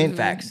doing it. And then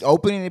Facts.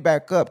 opening it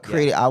back up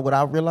created what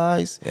I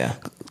realized. Yeah.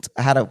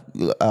 I had a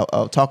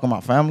talk with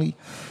my family,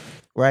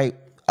 right?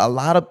 A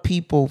lot of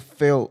people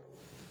felt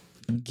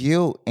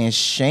guilt and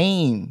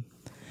shame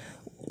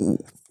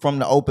from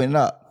the open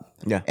up.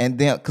 Yeah. And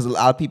then because a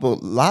lot of people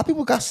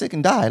got sick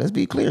and died. Let's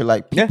be clear.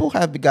 Like people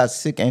have got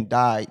sick and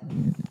died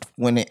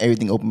when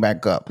everything opened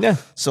back up. Yeah.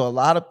 So a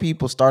lot of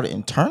people started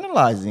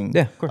internalizing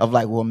Yeah, of course. of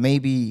like, well,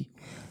 maybe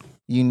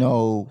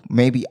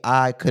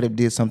I could have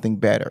did something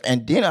better.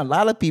 And then a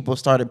lot of people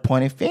started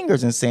pointing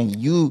fingers and saying,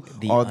 you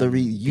are the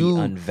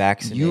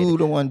unvaccinated. You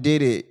the one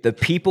did it. The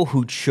people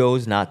who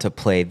chose not to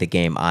play the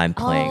game I'm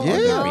playing are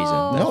the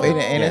reason. No,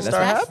 and it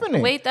started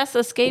happening. Wait, that's a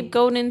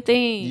scapegoating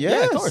thing.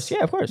 Yes. of course.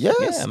 Yeah, of course. Yes,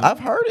 Yeah, man. I've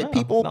heard it.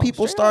 People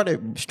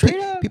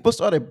Straight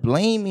started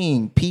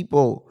blaming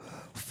people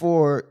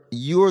for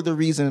you're the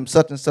reason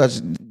such and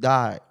such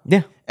died.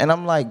 Yeah. And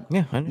I'm like,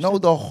 Yeah, I understand. no,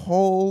 the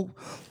whole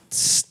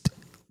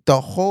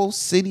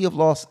city of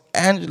Los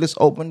Angeles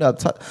opened up.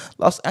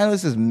 Los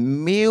Angeles is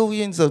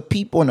millions of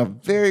people in a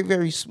very,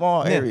 very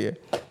small area.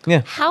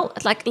 Yeah. How,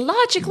 like,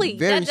 logically,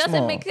 Very that doesn't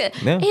small. make it.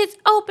 Yeah. It's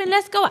open.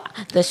 Let's go.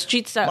 The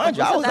streets are Mind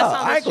you, I open. was That's out.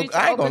 how the I ain't streets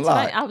gonna are open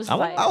lie. tonight. I was I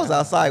like, was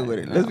outside with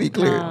it. Let's be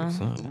clear.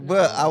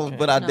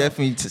 But I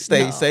definitely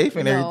stay safe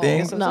and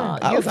everything. No,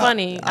 I you're was out.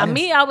 funny.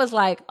 I was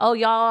like, oh,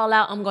 y'all all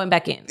out. I'm going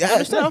back in. Yeah, I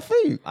understand. I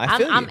feel you. I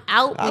feel I'm you.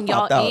 out I when y'all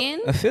popped out.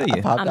 in. I feel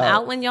you. popped I'm out.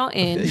 out when y'all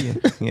in,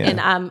 Yeah.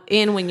 and I'm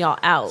in when y'all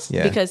out.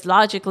 Yeah. Because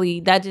logically,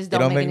 that just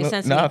don't make any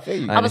sense to me. I feel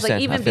you. I was like, understand.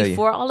 I even feel you.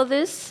 before all of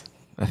this,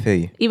 I feel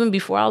you.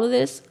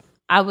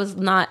 I was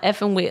not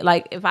effing with,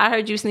 like, if I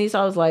heard you sneeze,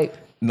 I was like,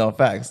 No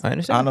facts. I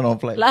understand. I don't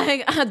play.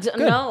 like,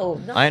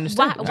 no. I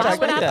understand. Why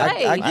would I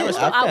play? I get it.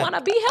 I want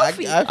to be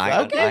healthy.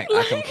 I Okay.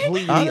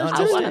 completely I I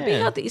understand. want to be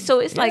healthy. So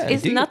it's like, Yeah,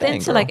 it's do your nothing thing,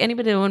 to bro. like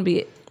anybody that want to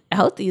be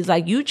healthy. It's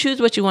like you choose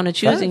what you want to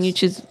choose and you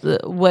choose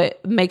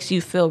what makes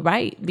you feel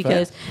right.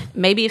 Because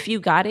maybe if you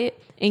got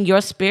it in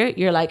your spirit,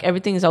 you're like,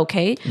 everything is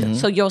okay.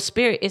 So your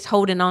spirit is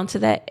holding on to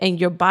that and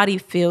your body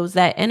feels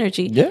that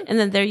energy. Yeah. And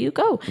then there you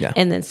go. Yeah.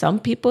 And then some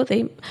people,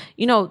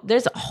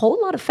 there's a whole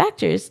lot of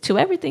factors to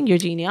everything, your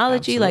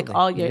genealogy, like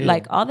all your,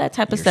 like all that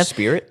type of Your stuff.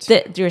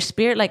 spirit. Your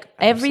spirit, like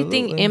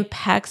everything Absolutely.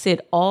 impacts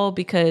it all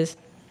because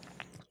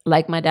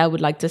like my dad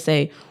would like to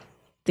say,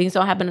 things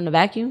don't happen in a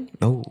vacuum.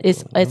 Oh.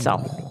 It's a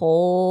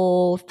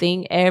whole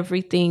thing.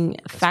 Everything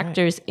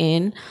factors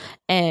in,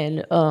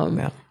 and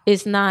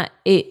it's not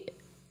it.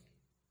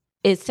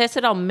 It sets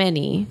it on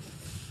many,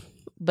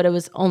 but it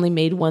was only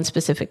made one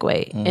specific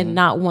way, and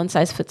not one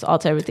size fits all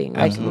to everything.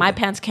 Like my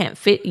pants can't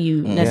fit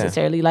you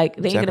necessarily. Like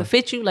they ain't gonna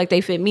fit you like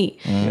they fit me.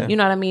 You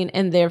know what I mean?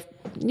 And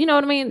you know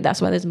what I mean? That's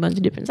why there's a bunch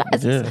of different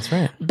sizes. Yeah. That's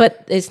right.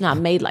 But it's not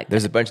made like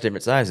There's that. a bunch of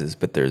different sizes,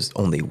 but there's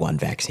only one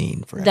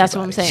vaccine for That's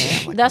what I'm everybody.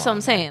 saying. Like, That's come what I'm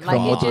on, saying. man.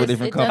 Like multiple it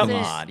different doesn't.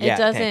 companies. Yeah, It thank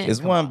doesn't.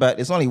 It's one, but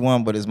it's only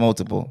one, but it's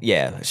multiple.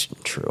 Yeah, that's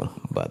true.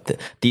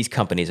 But these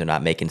companies are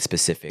not making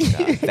specific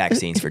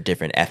vaccines for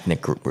different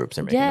ethnic groups.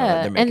 They're making,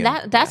 Yeah, they're making,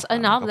 and that's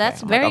I'm like,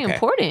 that's okay. very I'm like, okay.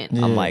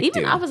 important. I'm like,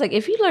 even dude, I was like,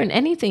 if you learn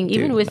anything,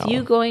 even Dude, with no.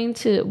 you going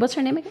to what's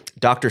her name again?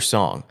 Dr.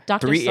 Song.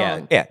 Dr. Three,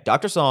 Song. Yeah,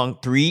 Dr. Song,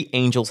 3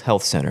 Angels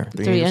Health Center.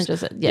 Three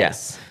Angels.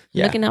 Yes.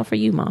 Yeah. Looking out for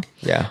you, Mom.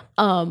 Yeah.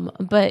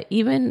 But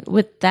even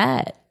with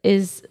that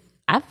is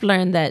I've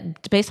learned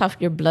that based off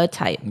your blood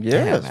type,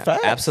 Yeah, it's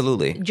facts.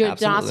 Absolutely. you're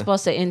not Absolutely.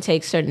 supposed to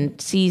intake certain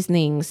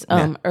seasonings,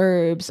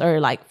 herbs, or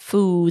like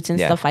foods and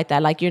Yeah. stuff like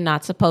that. Like you're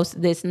not supposed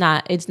to, it's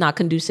not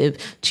conducive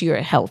to your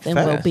health and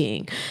Facts.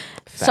 well-being.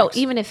 So Facts.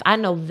 even if I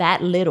know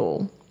that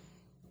little,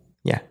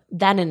 Yeah.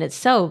 that in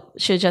itself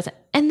should just,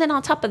 and then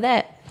on top of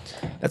that,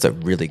 That's a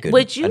really good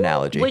would you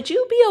analogy. would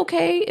you be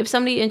okay if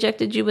somebody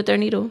injected you with their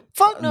needle?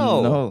 Fuck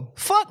no. No.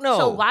 Fuck no.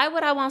 So why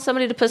would I want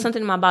somebody to put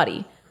something in my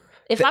body?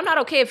 If I'm not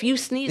okay if you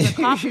sneeze or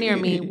cough near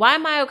me, why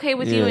am I okay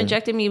with you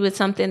injecting me with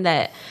something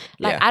that,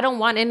 like, Yeah. I don't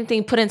want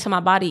anything put into my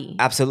body?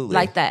 Absolutely.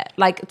 Like that.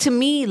 Like, to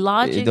me,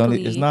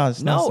 logically, It's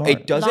not No, smart.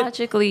 it doesn't.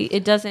 logically,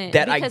 it doesn't.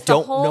 That I because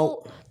don't the whole,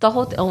 know. The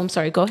whole, oh, I'm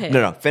sorry, go ahead.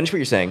 No, finish what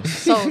you're saying.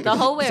 So the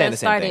whole way Saying it the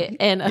same started, thing.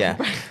 and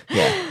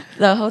Yeah.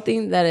 the whole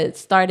thing that it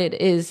started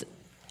is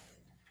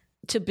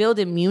to build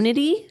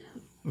immunity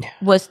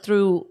was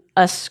through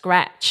a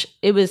scratch.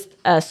 It was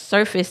a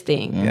surface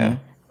thing. Yeah.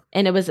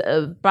 And it was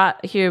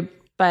brought here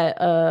by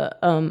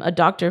a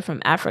doctor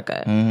from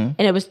Africa. And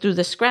it was through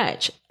the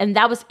scratch. And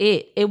that was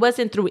it. It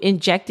wasn't through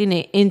injecting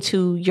it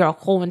into your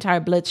whole entire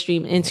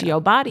bloodstream, into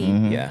your body.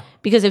 Yeah.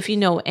 Because if you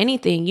know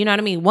anything, you know what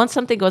I mean? Once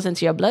something goes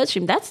into your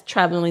bloodstream, that's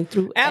traveling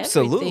through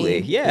Absolutely.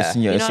 everything. Yeah. It's,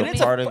 yeah, You it's know a what I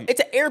mean? part of It's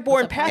an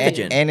airborne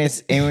pathogen. and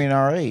it's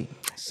mRNA.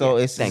 So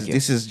it's thank you.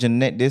 this is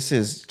genetic. This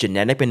is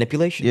Genetic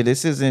manipulation. yeah.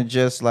 This isn't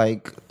just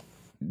like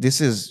this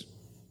is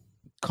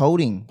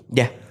coding.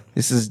 Yeah.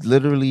 This is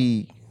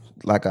literally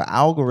like an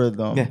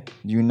algorithm. Yeah.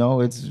 You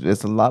know, it's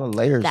a lot of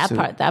layers. That to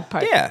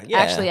part. Yeah.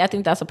 Actually, I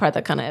think that's the part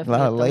that kind of A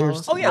lot of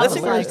layers. Oh, yeah, I let's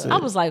was agree. like, I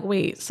was like,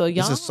 wait, so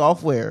y'all. It's a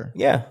software.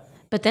 Yeah.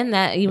 But then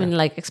that even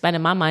like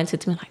expanded my mindset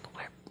to me like,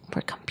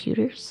 we're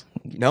computers.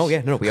 No, we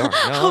are. No,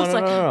 I was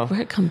like, no.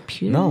 we're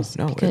computers.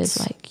 No, because it's-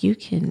 like you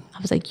can.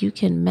 I was like, you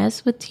can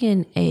mess with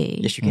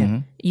DNA. Yes, you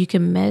can. You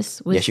can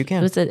mess with. Yes, you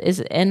can. Is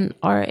it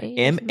NRA?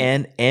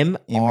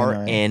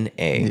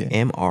 mRNA.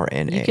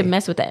 mRNA. You can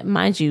mess with that.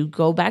 Mind you,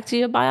 go back to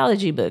your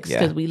biology books Yeah.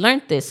 because we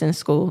learned this in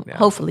school.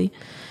 Hopefully,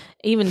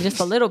 even just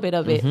a little bit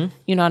of it.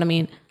 You know what I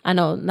mean? I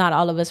know not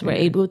all of us were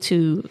able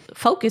to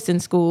focus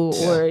in school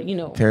or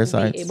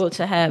Parasites. be able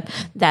to have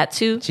that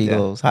too.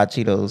 Cheetos, hot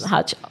Cheetos.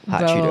 Hot bro,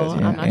 Cheetos,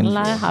 yeah. I'm not gonna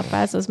lie, hot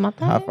fries was my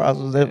thing. Hot fries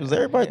was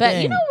everybody.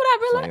 But you know what I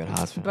even realized,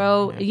 hot fries,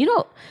 bro? You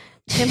know,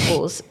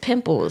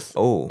 pimples.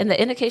 Oh, and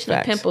the indication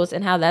facts. of pimples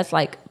and how that's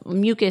like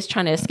mucus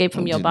trying to escape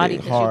from your body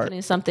because you're Hard.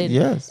 putting something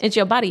Yes. into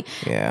your body.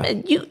 Yeah.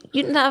 And you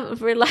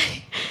never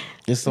like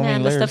There's so man,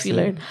 many the layers stuff you to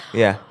it. learn.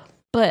 Yeah.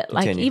 But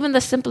like Continue. even the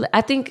simple,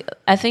 I think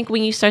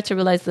when you start to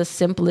realize the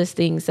simplest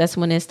things, that's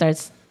when it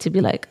starts to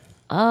be like,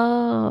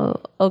 oh,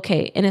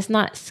 okay. And it's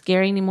not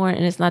scary anymore.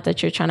 And it's not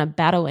that you're trying to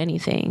battle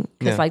anything.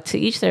 Because Yeah. like to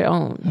each their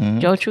own.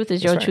 Your truth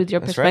is your That's truth. right. Your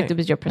That's perspective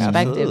right. is your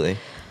perspective. Absolutely.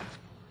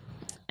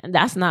 And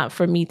that's not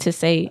for me to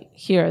say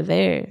here or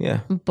there. Yeah.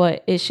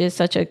 But it's just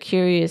such a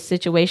curious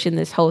situation,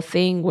 this whole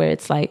thing where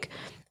it's like,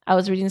 I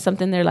was reading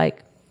something, they're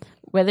like,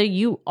 whether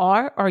you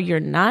are or you're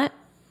not,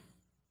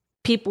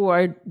 people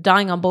are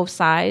dying on both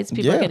sides.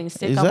 People are Yeah, getting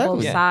sick on exactly.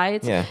 both Yeah,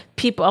 sides. yeah.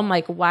 People, I'm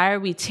like, why are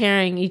we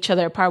tearing each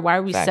other apart? Why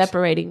are we Facts.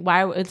 separating?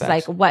 Why? It's Facts.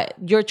 like, what?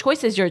 Your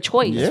choice is your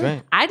choice. That's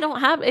right. I don't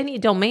have any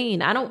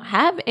domain. I don't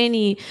have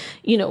any,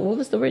 what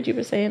was the word you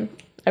were saying?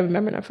 I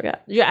remember and I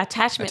forgot. Your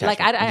attachment. Like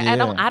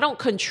I don't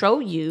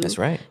control you. That's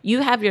right.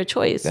 You have your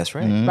choice. That's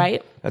right.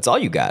 Right? That's all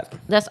you got.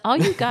 That's all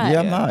you got. Yeah,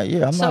 I'm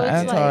not So it's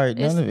anti like,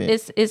 none of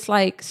it. It's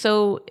like,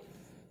 so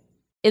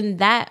in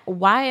that,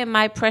 why am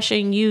I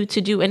pressuring you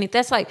to do anything?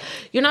 That's like,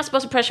 you're not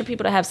supposed to pressure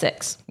people to have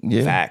sex.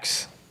 Yeah.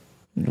 Facts.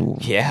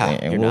 Yeah,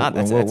 And you're what- not.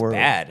 That's and what world?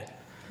 bad.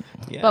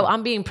 Yeah. But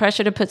I'm being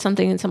pressured to put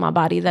something into my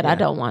body that I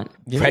don't want.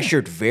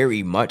 Pressured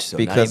very much so.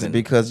 not even,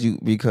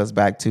 because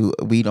back to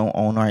we don't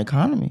own our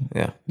economy.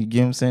 Yeah. You get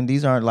what I'm saying?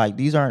 These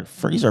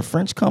are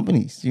French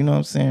companies. You know what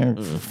I'm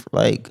saying?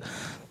 Like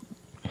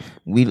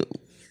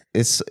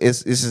this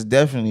is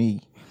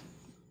definitely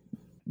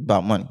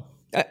about money.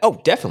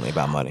 definitely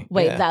about money.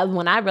 Wait, Yeah. that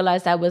when I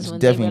realized that was when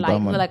they were definitely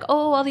about money. like,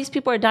 oh, all these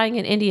people are dying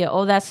in India.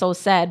 Oh, that's so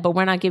sad. But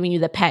we're not giving you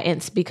the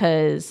patents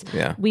because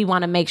Yeah. we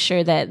want to make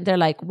sure that they're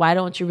like, why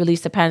don't you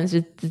release the patents?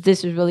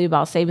 This is really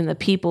about saving the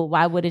people.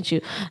 Why wouldn't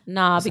you?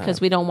 Nah, because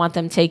we don't want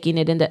them taking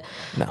it into.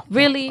 No.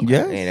 Really?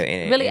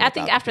 Yes. Really, I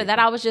think after that,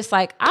 I was just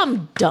like,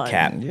 I'm done.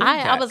 Cap.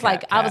 I was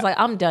like,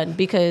 I'm done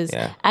because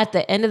Yeah. at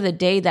the end of the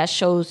day, that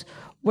shows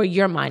where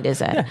your mind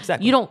is at. Yeah,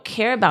 exactly. You don't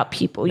care about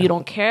people. You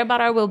don't care about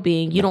our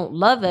well-being. You don't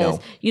love us.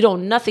 No. You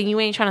don't nothing. You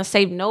ain't trying to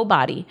save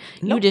nobody.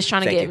 You just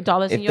trying to Thank get you.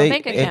 dollars in your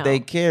bank account. If they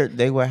cared,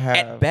 they would have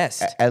At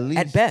best, at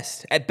least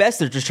at best,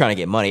 they're just trying to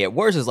get money. At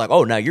worst, it's like,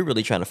 oh, now you're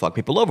really trying to fuck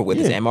people over with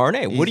this Yeah,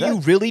 mRNA. What are you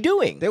exactly. really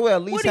doing? They would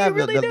at least What are you have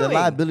really the doing?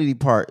 liability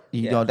part.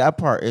 You know, that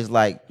part is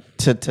like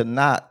to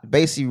not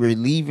basically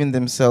relieving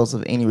themselves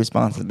of any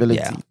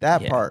responsibility. Yeah.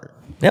 That Yeah. part.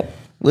 Yep.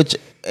 Which,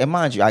 and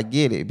mind you, I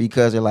get it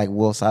because they're like,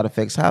 well, side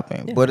effects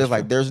happen. But it's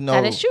like there's no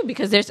That is true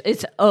because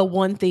it's a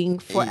one thing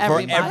for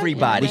everybody.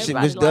 everybody. which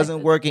Everybody doesn't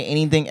likes work in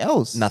anything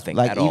else. Nothing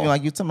Like at even all.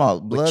 like you talking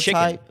about blood chicken.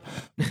 type,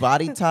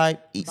 body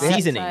type,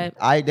 Seasoning.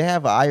 type. They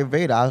have an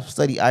Ayurveda. I've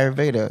studied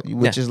Ayurveda,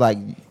 which Yeah. is like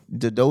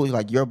those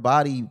like your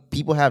body.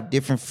 People have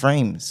different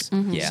frames,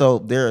 Yeah. so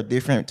there are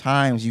different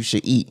times you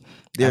should eat.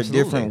 There are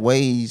Absolutely. different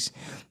ways.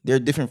 There are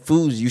different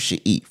foods you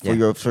should eat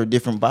for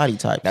different body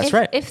types. That's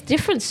right. If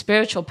different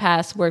spiritual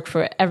paths work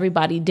for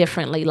everybody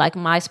differently, like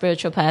my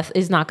spiritual path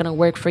is not going to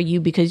work for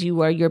you because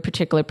you are your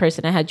particular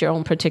person and had your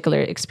own particular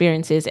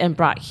experiences and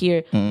brought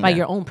here by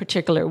your own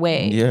particular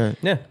way. Yeah.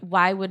 Yeah.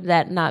 Why would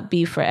that not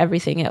be for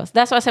everything else?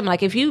 That's why I'm saying,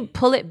 like, if you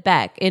pull it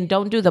back and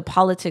don't do the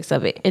politics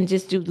of it and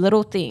just do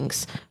little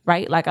things,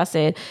 right? Like I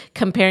said,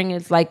 comparing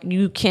it's like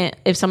you can't,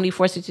 if somebody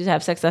forces you to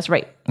have sex, that's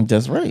rape.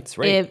 That's right.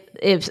 Right.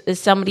 If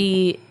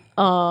somebody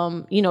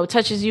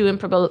touches you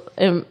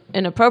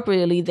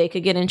inappropriately, they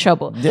could get in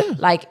trouble. Yeah.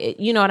 Like,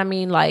 you know what I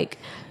mean? Like,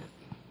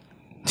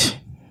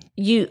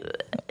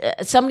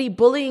 somebody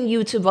bullying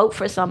you to vote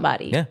for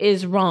somebody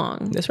is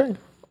wrong. That's right.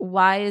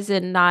 Why is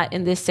it not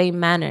in this same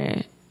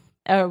manner?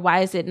 Or why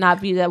is it not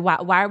be that? Why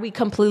are we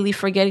completely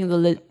forgetting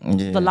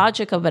the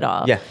logic of it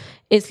all? Yeah.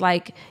 It's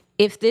like,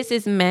 if this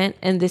is meant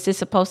and this is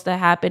supposed to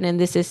happen and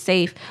this is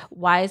safe,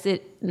 why is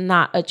it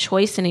not a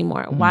choice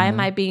anymore? Why am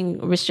I being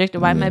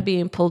restricted? Why am I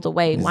being pulled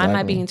away? Why am I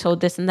Exactly. being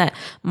told this and that?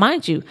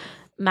 Mind you,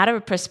 matter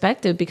of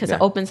perspective because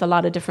it opens a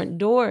lot of different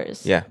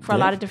doors for a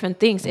lot of different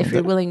things if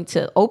you're willing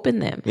to open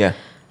them. Yeah.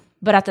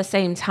 But at the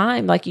same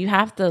time, like you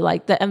have to,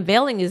 like the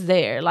unveiling is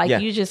there.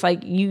 Like you just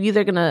like, you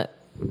either gonna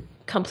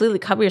completely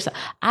cover yourself.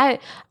 I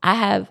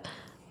have,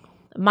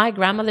 my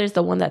grandmother is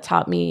the one that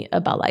taught me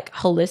about like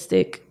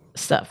holistic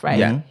stuff, right?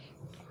 Yeah.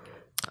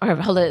 or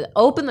hold it,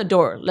 open the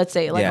door. Let's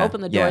say, like, Yeah,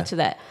 open the door yeah. to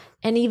that.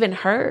 And even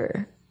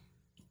her,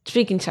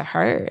 speaking to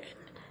her,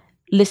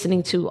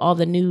 listening to all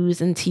the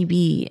news and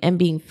TV and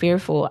being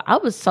fearful, I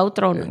was so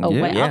thrown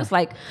away. yeah. I was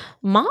like,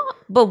 Mom,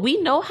 but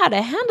we know how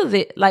to handle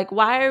it. Like,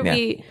 why are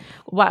we,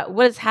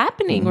 what is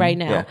happening right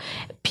now? Yeah.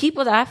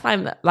 People that I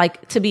find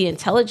like to be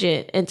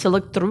intelligent and to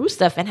look through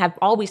stuff and have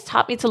always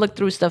taught me to look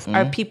through stuff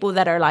are people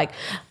that are like,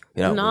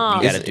 You know,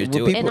 nah. you gotta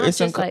do it. And I'm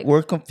just like-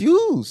 we're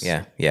confused.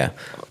 Yeah, yeah.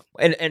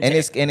 And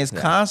it's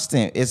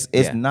constant. It's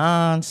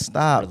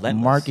nonstop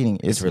Relentless. marketing.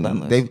 It's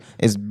relentless.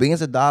 It's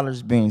billions of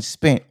dollars being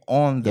spent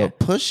on the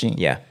pushing.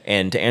 Yeah,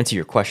 and to answer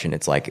your question,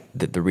 it's like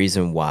the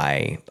reason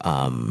why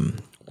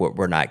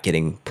we're not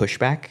getting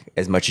pushback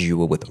as much as you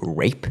will with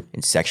rape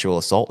and sexual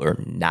assault or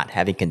not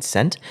having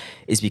consent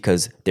is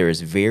because there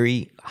is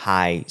very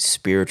high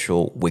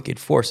spiritual wicked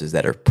forces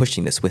that are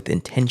pushing this with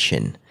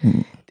intention.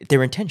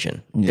 Their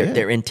intention,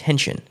 their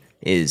intention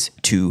is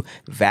to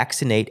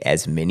vaccinate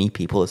as many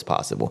people as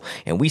possible.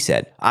 And we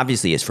said,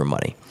 obviously it's for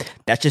money.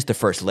 That's just the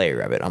first layer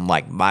of it. I'm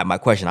like, my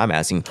question I'm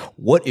asking,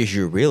 what is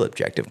your real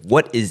objective?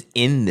 What is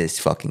in this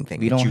fucking thing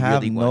We that don't you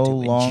have really no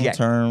want to inject?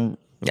 long-term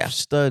Yeah.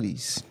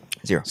 studies.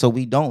 Zero. So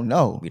we don't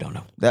know. We don't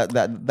know.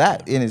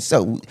 That in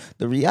itself.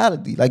 The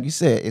reality, like you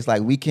said, it's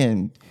like we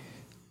can.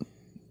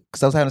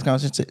 Because I was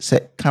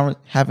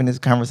having this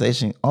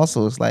conversation.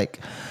 Also, it's like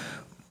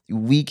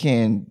we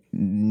can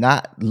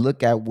not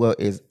look at what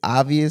is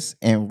obvious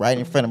and right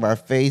in front of our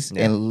face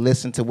and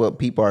listen to what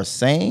people are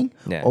saying,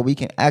 or we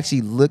can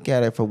actually look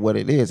at it for what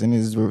it is, and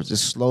it's a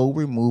slow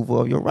removal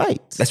of your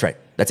rights. That's right.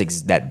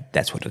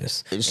 That's what it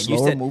is. It's And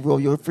slow removal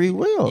of your free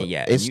will.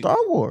 Yeah, It's and Star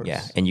Wars.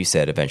 Yeah, and you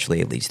said eventually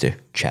it leads to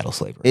chattel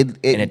slavery, and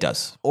it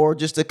does. Or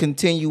just a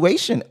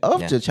continuation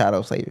of the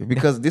chattel slavery,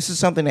 because this is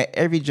something that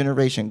every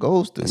generation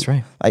goes through. That's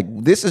right. Like,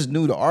 this is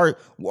new to our.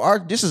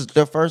 This is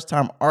the first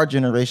time our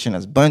generation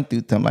has been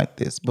through something like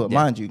this. But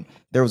mind you,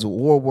 there was a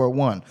World War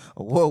I,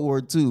 a World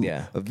War II,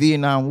 a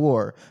Vietnam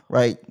War,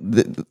 right?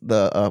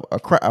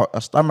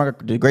 A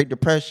stomach, the Great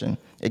Depression,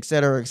 et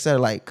cetera, et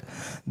cetera. Like,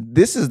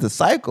 this is the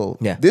cycle.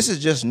 Yeah. This is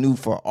just new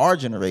for our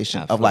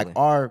generation of like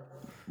our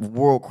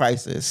world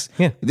crisis.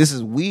 Yeah.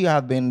 We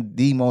have been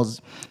the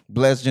most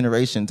blessed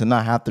generation to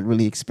not have to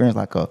really experience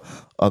like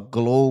a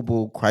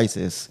global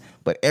crisis.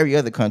 But every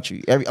other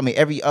country,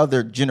 every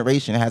other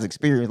generation has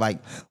experienced,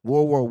 like,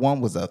 World War I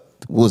was a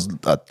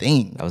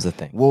thing. That was a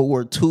thing. World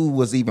War II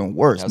was even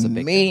worse. That was a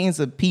big Millions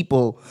of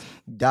people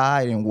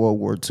died in World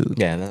War II.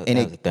 Yeah, that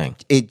was a thing.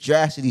 It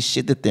drastically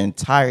shifted the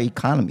entire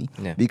economy.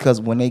 Yeah.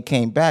 Because when they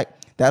came back,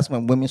 that's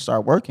when women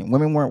started working.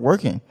 Women weren't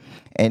working.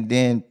 And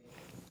then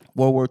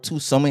World War II,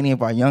 so many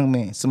of our young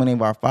men, so many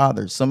of our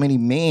fathers, so many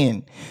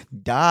men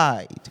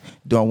died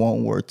during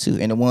World War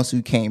II. And the ones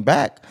who came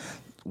back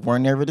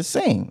weren't ever the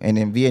same. And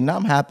then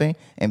Vietnam happened,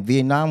 and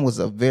Vietnam was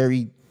a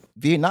big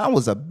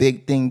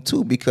thing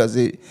too, because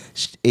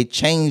it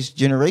changed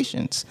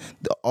generations.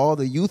 All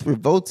the youth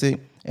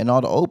revolted, and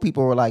all the old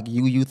people were like,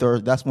 "You youth are."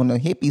 That's when the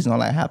hippies and all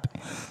that happened.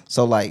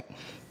 So like,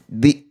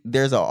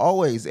 there's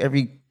always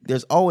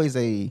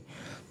a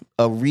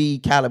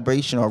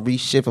recalibration or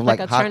reshift of like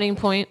a turning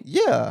point.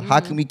 Yeah,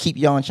 how can we keep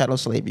y'all in chattel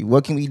slavery?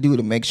 What can we do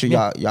to make sure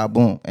y'all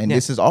boom? And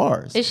this is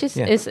ours. It's just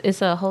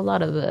it's a whole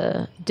lot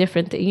of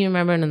different things. You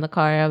remember in the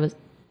car I was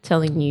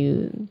telling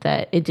you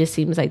that it just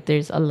seems like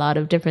there's a lot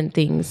of different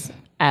things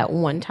at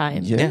one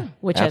time,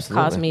 which has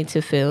caused me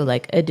to feel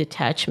like a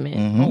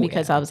detachment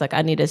because I was like,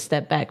 I need to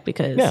step back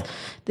because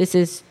this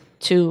is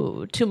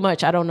too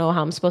much. I don't know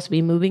how I'm supposed to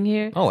be moving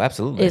here. Oh,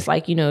 absolutely. It's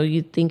like,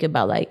 you think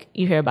about, like,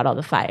 you hear about all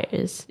the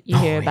fires. You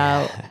hear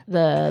about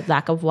the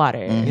lack of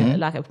water,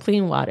 lack of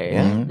clean water.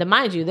 Then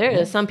mind you, there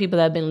are some people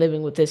that have been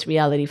living with this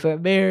reality for a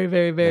very,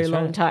 very, very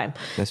long time.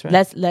 That's right.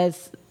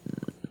 Let's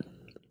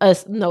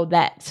us know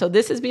that. So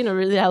this has been a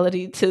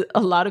reality to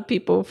a lot of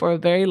people for a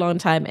very long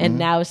time. And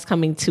now it's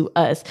coming to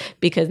us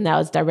because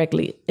now it's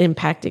directly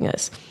impacting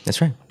us.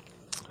 That's right.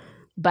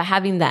 But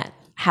having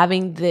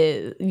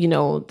the,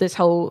 this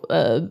whole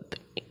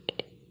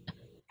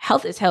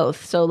health is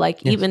health. So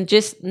like even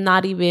just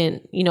not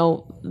even,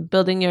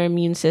 building your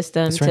immune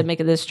system to make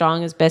it as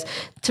strong as best,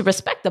 to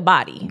respect the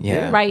body,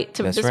 right?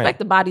 To respect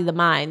the body, the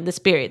mind, the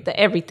spirit, the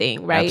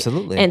everything, right?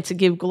 Absolutely. And to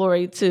give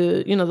glory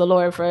to, the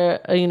Lord for,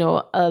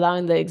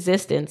 allowing the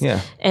existence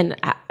and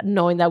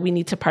knowing that we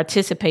need to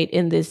participate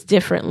in this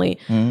differently.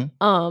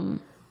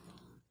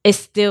 It's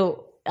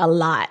still a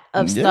lot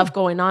of stuff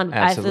going on.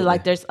 Absolutely. I feel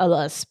like there's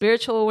a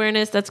spiritual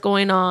awareness that's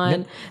going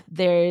on.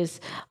 There's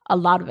a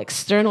lot of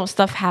external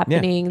stuff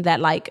happening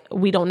that like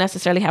we don't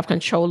necessarily have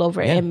control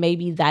over, and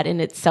maybe that in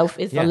itself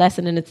is a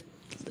lesson in its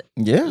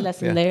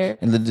lesson there.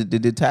 And the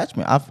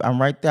detachment, I'm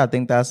right there. I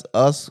think that's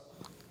us,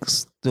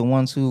 the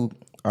ones who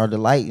are the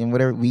light, and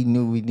whatever we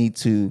knew we need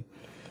to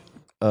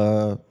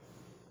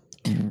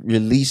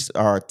release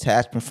our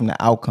attachment from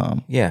the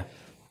outcome. Yeah.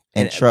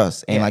 and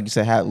trust, and like you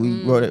said,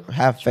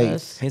 have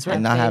faith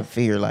and not have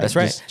fear. Like that's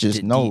right.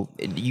 Just know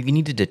you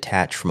need to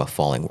detach from a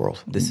falling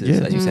world. This is,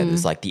 as you said,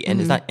 it's like the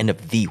end. It's not end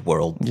of the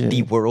world.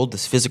 The world,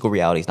 this physical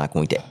reality, is not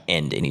going to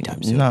end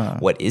anytime soon. Nah.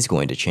 What is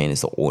going to change is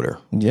the order.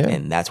 Yeah.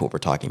 And that's what we're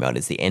talking about.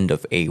 Is the end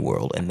of a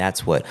world, and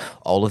that's what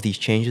all of these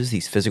changes,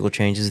 these physical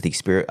changes, the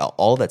spirit,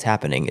 all that's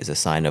happening is a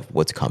sign of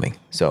what's coming.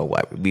 So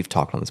we've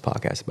talked on this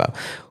podcast about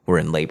we're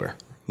in labor.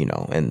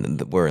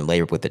 And we're in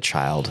labor with the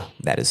child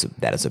that is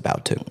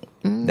about to,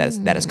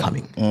 that is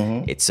coming.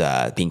 It's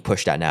being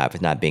pushed out now. If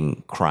it's not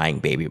being crying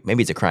baby,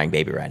 maybe it's a crying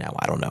baby right now.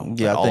 I don't know.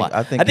 Yeah,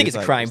 I think it's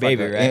a crying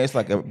baby, right? It's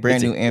like a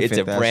brand new infant. It's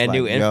a brand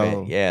new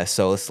infant. Yeah.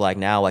 So it's like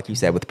now, like you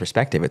said, with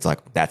perspective, it's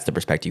like that's the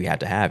perspective you have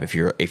to have. If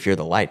you're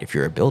the light, if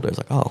you're a builder, it's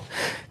like, oh,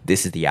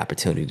 this is the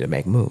opportunity to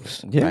make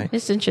moves. Yeah. Right?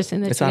 It's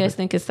interesting that you guys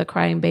think it's the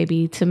crying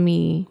baby. To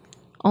me,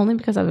 only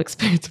because I've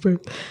experienced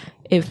birth,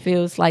 it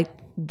feels like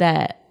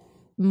that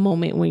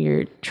moment when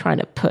you're trying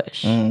to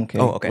push. Okay.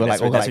 Oh, okay.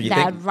 That's what you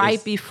that think.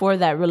 Right before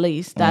that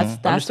release. That's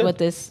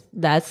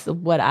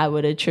what I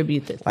would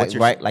attribute this.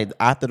 Like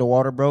after the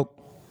water broke,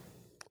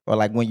 or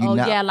like when you.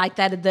 Like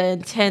that. The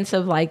intense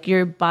of like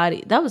your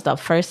body. That was the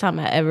first time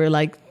I ever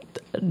like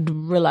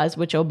realize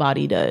what your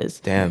body does.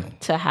 Damn.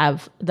 To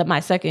have my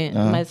second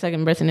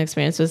birthing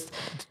experience was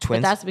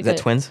twins. That's because, is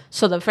that twins?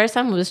 So the first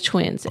time it was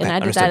twins, and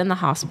I did that in the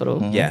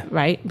hospital. Yeah.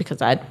 Right,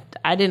 because I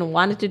didn't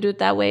want it to do it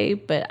that way,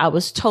 but I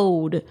was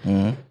told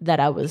that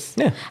I was.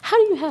 Yeah. How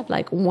do you have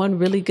like one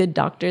really good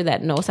doctor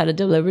that knows how to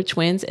deliver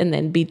twins, and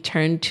then be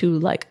turned to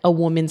like a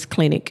woman's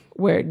clinic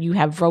where you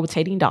have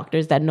rotating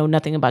doctors that know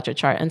nothing about your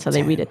chart until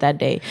they read it that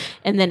day,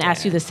 and then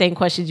ask you the same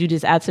questions you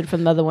just answered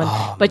from the other one,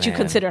 but you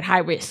considered high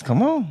risk.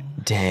 Come on.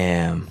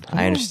 Damn,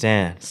 I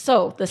understand.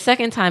 So the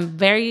second time,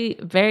 very,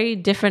 very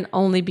different,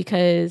 only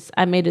because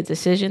I made a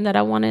decision that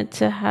I wanted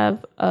to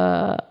have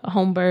a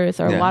home birth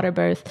or a water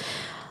birth.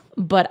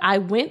 But I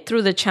went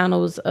through the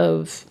channels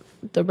of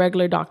the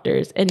regular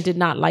doctors and did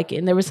not like it.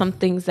 And there were some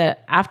things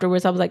that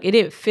afterwards I was like, it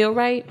didn't feel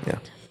right. Yeah.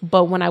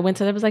 But when I went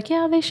to them, I was like,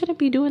 yeah, they shouldn't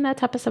be doing that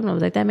type of stuff. And I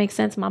was like, that makes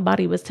sense. My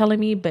body was telling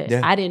me, but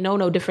I didn't know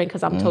no different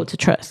because I'm told to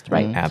trust,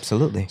 right?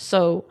 Absolutely.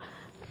 So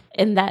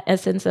in that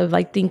essence of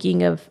like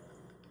thinking of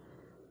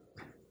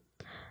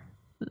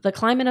the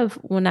climate of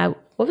what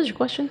was your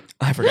question?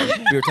 I forgot.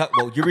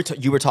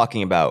 You were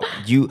talking about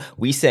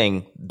we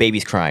saying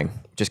baby's crying,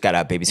 just got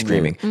out, baby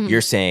screaming.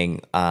 You're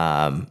saying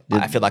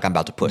I feel like I'm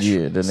about to push.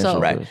 Yeah, the initial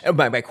right.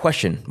 push. My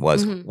question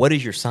was, what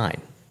is your sign?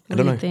 I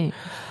don't know. Think?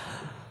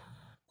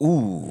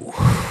 Ooh,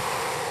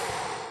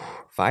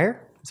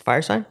 fire? It's a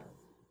fire sign?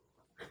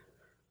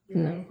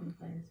 No,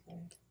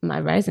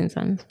 my rising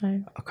sign is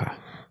fire. Okay.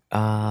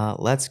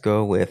 Let's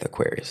go with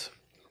Aquarius.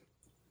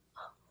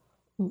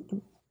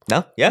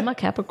 No? Yeah? I'm a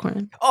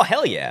Capricorn. Oh,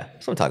 hell yeah.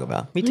 That's what I'm talking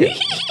about. Me too.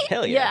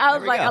 Hell yeah. Yeah, I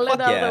was like, I lived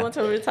out there one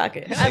time we were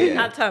talking. I mean,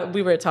 not talk,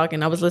 we were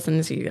talking. I was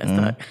listening to you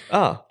guys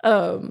talk.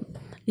 Oh.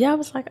 Yeah, I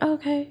was like,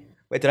 okay.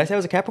 Wait, did I say I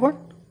was a Capricorn?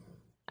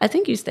 I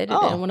think you stated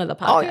it in one of the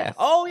podcasts.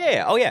 Oh,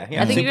 yeah.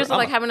 I think you guys were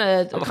like having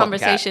a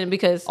conversation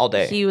because all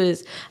day.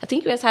 I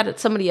think you guys had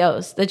somebody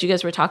else that you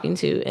guys were talking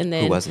to. And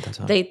then who was it that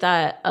time? They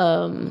thought,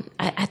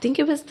 I think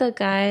it was the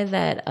guy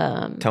that.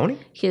 Tony?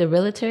 He's a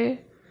realtor.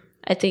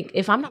 I think,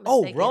 if I'm not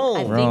mistaken.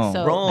 Rome.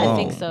 I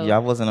think so. Yeah, I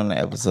wasn't on the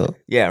episode.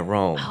 Yeah,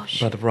 Rome. Oh,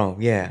 shit. Brother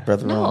Rome, yeah.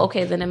 Brother Rome. No,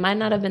 okay, then it might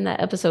not have been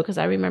that episode because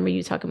I remember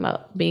you talking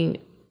about being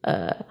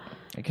a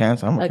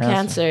cancer. I'm a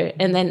cancer.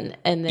 And then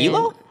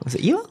Elo? Was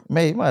it Elo?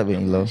 Maybe it might have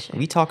been Elo.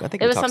 We talk. I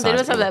think it was something. It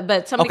was something.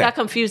 But somebody got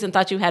confused and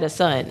thought you had a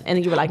son, and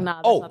then you were like,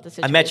 "Nah, that's not the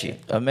situation." I met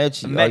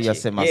you. Oh, yeah, I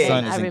said my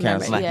son is in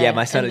cancer.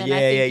 My son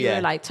is. You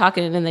were like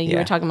talking, and then you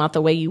were talking about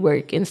the way you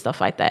work and stuff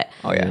like that.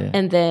 Oh yeah.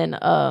 And then,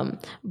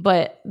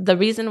 but the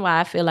reason why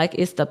I feel like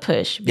it's the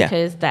push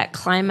because that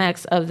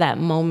climax of that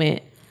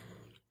moment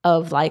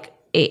of like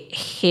it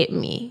hit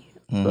me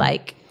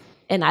like.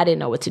 And I didn't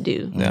know what to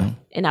do. Yeah.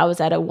 And I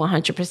was at a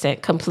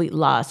 100% complete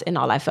loss, and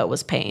all I felt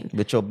was pain.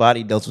 But your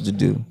body knows what to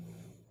do.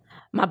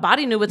 My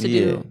body knew what to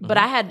do. But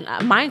I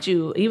had, mind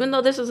you, even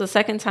though this was the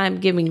second time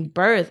giving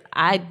birth,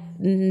 I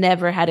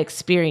never had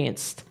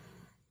experienced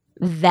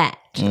that.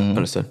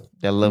 Understood.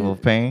 That level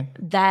of pain?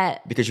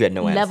 That because you had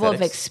no level anesthetics.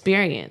 of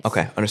experience.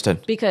 Okay,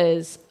 understood.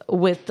 Because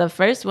with the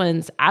first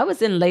ones, I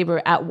was in labor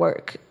at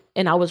work.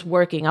 And I was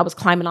working. I was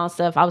climbing on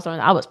stuff. I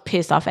was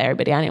pissed off at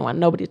everybody. I didn't want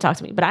nobody to talk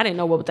to me. But I didn't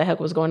know what the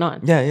heck was going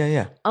on.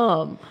 Yeah.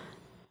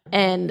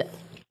 And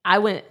I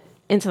went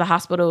into the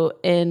hospital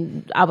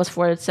and I was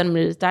 4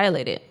 centimeters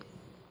dilated.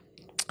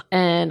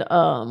 And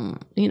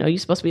you're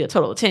supposed to be a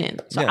total of 10.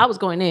 So I was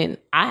going in.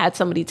 I had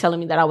somebody telling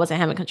me that I wasn't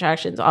having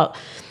contractions.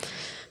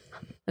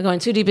 I'm going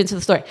too deep into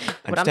the story.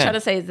 What I'm trying to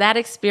say is that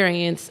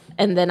experience,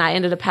 and then I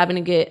ended up having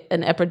to get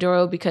an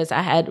epidural because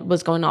I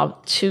was going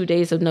off 2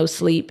 days of no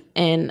sleep,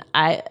 and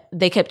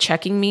they kept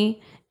checking me,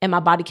 and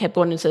my body kept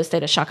going into a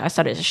state of shock. I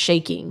started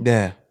shaking,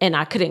 and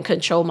I couldn't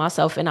control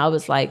myself, and I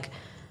was like,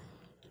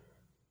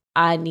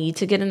 I need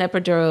to get an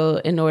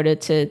epidural in order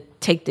to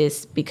take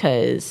this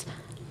because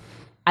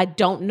I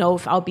don't know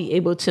if I'll be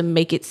able to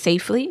make it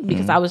safely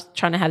because I was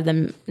trying to have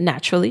them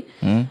naturally.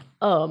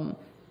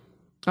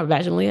 or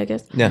vaginally, I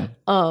guess. Yeah.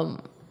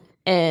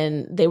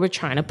 And they were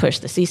trying to push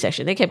the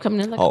C-section. They kept coming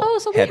in like,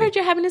 so we heard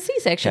you're having a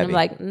C-section. Heavy. I'm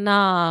like,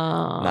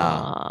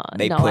 nah.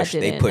 They push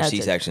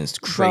C-sections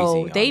crazy.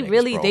 Bro, they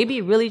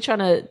be really trying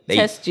to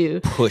test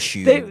you. Push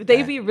you.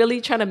 They be really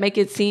trying to make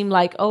it seem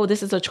like,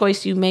 this is a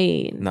choice you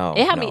made. No.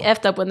 It had me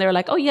effed up when they were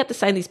like, you have to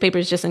sign these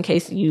papers just in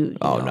case you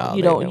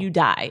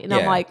die. And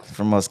I'm like,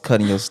 from us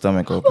cutting your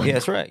stomach open. Yeah,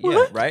 that's right.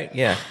 Yeah, right.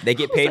 Yeah. They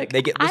get paid.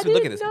 Like,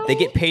 look at this. They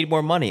get paid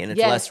more money and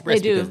it's less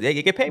risk because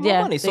they get paid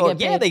more money. So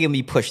they can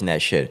be pushing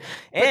that shit.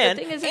 And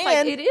the thing is,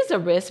 it is a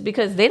risk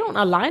because they don't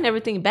align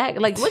everything back.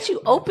 Like once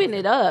you open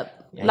it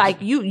up,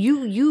 like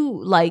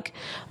you like,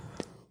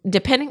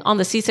 depending on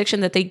the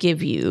C-section that they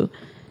give you,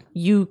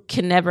 you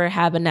can never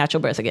have a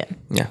natural birth again.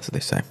 Yeah, so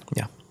they say.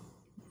 Yeah.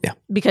 Yeah.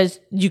 Because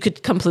you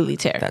could completely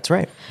tear. That's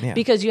right. Yeah.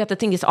 Because you have to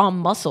think it's all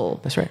muscle.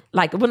 That's right.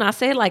 Like when I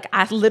say like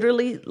I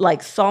literally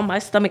like saw my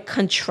stomach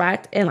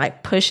contract and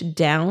like push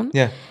down.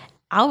 Yeah.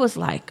 I was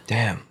like,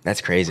 damn,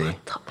 that's crazy.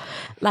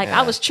 Like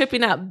I was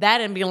tripping out that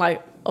and being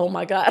like, oh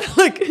my God.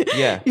 Like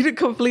you did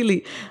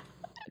completely,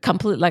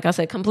 like I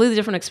said, completely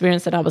different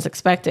experience that I was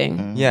expecting.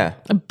 Mm-hmm. Yeah.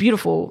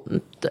 Beautiful.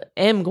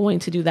 Am going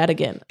to do that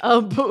again.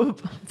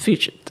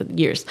 Future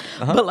years.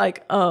 But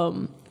like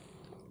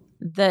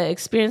the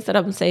experience that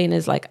I'm saying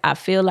is like I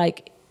feel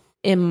like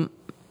to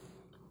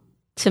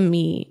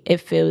me it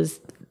feels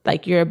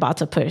like you're about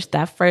to push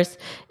that first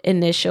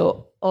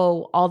initial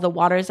all the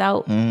water's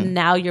out.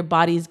 Now your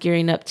body's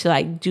gearing up to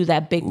like do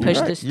that big push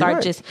to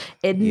start just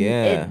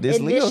initializing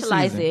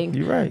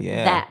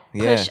that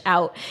push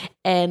out.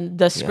 And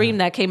the scream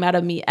that came out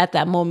of me at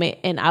that moment,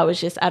 and I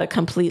was just at a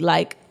complete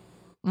like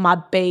my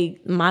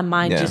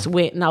mind just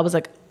went, and I was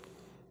like,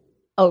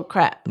 oh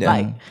crap,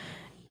 like.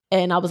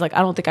 And I was like,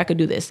 I don't think I could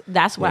do this.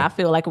 That's where I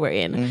feel like we're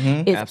in.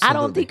 I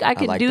don't think I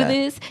could do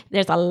this.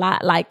 There's a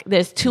lot, like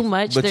there's too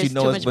much. But there's you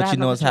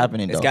know, what's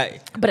happening though.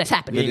 But it's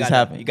happening. It's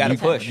happening. You got to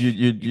push.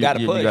 You got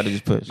to push. You got to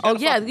just push. Oh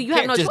yeah, you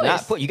have no choice.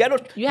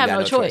 You have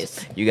no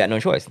choice. You got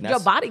no choice. Your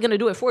body gonna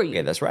do it for you.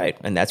 Yeah, that's right.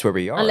 And that's where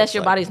we are. Unless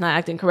your body's not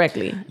acting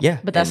correctly. Yeah.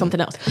 But that's something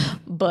else.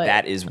 But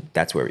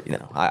that's where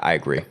I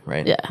agree.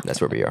 Right. Yeah.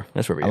 That's where we are.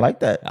 That's where we are. I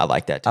like that. I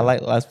like that too.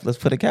 Let's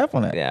put a cap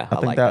on that. Yeah. I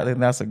think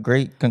that's a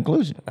great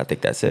conclusion. I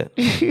think that's it.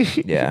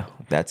 Yeah.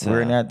 That's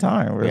we're in that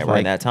time. We're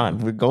in that time.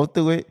 We go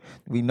through it.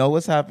 We know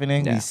what's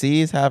happening. We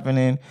see it's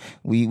happening.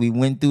 We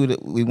went through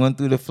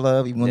the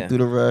flood. We went through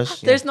the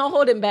rush. There's no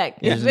holding back.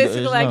 It's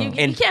basically like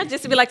you can't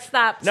just be like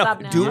stop now.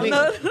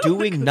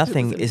 Doing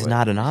nothing is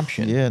not an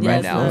option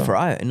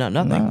right now.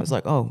 Nothing. It's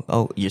like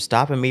you're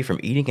stopping me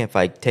from eating. If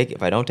I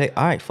don't take,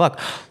 all right, fuck.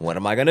 What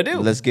am I gonna do?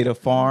 Let's get a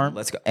farm.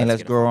 Let's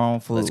grow our own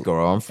food. Let's grow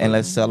our own food and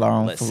let's sell our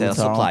own food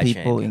to our own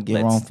people and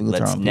get our own food.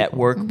 Let's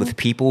network with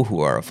people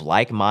who are of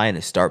like mind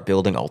and start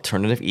building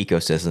alternative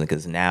ecosystems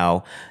because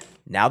now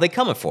they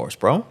coming for us,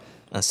 bro.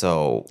 And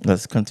so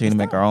let's continue to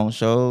make our own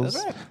shows.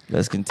 Right.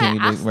 Let's continue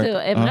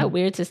am I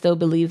weird to still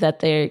believe that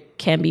there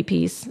can be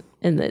peace?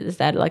 And is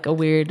that like a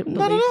weird belief?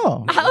 Not at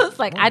all. I was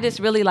like, I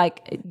just really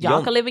like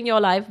y'all can live in your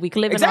life, we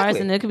can live in ours,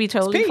 and it could be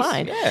totally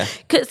fine. Yeah.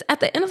 Because at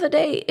the end of the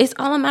day, it's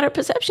all a matter of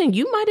perception.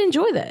 You might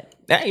enjoy that.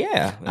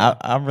 Yeah.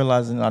 I'm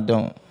realizing I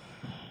don't.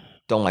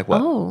 Don't like what?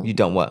 Oh. You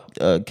don't what?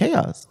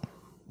 Chaos.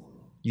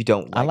 You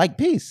don't. I like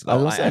peace. I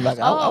want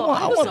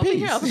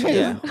peace.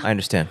 Yeah, I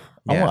understand.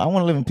 Yeah. I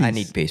want to live in peace. I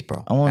need peace,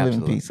 bro. I want to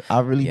live in peace. I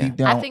really deep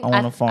down, I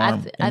want to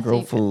farm and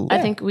grow food.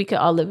 I think we could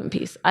all live in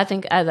peace. I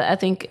think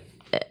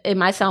it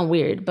might sound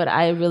weird, but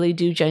I really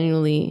do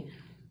genuinely.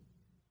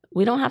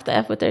 We don't have to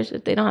F with their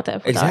shit. They don't have to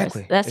F with ours.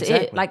 That's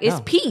it. Like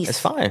it's peace. It's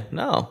fine.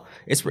 No,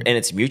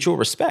 it's mutual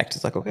respect.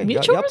 It's like okay,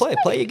 y'all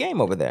play your game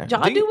over there.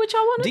 Y'all do what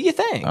y'all want to do. Your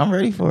thing. I'm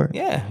ready for it.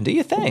 Yeah, do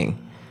your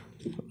thing.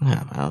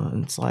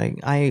 It's like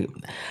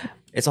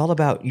It's all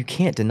about, you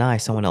can't deny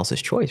someone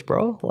else's choice,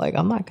 bro. Like,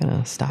 I'm not going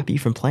to stop you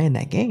from playing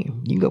that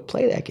game. You can go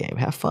play that game,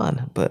 have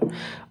fun. But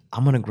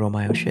I'm going to grow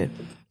my own shit.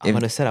 I'm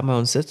going to set up my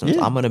own systems.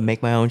 Yeah. I'm going to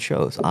make my own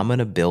shows. I'm going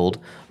to build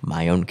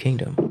my own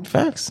kingdom.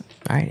 Facts.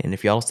 All right. And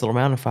if y'all are still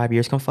around in 5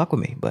 years, come fuck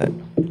with me. But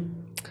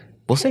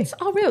we'll see. It's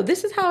all real.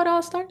 This is how it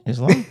all started. It's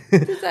long.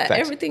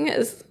 Everything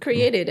is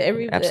created.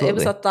 Absolutely. It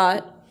was a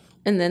thought.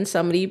 And then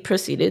somebody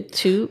proceeded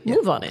to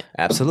move on it.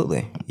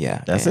 Absolutely.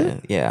 Yeah. That's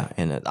it. Yeah.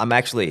 And I'm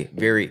actually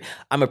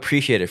I'm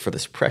appreciative for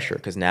this pressure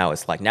because now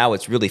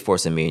it's really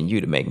forcing me and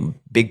you to make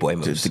big boy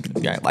moves.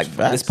 Like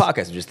this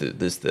podcast is just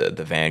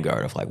the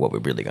vanguard of like what we're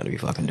really going to be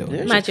fucking doing.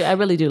 Yeah. Mind you, I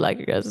really do like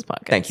your guys'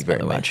 podcast. Thank you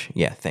very much.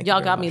 Yeah. Thank you.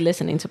 Y'all got me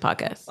listening to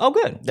podcasts. Oh,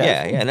 good.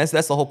 Yeah. And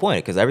that's the whole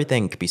point because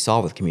everything could be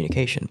solved with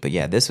communication. But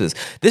yeah, this is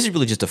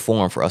really just a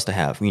forum for us to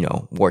have,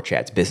 war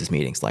chats, business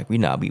meetings. Like we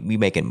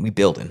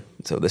building.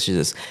 So this is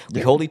just,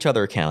 we hold each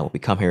other accountable. We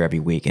come here every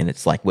week, and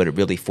it's like what it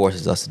really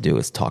forces us to do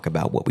is talk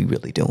about what we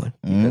really doing.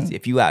 Because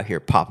if you out here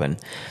popping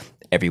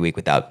every week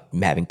without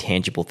having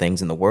tangible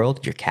things in the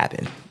world, you're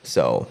capping.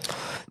 So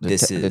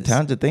the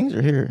talented things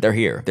are here. They're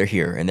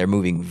here, and they're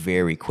moving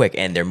very quick.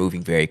 And they're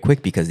moving very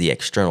quick because the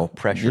external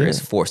pressure is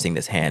forcing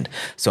this hand.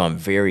 So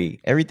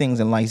everything's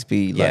in light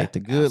speed. Like the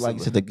good, absolutely. Like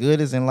you said, the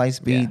good is in light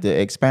speed. The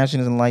expansion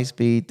is in light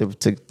speed.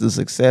 The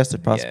success, the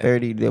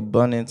prosperity, the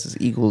abundance is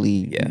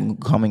equally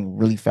coming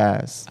really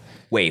fast.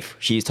 Wave.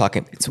 She's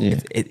talking. It's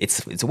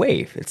a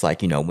wave. It's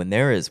like, when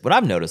what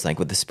I've noticed, like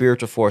with the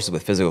spiritual forces,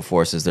 with physical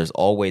forces, there's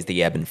always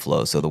the ebb and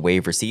flow. So the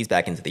wave recedes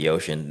back into the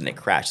ocean and it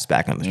crashes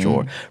back on the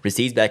shore.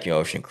 Recedes back in the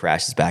ocean,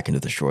 crashes back into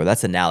the shore.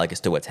 That's analogous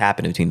to what's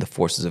happening between the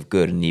forces of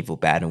good and evil,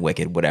 bad and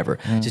wicked, whatever.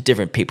 Just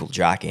different people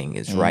jockeying.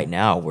 Is right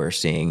now we're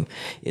seeing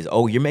is,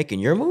 you're making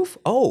your move.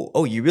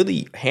 You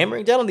really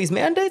hammering down on these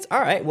mandates. All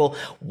right. Well,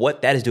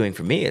 what that is doing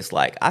for me is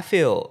like I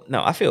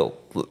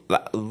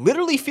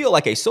literally feel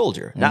like a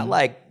soldier, not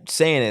like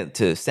saying it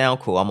to sound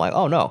cool. I'm like,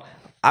 oh no,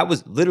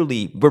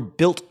 we're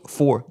built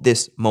for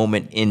this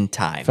moment in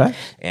time. Fact.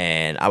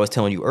 And I was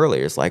telling you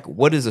earlier, it's like,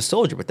 what is a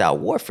soldier without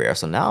warfare?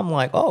 So now I'm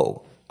like,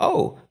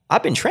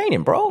 I've been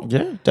training, bro.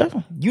 Yeah,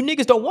 definitely. You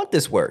niggas don't want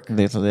this work.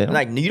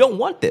 Like, you don't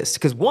want this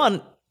because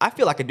one, I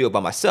feel I can do it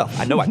by myself.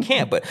 I know I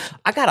can't, but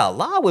I got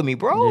Allah with me,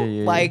 bro.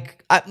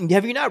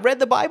 Have you not read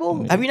the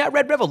Bible? Have you not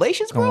read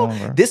Revelations, bro?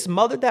 This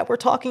mother that we're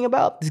talking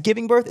about, this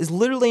giving birth, is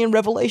literally in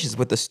Revelations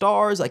with the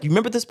stars. Like, you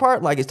remember this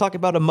part? Like, it's talking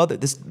about a mother.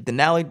 The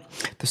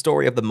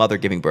story of the mother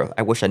giving birth.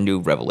 I wish I knew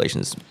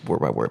Revelations word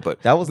by word,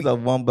 but that was the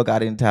one book I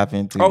didn't tap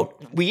into. Oh,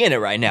 we in it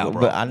right now,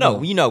 bro. But I know,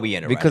 we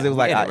in it because right it was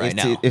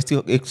like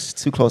it's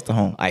too close to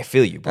home. I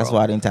feel you, bro. That's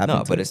why I didn't tap into.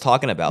 No, but it's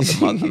talking about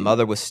the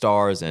mother with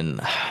stars, and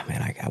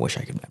man, I wish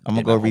I could. I'm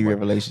gonna go read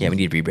Revelation. Yeah, we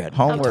need to read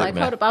homework.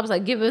 I was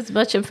like, give us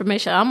much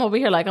information. I'm over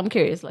here like I'm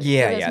curious. Like,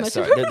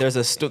 Sorry. There's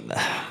a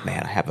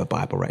man. I have a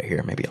Bible right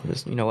here. Maybe I'll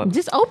just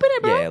just open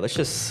it, bro. Yeah, let's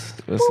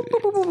just.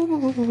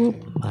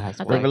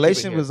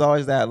 Revelation was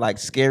always that like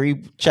scary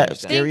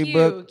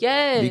book.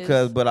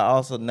 Yes. But I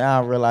also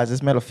now realize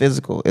it's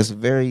metaphysical. It's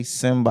very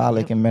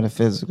symbolic and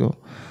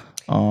metaphysical.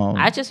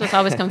 I just was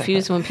always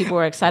confused when people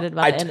were excited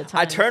about the end of time.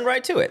 I turned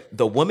right to it.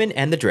 The woman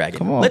and the dragon.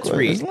 Come on, let's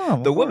read.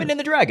 Islam, the woman and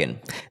the dragon.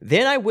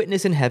 Then I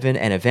witnessed in heaven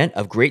an event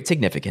of great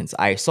significance.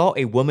 I saw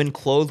a woman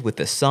clothed with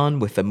the sun,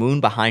 with the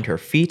moon behind her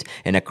feet,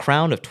 and a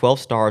crown of 12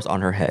 stars on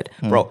her head.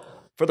 Bro,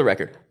 for the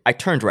record, I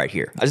turned right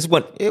here. I just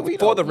went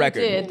for the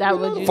record.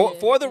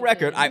 For the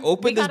record, I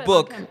opened this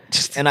book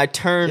and I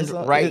turned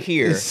right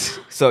here.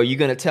 So you're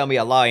gonna tell me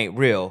Allah ain't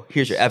real?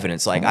 Here's your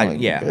evidence. Like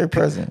very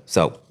present.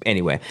 So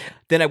anyway,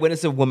 then I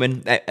witnessed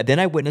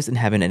in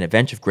heaven an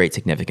event of great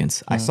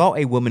significance. I saw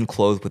a woman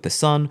clothed with the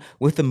sun,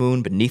 with the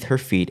moon beneath her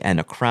feet, and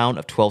a crown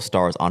of 12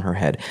 stars on her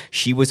head.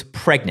 She was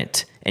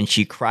pregnant, and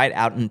she cried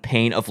out in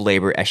pain of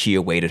labor as she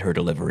awaited her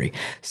delivery.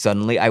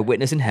 Suddenly, I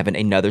witnessed in heaven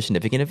another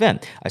significant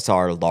event. I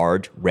saw a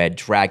large red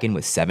dragon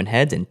with 7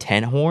 heads and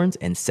 10 horns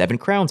and 7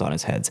 crowns on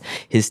his heads.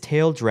 His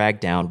tail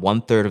dragged down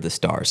 1/3 of the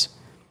stars,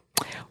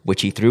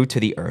 which he threw to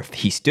the earth.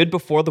 He stood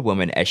before the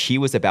woman as she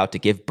was about to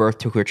give birth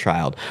to her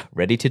child,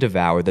 ready to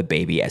devour the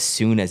baby as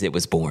soon as it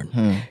was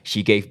born.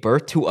 She gave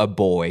birth to a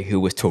boy who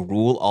was to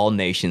rule all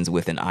nations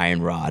with an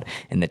iron rod,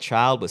 and the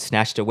child was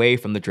snatched away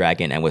from the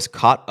dragon and was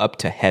caught up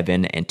to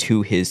heaven and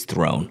to his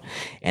throne.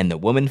 And the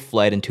woman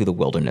fled into the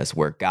wilderness,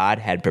 where God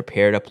had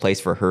prepared a place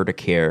for her to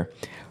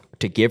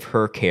give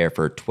her care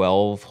for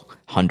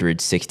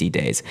 1,260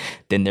 days.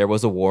 Then there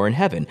was a war in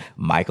heaven.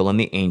 Michael and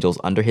the angels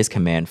under his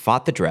command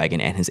fought the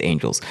dragon and his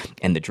angels,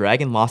 and the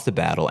dragon lost the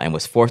battle and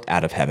was forced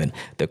out of heaven.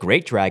 The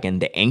great dragon,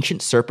 the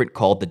ancient serpent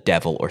called the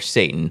devil or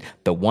Satan,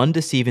 the one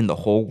deceiving the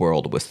whole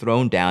world, was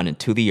thrown down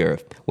into the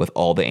earth with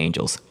all the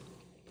angels.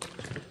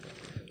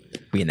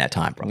 We in that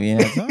time, bro. We in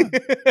that time.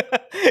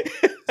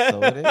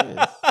 So it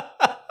is.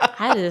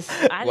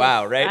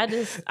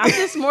 I'm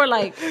just more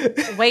like,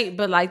 wait,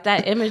 but like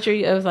that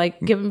imagery of like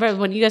giving birth,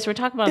 when you guys were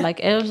talking about, like,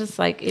 it was just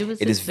like, it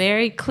was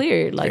very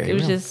clear. Like, it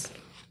was just,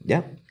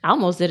 I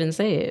almost didn't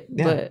say it,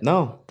 but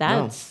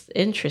that's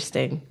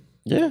interesting.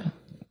 Yeah,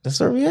 that's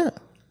where we at.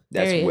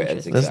 That's where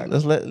exactly.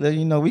 Let's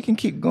let we can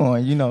keep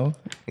going,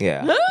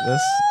 Yeah.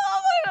 Let's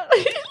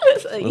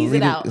ease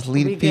it out. Let's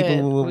lead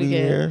people over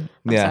here.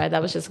 I'm sorry,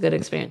 that was just a good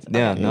experience.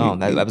 Yeah,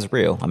 that was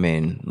real. I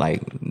mean,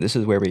 like, this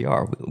is where we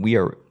are. We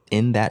are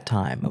in that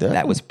time. Definitely.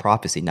 That was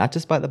prophecy, not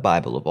just by the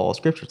Bible, of all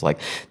scriptures. Like,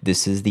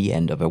 this is the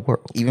end of a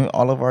world. Even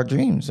all of our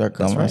dreams are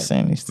coming. Right.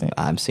 Saying these things.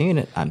 I'm seeing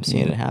it. I'm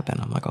seeing it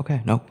happen. I'm like,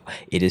 okay, no,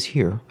 it is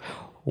here.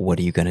 What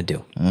are you going to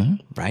do?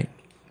 Right?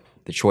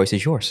 The choice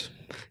is yours.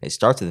 It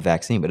starts with the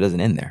vaccine, but it doesn't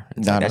end there.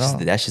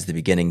 That's just the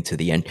beginning to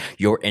the end.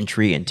 Your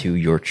entry into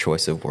your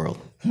choice of world,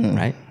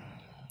 right?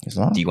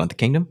 Islam. Do you want the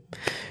kingdom?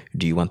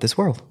 Do you want this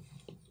world?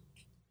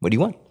 What do you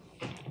want?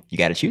 You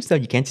got to choose, though.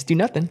 You can't just do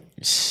nothing.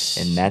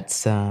 And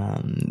that's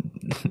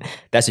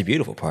the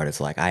beautiful part. It's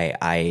like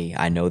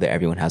I know that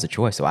everyone has a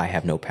choice, so I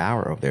have no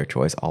power over their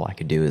choice. All I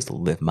could do is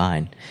live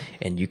mine,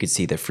 and you could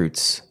see the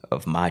fruits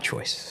of my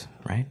choice,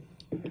 right?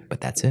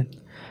 But that's it.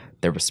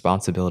 The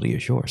responsibility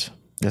is yours.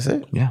 That's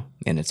it. Yeah.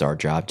 And it's our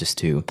job just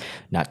to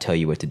not tell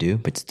you what to do,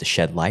 but to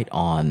shed light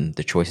on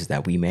the choices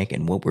that we make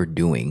and what we're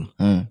doing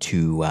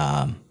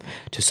to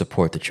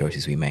support the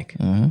choices we make.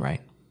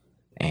 Right.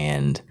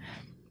 And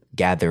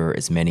gather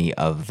as many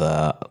of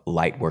the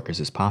light workers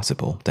as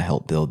possible to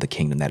help build the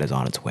kingdom that is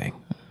on its way.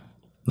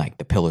 Like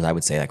the pillars, I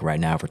would say, like right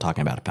now, if we're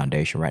talking about a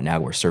foundation, right now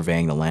we're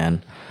surveying the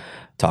land,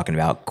 talking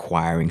about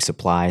acquiring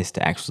supplies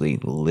to actually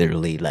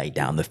literally lay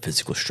down the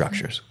physical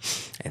structures.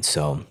 And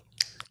so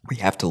we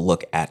have to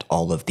look at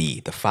all of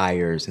the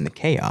fires and the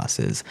chaos.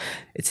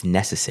 It's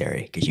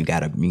necessary because you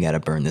gotta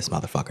burn this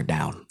motherfucker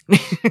down.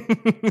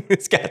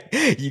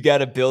 You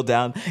gotta build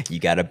down. You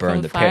gotta burn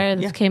From the fire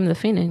came the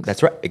phoenix.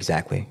 That's right,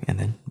 exactly. And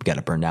then we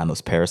gotta burn down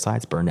those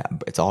parasites. Burn down.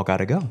 It's all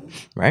gotta go,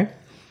 right?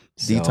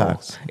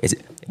 Detox. Is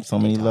so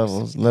many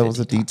levels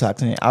of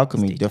detox and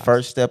alchemy. The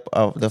first step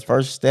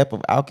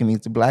of alchemy is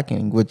the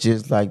blackening, which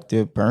is like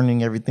they're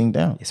burning everything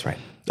down. That's right.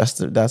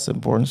 That's an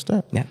important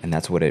step. Yeah, and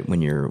that's what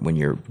when you're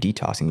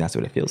detoxing, that's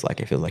what it feels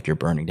like. It feels like you're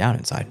burning down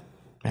inside,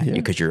 right?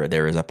 Because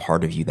there is a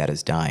part of you that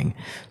is dying,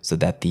 so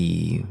that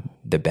the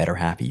better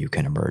half of you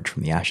can emerge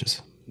from the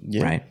ashes.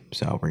 Yeah. Right.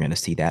 So we're going to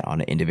see that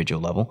on an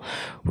individual level.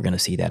 We're going to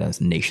see that as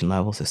nation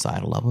level,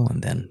 societal level,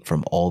 and then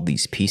from all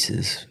these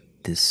pieces,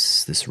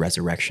 this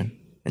resurrection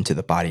into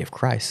the body of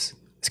Christ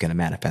is going to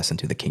manifest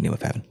into the kingdom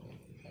of heaven,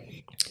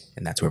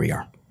 and that's where we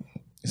are.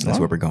 That's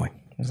where we're going.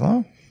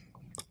 Islam.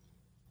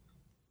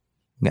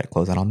 We got to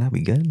close out on that.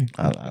 We good?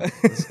 How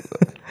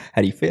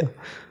do you feel?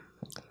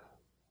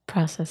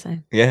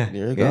 Processing. Yeah.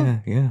 There you go.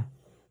 Yeah.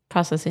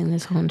 Processing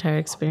this whole entire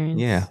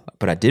experience. Yeah.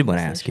 But I did want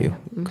to ask you,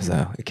 because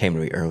it came to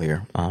me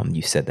earlier.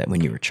 You said that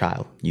when you were a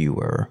child, you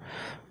were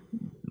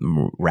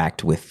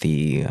racked with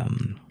the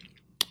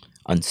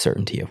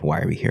uncertainty of why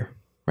are we here,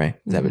 right?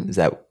 Is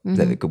that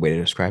a good way to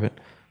describe it?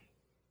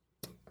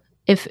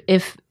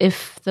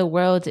 If the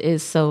world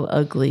is so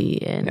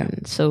ugly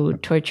and so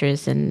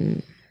torturous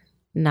and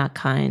not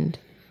kind,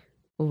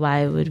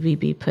 why would we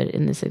be put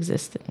in this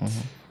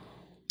existence?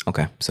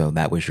 Okay, so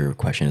that was your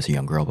question as a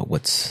young girl, but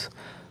what's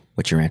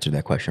your answer to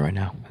that question right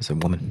now as a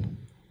woman?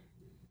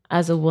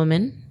 As a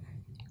woman,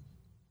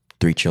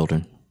 3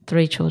 children.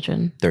 3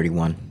 children.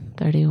 31.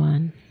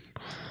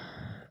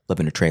 Live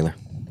in a trailer.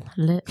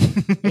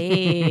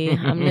 Hey,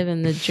 I'm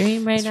living the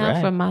dream right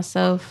now for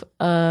myself.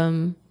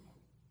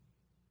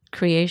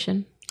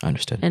 Creation.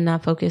 Understood. And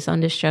not focus on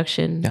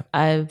destruction.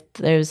 Yeah.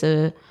 There's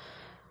a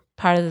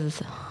part of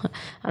this,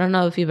 I don't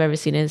know if you've ever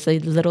seen it. It's a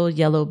little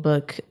yellow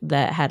book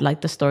that had like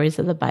the stories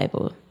of the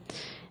Bible.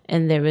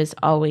 And there was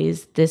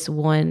always this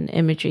one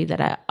imagery that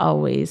I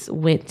always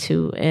went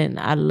to and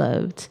I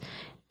loved.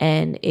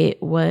 And it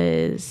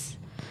was,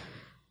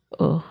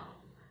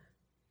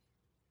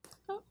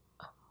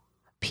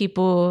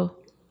 people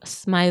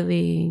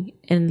smiling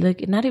and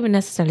not even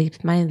necessarily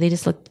smiling, they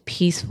just looked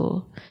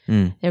peaceful.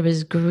 There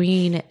was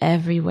green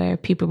everywhere.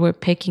 People were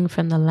picking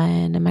from the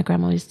land, and my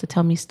grandma used to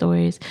tell me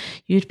stories.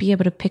 You'd be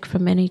able to pick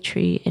from any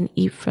tree and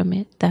eat from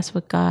it. That's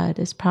what God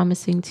is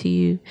promising to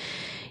you.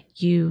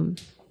 You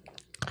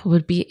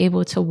would be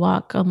able to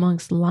walk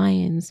amongst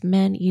lions,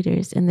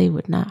 man-eaters, and they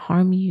would not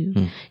harm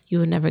you. You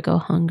would never go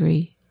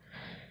hungry.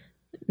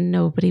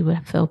 Nobody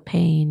would feel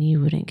pain.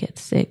 You wouldn't get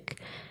sick.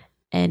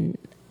 And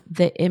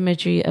the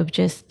imagery of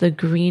just the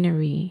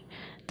greenery,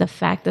 the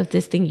fact of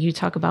this thing you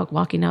talk about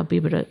walking out, be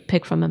able to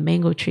pick from a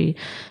mango tree,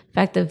 the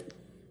fact of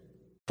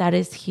that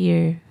is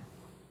here,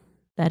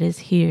 that is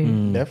here,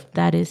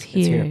 that is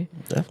here,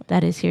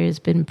 that is here has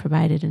been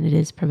provided, and it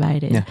is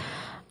provided. Yeah.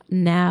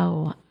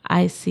 Now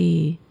I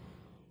see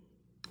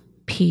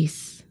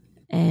peace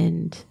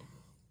and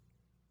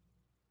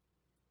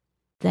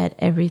that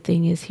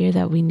everything is here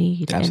that we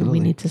need. Absolutely. And we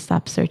need to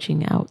stop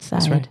searching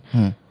outside. That's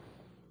right.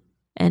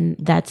 And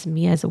that's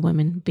me as a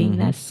woman, being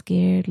that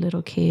scared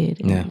little kid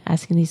and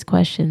asking these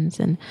questions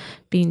and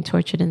being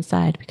tortured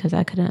inside because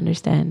I couldn't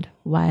understand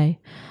why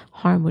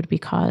harm would be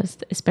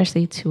caused,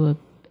 especially to an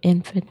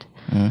infant.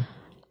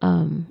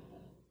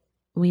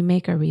 We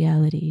make our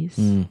realities.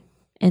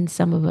 And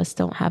some of us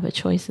don't have a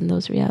choice in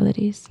those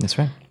realities. That's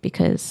right.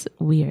 Because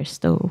we are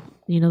still,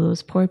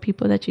 those poor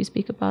people that you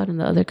speak about in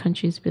the other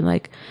countries, be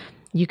like,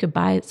 you could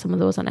buy some of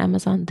those on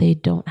Amazon. They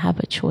don't have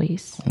a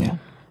choice. Yeah.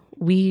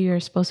 We are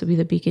supposed to be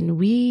the beacon.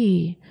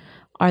 We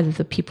are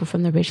the people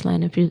from the rich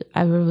land.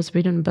 I was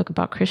reading a book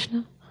about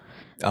Krishna.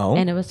 Oh.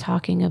 And it was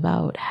talking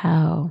about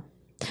how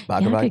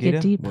Bhagavad Gita?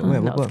 Get deep. No, I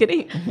was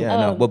kidding.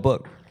 Yeah, what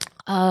book?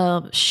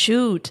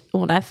 Shoot.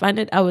 When I find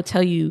it, I will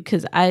tell you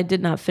because I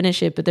did not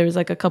finish it, but there was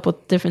like a couple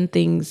different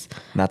things.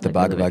 Not the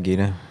Bhagavad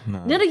Gita?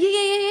 No,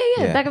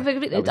 yeah.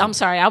 Bhagavad Gita. I'm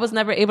sorry. I was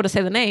never able to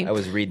say the name. I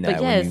was reading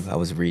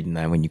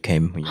that when you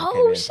came in.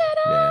 Shut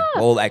up. Yeah.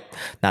 Well,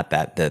 not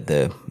that.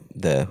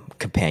 The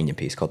companion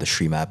piece called the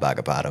Srimad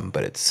Bhagavatam,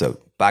 but it's so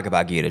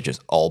Bhagavad Gita,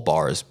 just all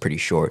bars, pretty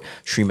short.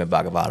 Srimad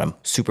Bhagavatam,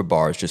 super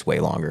bars, just way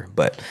longer,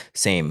 but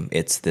same.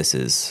 This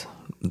is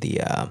the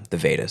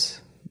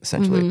Vedas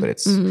essentially, but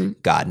it's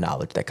God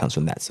knowledge that comes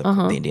from that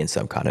the Indian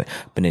subcontinent.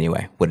 But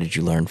anyway, what did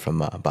you learn from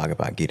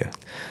Bhagavad Gita?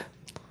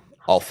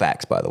 All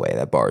facts, by the way.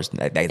 That bar's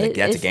that's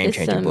a game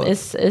changing book.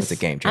 It's a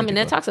game changer. I mean,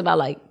 it talks about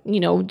like,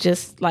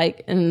 just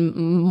like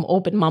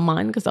open my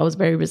mind because I was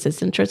very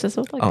resistant to church.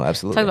 So like, oh,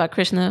 absolutely. Talk about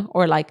Krishna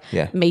or like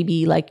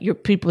maybe like your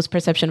people's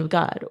perception of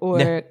God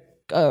or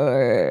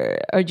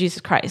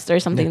Jesus Christ or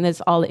something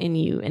that's all in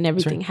you and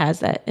everything has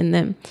that in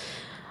them.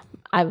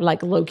 I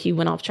like low key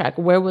went off track.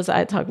 Where was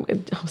I talking?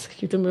 I was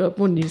like, you threw me up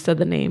when you said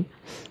the name.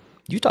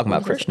 You talking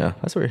about Krishna?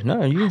 That's where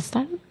I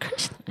started with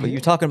Krishna. But you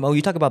talk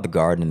about the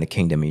garden and the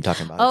kingdom. And you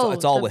talking about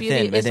it's all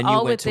within. And then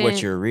you went to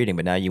what you're reading,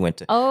 but now you went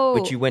to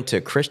but you went to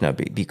Krishna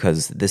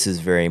because this is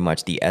very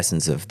much the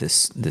essence of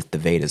the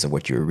Vedas of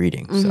what you were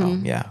reading. So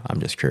yeah, I'm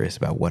just curious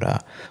about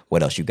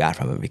what else you got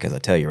from it because I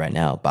tell you right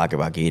now,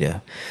 Bhagavad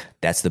Gita,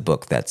 that's the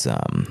book that's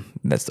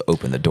to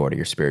open the door to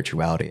your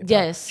spirituality.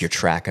 Yes, your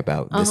track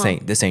about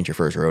this ain't your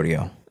first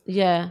rodeo.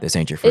 Yeah. This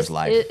ain't your first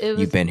life.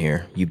 You've been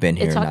here.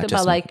 It talked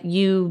about like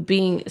you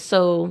being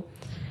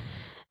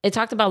it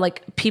talked about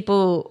like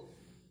people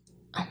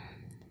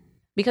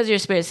because your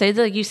spirit say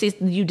that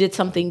you did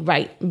something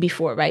right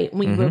before, right?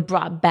 When you were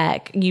brought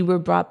back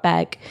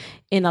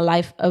in a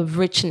life of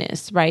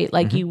richness, right?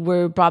 Like you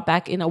were brought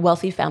back in a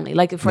wealthy family.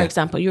 Like for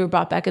example, you were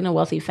brought back in a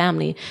wealthy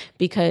family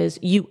because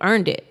you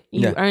earned it.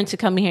 You earned to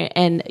come here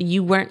and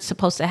you weren't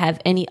supposed to have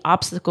any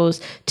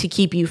obstacles to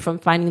keep you from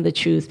finding the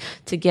truth,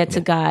 to get to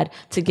God,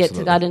 to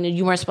God. And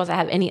you weren't supposed to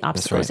have any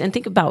obstacles. Right. And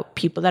think about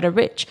people that are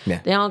rich. Yeah.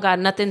 They don't got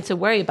nothing to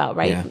worry about,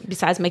 right? Yeah.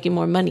 Besides making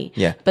more money.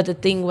 Yeah. But the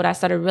thing, what I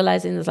started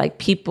realizing is like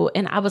people,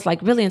 and I was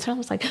like really internal, I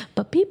was like,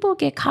 but people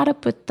get caught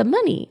up with the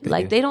money.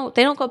 Like they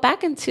don't go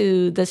back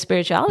into the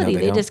spirituality.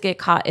 They just get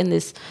caught in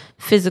this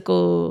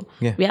physical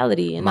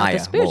reality and not the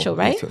spiritual,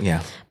 right?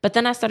 Yeah. But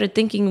then I started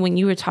thinking when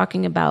you were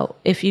talking about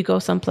if you go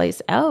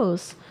someplace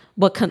else,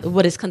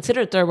 what is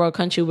considered third world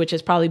country, which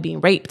is probably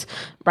being raped,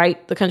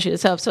 right? The country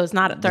itself. So it's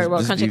not a third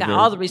world country, got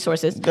all the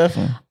resources.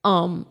 Definitely.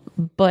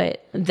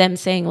 But them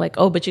saying like,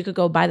 oh, but you could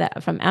go buy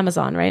that from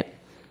Amazon, right?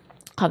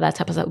 All that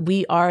type of stuff.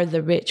 We are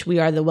the rich. We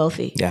are the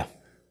wealthy. Yeah.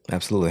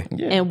 Absolutely.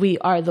 Yeah. And we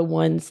are the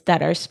ones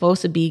that are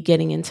supposed to be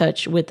getting in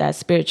touch with that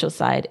spiritual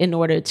side in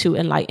order to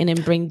enlighten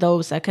and bring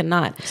those that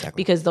cannot.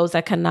 Exactly. Because those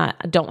that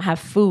cannot don't have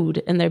food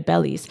in their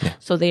bellies. Yeah.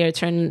 So they are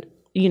turned,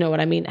 you know what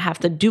I mean, have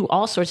to do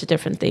all sorts of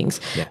different things,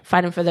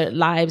 fighting for their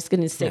lives,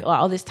 getting sick,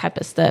 all this type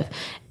of stuff.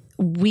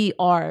 We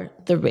are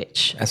the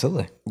rich.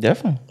 Absolutely.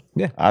 Definitely.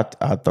 Yeah, I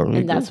totally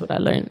and that's what I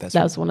learned.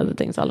 That's one of the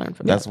things I learned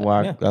from that's why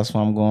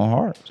I'm going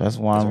hard. That's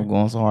why I'm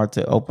going so hard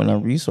to open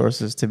up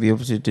resources to be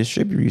able to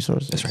distribute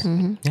resources. That's right.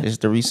 Mm-hmm. Yeah. It's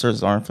the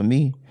resources aren't for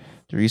me.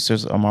 The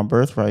resources are my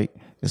birthright.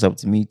 It's up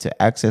to me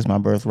to access my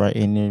birthright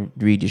and then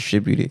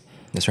redistribute it.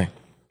 That's right.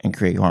 And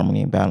create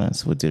harmony and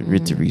balance with the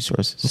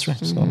resources. That's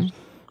right. So,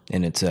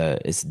 and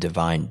it's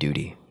divine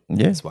duty.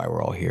 Yeah. That's why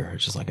we're all here.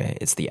 It's just like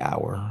it's the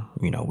hour.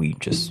 You know, we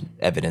just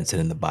evidence it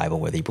in the Bible,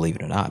 whether you believe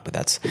it or not. But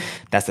that's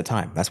the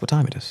time. That's what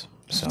time it is.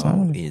 So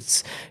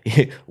it's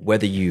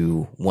whether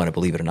you want to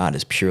believe it or not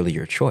is purely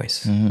your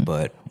choice. Mm-hmm.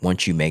 But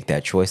once you make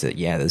that choice that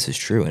this is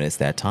true and it's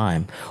that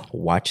time,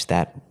 watch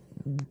that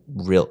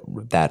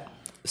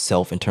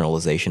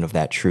self-internalization of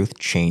that truth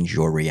change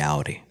your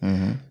reality.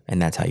 Mm-hmm. And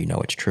that's how you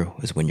know it's true,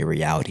 is when your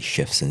reality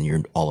shifts and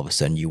you're all of a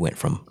sudden you went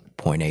from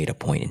point A to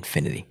point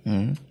infinity.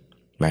 Mm-hmm.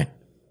 Right?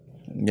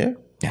 Yeah.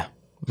 Yeah.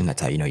 And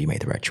that's how you know you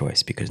made the right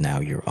choice, because now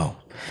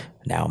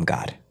now I'm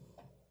God.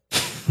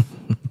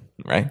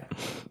 Right?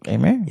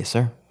 Amen. Yes,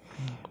 sir.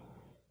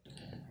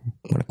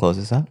 Want to close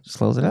this out? Just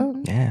close it out.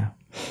 Yeah.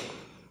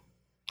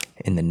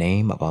 In the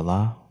name of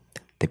Allah,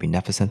 the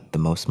Beneficent, the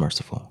Most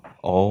Merciful.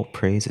 All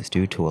praise is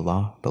due to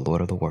Allah, the Lord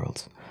of the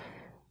worlds,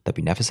 the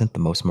Beneficent, the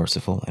Most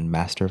Merciful, and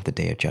Master of the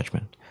Day of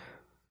Judgment.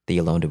 Thee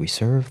alone do we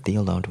serve, thee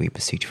alone do we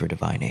beseech for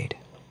divine aid.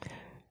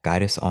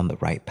 Guide us on the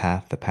right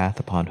path, the path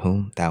upon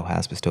whom thou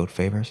hast bestowed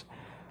favors,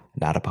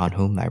 not upon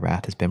whom thy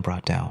wrath has been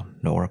brought down,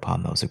 nor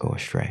upon those who go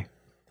astray.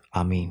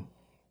 Ameen.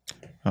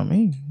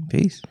 Ameen.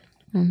 Peace.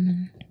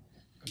 Mm-hmm.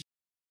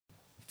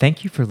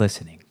 Thank you for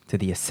listening to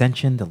the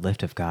Ascension, the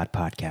Lift of God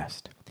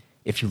podcast.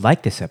 If you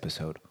like this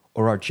episode,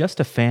 or are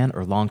just a fan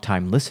or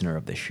longtime listener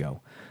of this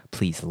show,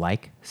 please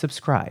like,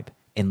 subscribe,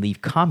 and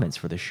leave comments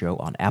for the show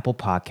on Apple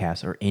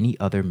Podcasts or any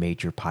other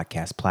major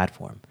podcast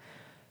platform.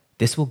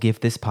 This will give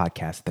this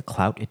podcast the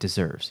clout it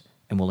deserves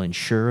and will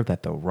ensure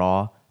that the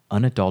raw,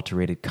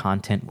 unadulterated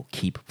content will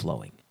keep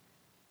flowing.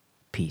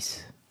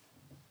 Peace.